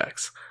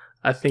contracts.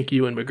 I think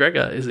Ewan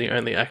McGregor is the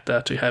only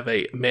actor to have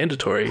a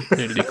mandatory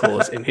nudity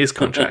clause in his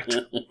contract.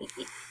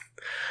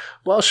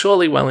 While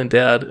surely well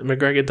endowed,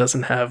 McGregor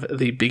doesn't have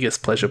the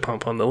biggest pleasure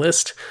pump on the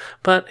list,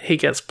 but he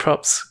gets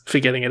props for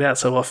getting it out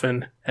so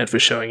often and for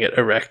showing it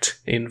erect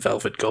in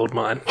Velvet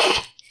Goldmine.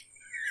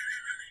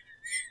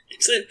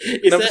 Is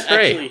that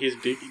actually his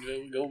dick in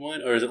Velvet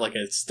Goldmine, or is it like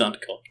a stunt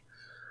cock?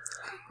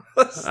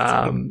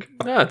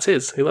 No, it's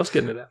his. He loves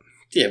getting it out.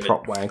 Yeah,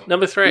 Prop wank.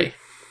 Number 3.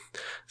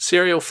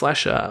 Serial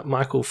flasher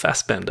Michael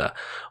Fassbender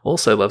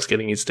also loves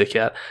getting his dick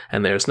out,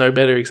 and there is no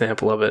better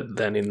example of it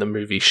than in the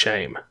movie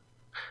Shame.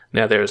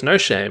 Now, there is no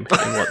shame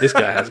in what this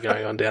guy has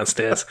going on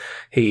downstairs.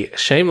 He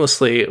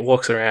shamelessly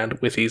walks around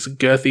with his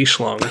girthy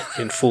schlong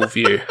in full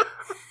view.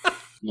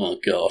 Oh,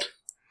 God.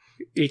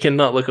 You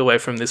cannot look away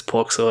from this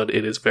pork sword.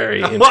 It is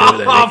very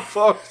intimidating. Oh,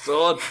 pork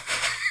sword.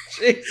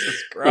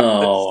 Jesus Christ.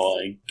 Oh,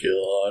 my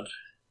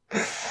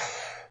God.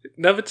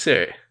 Number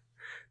 2.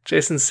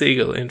 Jason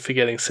Segel in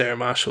Forgetting Sarah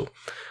Marshall.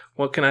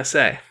 What can I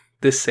say?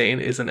 This scene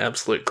is an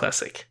absolute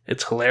classic.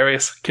 It's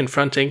hilarious,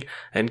 confronting,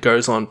 and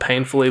goes on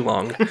painfully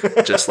long,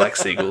 just like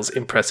Segel's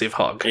impressive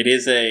hog. That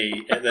is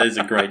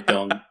a great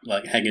dong,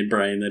 like hanging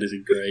brain. That is a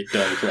great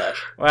dong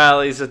flash.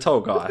 Well, he's a tall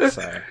guy,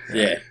 so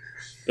Yeah,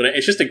 but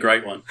it's just a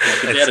great one.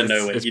 Like, it's out of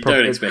nowhere. You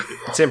don't expect it.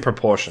 It's in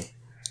proportion.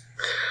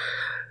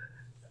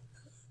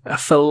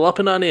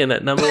 Flopping on in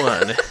at number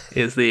 1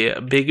 is the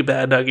big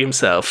bad dog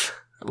himself,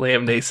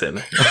 Liam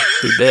Neeson,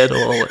 who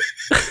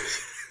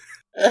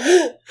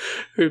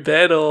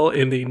bared all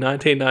in the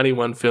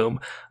 1991 film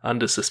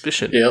Under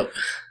Suspicion. Yep.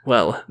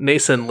 Well,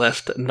 Neeson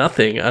left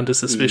nothing under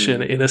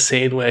suspicion in a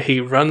scene where he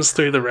runs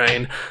through the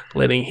rain,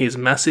 letting his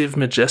massive,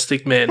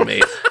 majestic man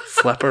meat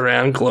flap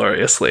around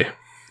gloriously.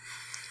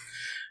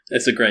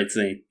 That's a great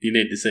scene. You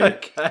need to see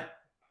it.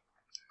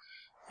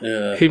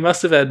 Okay. He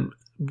must have had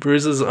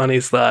bruises on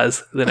his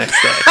thighs the next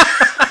day.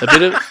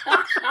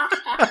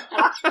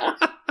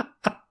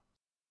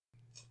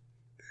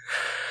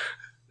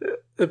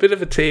 A bit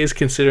of a tease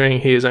considering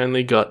he has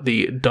only got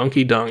the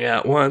donkey dong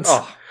out once.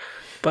 Oh.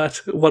 But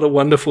what a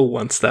wonderful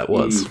once that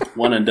was.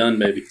 One and done,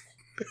 baby.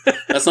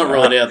 That's not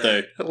rolling out,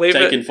 though.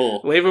 Taken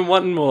 4. Leave him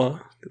wanting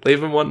more.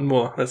 Leave him wanting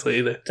more. That's what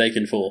you do.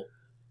 Taken 4.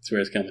 That's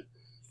where it's coming.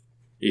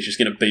 He's just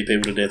going to beat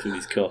people to death with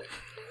his cock.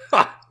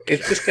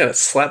 It's just going to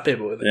slap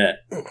people with it.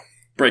 Yeah.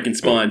 Breaking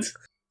spines.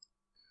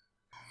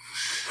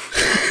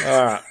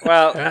 All right.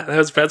 Well, that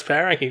was Brad's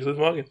power rankings with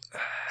Morgan.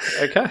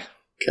 Okay.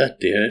 God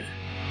damn it.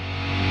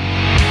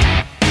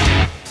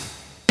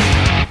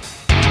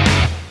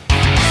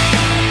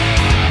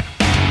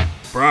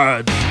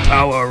 Brad's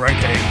Power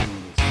Rankings.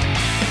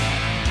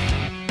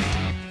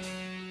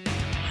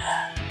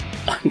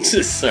 I'm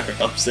just so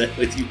upset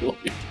with you,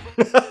 Morgan.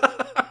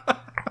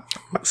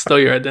 Stole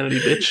your identity,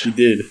 bitch. You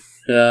did.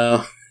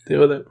 Deal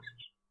with it.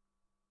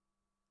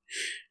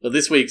 Well,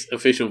 this week's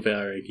official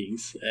power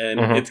rankings, and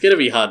it's going to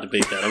be hard to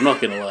beat that. I'm not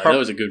going to lie. That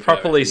was a good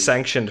properly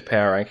sanctioned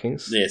power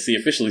rankings. Yes, the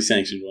officially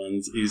sanctioned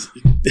ones is...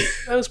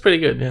 That was pretty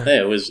good, yeah.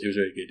 Yeah, it was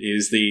very good. It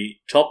was the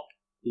top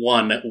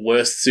 1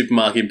 worst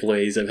supermarket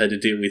employees I've had to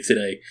deal with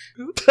today.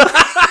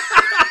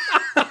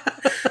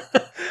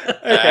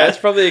 Okay, it's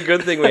probably a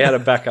good thing we had to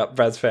back up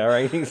Brad's power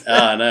rankings.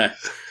 No.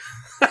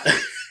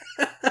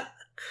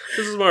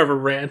 This is more of a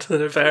rant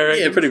than a power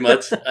ranking. Yeah, pretty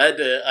much.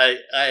 I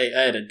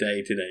had a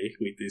day today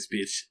with this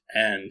bitch,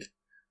 and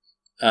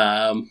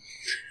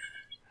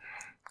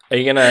Are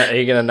you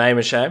gonna name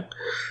a shame?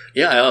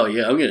 Yeah, I'm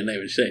gonna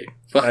name a shame.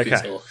 Fuck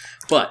this all.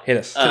 But hit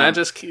us.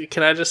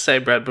 Can I just say,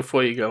 Brad,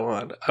 before you go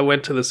on, I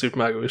went to the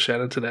supermarket with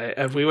Shannon today,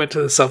 and we went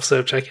to the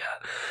self-serve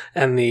checkout,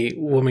 and the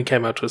woman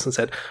came up to us and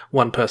said,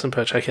 1 person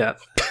per checkout.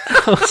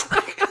 I was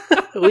like,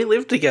 we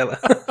live together.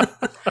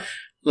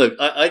 Look,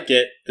 I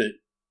get that,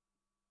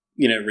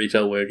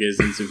 retail workers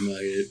and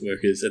supermarket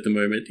workers at the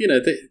moment,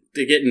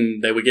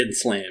 they were getting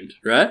slammed,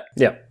 right?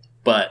 Yeah.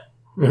 But,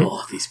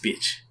 this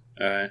bitch,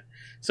 all right?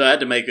 So I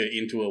had to make her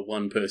into a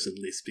 1-person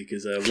list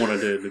because I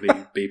wanted her to be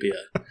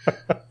BPR.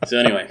 So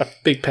anyway.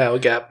 Big power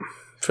gap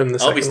from the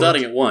second I'll be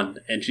starting at 1,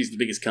 and she's the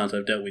biggest cunt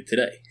I've dealt with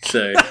today.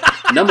 So,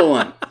 number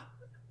 1,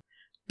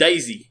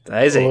 Daisy.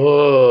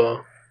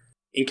 Oh.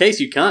 In case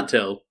you can't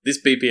tell, this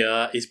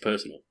BPR is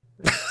personal.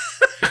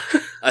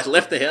 I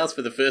left the house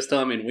for the first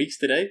time in weeks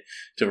today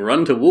to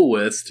run to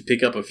Woolworths to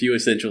pick up a few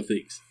essential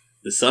things.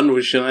 The sun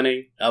was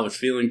shining, I was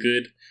feeling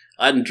good.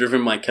 I hadn't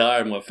driven my car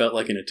in what felt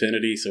like an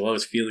eternity, so I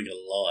was feeling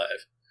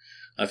alive.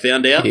 I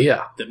found out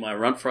that my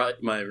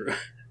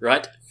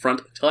right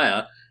front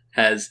tyre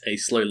has a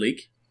slow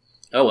leak.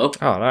 Oh well.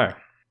 Oh no.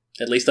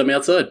 At least I'm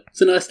outside.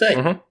 It's a nice day.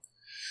 Mm-hmm.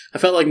 I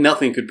felt like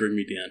nothing could bring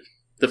me down.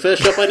 The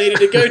first shop I needed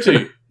to go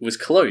to was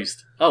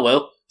closed. Oh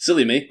well.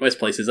 Silly me. Most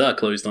places are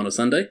closed on a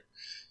Sunday.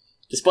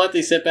 Despite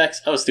these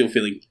setbacks, I was still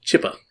feeling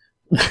chipper.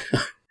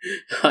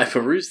 I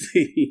perused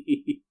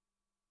the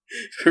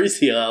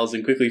aisles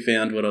and quickly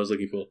found what I was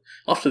looking for.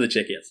 Off to the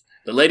checkouts.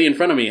 The lady in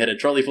front of me had a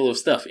trolley full of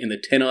stuff in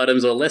the 10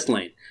 items or less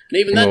lane. And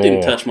even that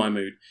didn't touch my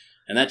mood.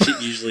 And that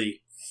shit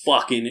usually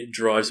fucking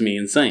drives me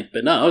insane.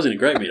 But no, I was in a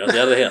great mood. I was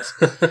out of the house.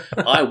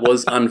 I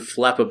was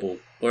unflappable.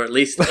 Or at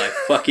least I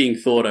fucking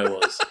thought I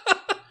was.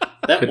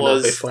 That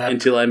was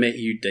until I met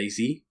you,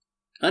 Daisy.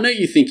 I know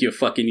you think you're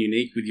fucking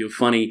unique with your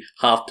funny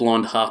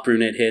half-blonde,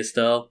 half-brunette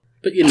hairstyle.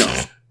 But you're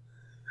not.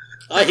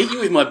 I hit you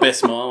with my best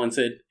smile and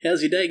said,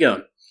 "How's your day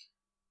going?"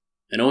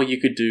 And all you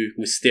could do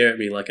was stare at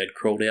me like I'd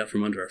crawled out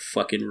from under a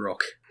fucking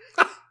rock.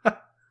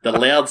 The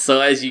loud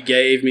sighs you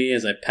gave me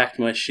as I packed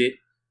my shit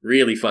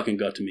really fucking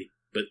got to me.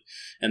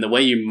 And the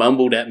way you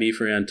mumbled at me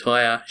for our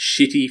entire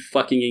shitty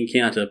fucking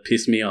encounter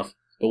pissed me off.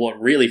 But what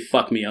really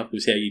fucked me up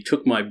was how you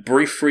took my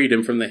brief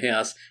freedom from the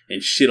house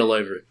and shit all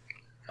over it.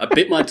 I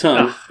bit my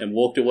tongue and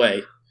walked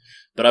away,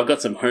 but I've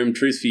got some home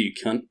truths for you,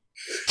 cunt.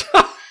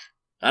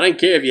 I don't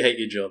care if you hate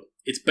your job.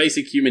 It's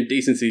basic human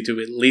decency to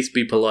at least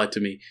be polite to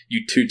me,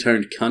 you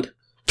two-toned cunt.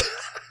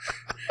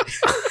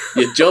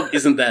 Your job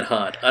isn't that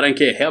hard. I don't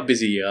care how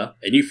busy you are,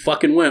 and you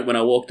fucking weren't when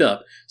I walked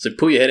up, so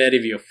pull your head out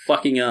of your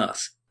fucking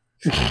ass.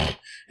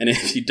 And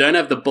if you don't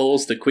have the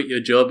balls to quit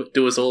your job,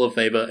 do us all a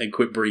favour and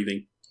quit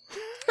breathing.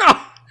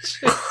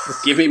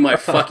 Give me my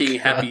fucking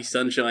happy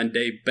sunshine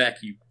day back,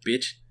 you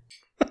bitch.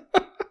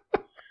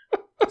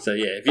 So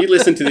yeah, if you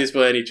listen to this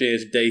by any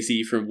chance,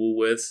 Daisy from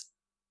Woolworths,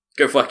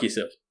 go fuck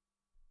yourself.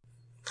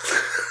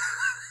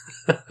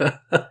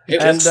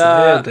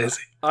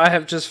 Daisy. I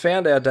have just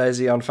found our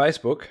Daisy on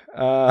Facebook.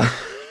 Oh,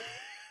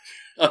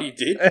 you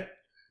did?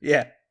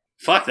 Yeah.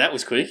 Fuck, that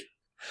was quick.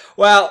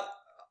 Well,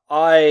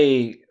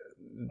 I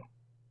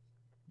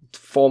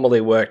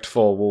formerly worked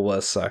for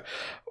Woolworths, so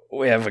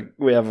we have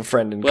a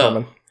friend in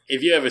common.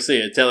 If you ever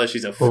see her, tell her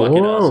she's a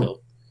fucking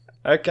asshole.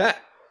 Okay.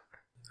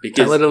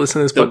 Because let her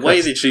listen to this the podcast.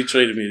 way that she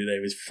treated me today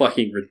was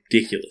fucking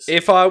ridiculous.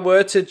 If I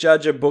were to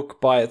judge a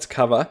book by its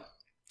cover,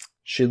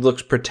 she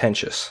looks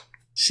pretentious.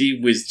 She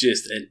was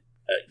just a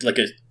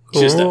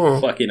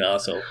fucking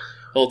asshole.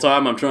 Whole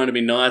time I'm trying to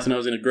be nice and I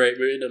was in a great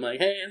mood. I'm like,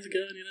 hey, how's it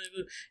going?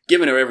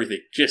 Giving her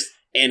everything, just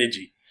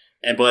energy.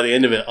 And by the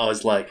end of it, I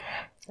was like,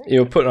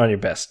 you were putting on your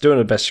best, doing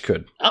the best you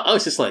could. I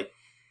was just like,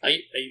 I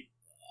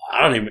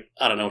don't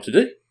know what to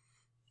do.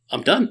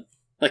 I'm done.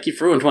 Like,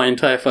 you've ruined my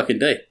entire fucking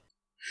day.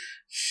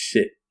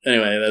 Shit.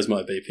 Anyway, that's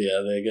my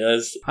BPR there,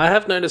 guys. I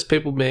have noticed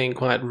people being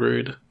quite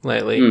rude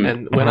lately,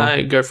 and when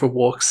I go for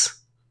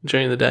walks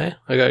during the day,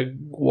 I go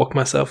walk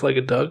myself like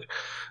a dog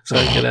so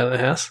I can get out of the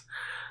house.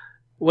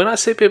 When I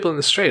see people in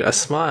the street, I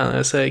smile and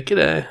I say,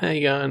 "G'day, how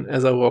you going?"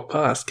 as I walk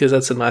past, because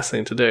that's a nice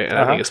thing to do. And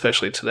I think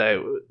especially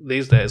today,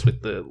 these days,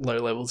 with the low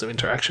levels of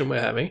interaction we're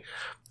having,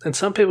 and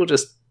some people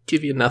just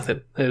give you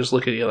nothing. They just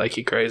look at you like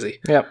you're crazy.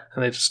 Yep.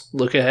 And they just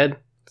look ahead.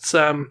 It's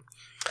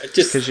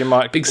just because you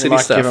might big city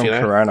stuff, give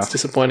them corona. It's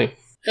disappointing.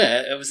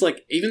 Yeah, it was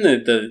like, even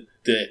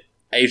the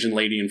Asian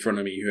lady in front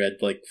of me who had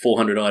like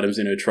 400 items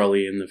in her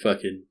trolley and the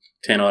fucking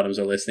 10 items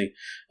or less thing.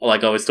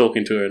 Like, I was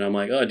talking to her and I'm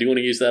like, "Oh, do you want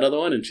to use that other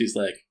one?" And she's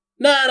like,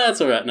 no, it's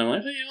alright. And I'm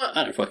like, you know what?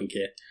 I don't fucking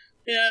care.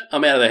 Yeah,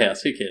 I'm out of the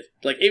house. Who cares?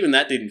 Like, even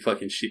that didn't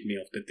fucking shit me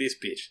off. But this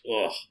bitch,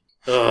 oh.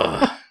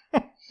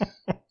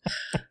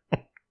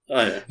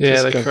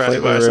 Yeah, the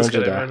coronavirus has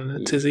got everyone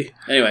in a tizzy.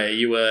 Anyway, are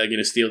you going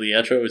to steal the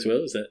outro as well?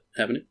 Is that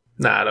happening?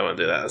 Nah, I don't want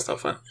to do that. That's not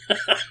fun.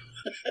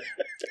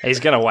 He's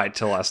going to wait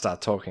till I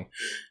start talking.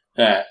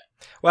 Alright.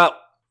 Well,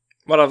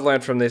 what I've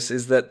learned from this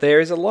is that there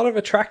is a lot of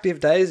attractive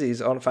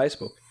daisies on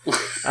Facebook.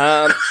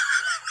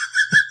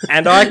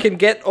 And I can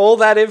get all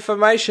that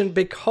information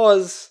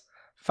because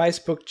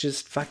Facebook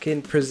just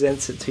fucking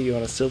presents it to you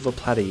on a silver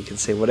platter. You can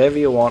see whatever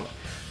you want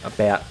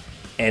about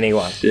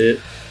anyone. Shit.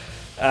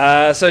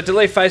 So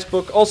delete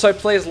Facebook. Also,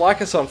 please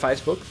like us on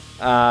Facebook.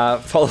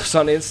 Follow us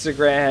on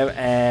Instagram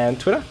and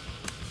Twitter.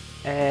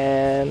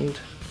 And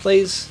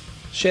please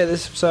share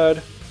this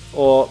episode.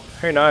 Or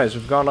who knows,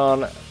 we've gone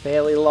on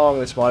fairly long.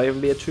 This might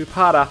even be a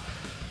two-parter.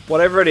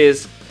 Whatever it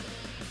is,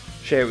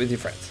 share it with your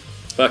friends.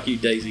 Fuck you,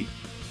 Daisy.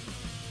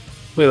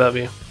 We love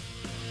you.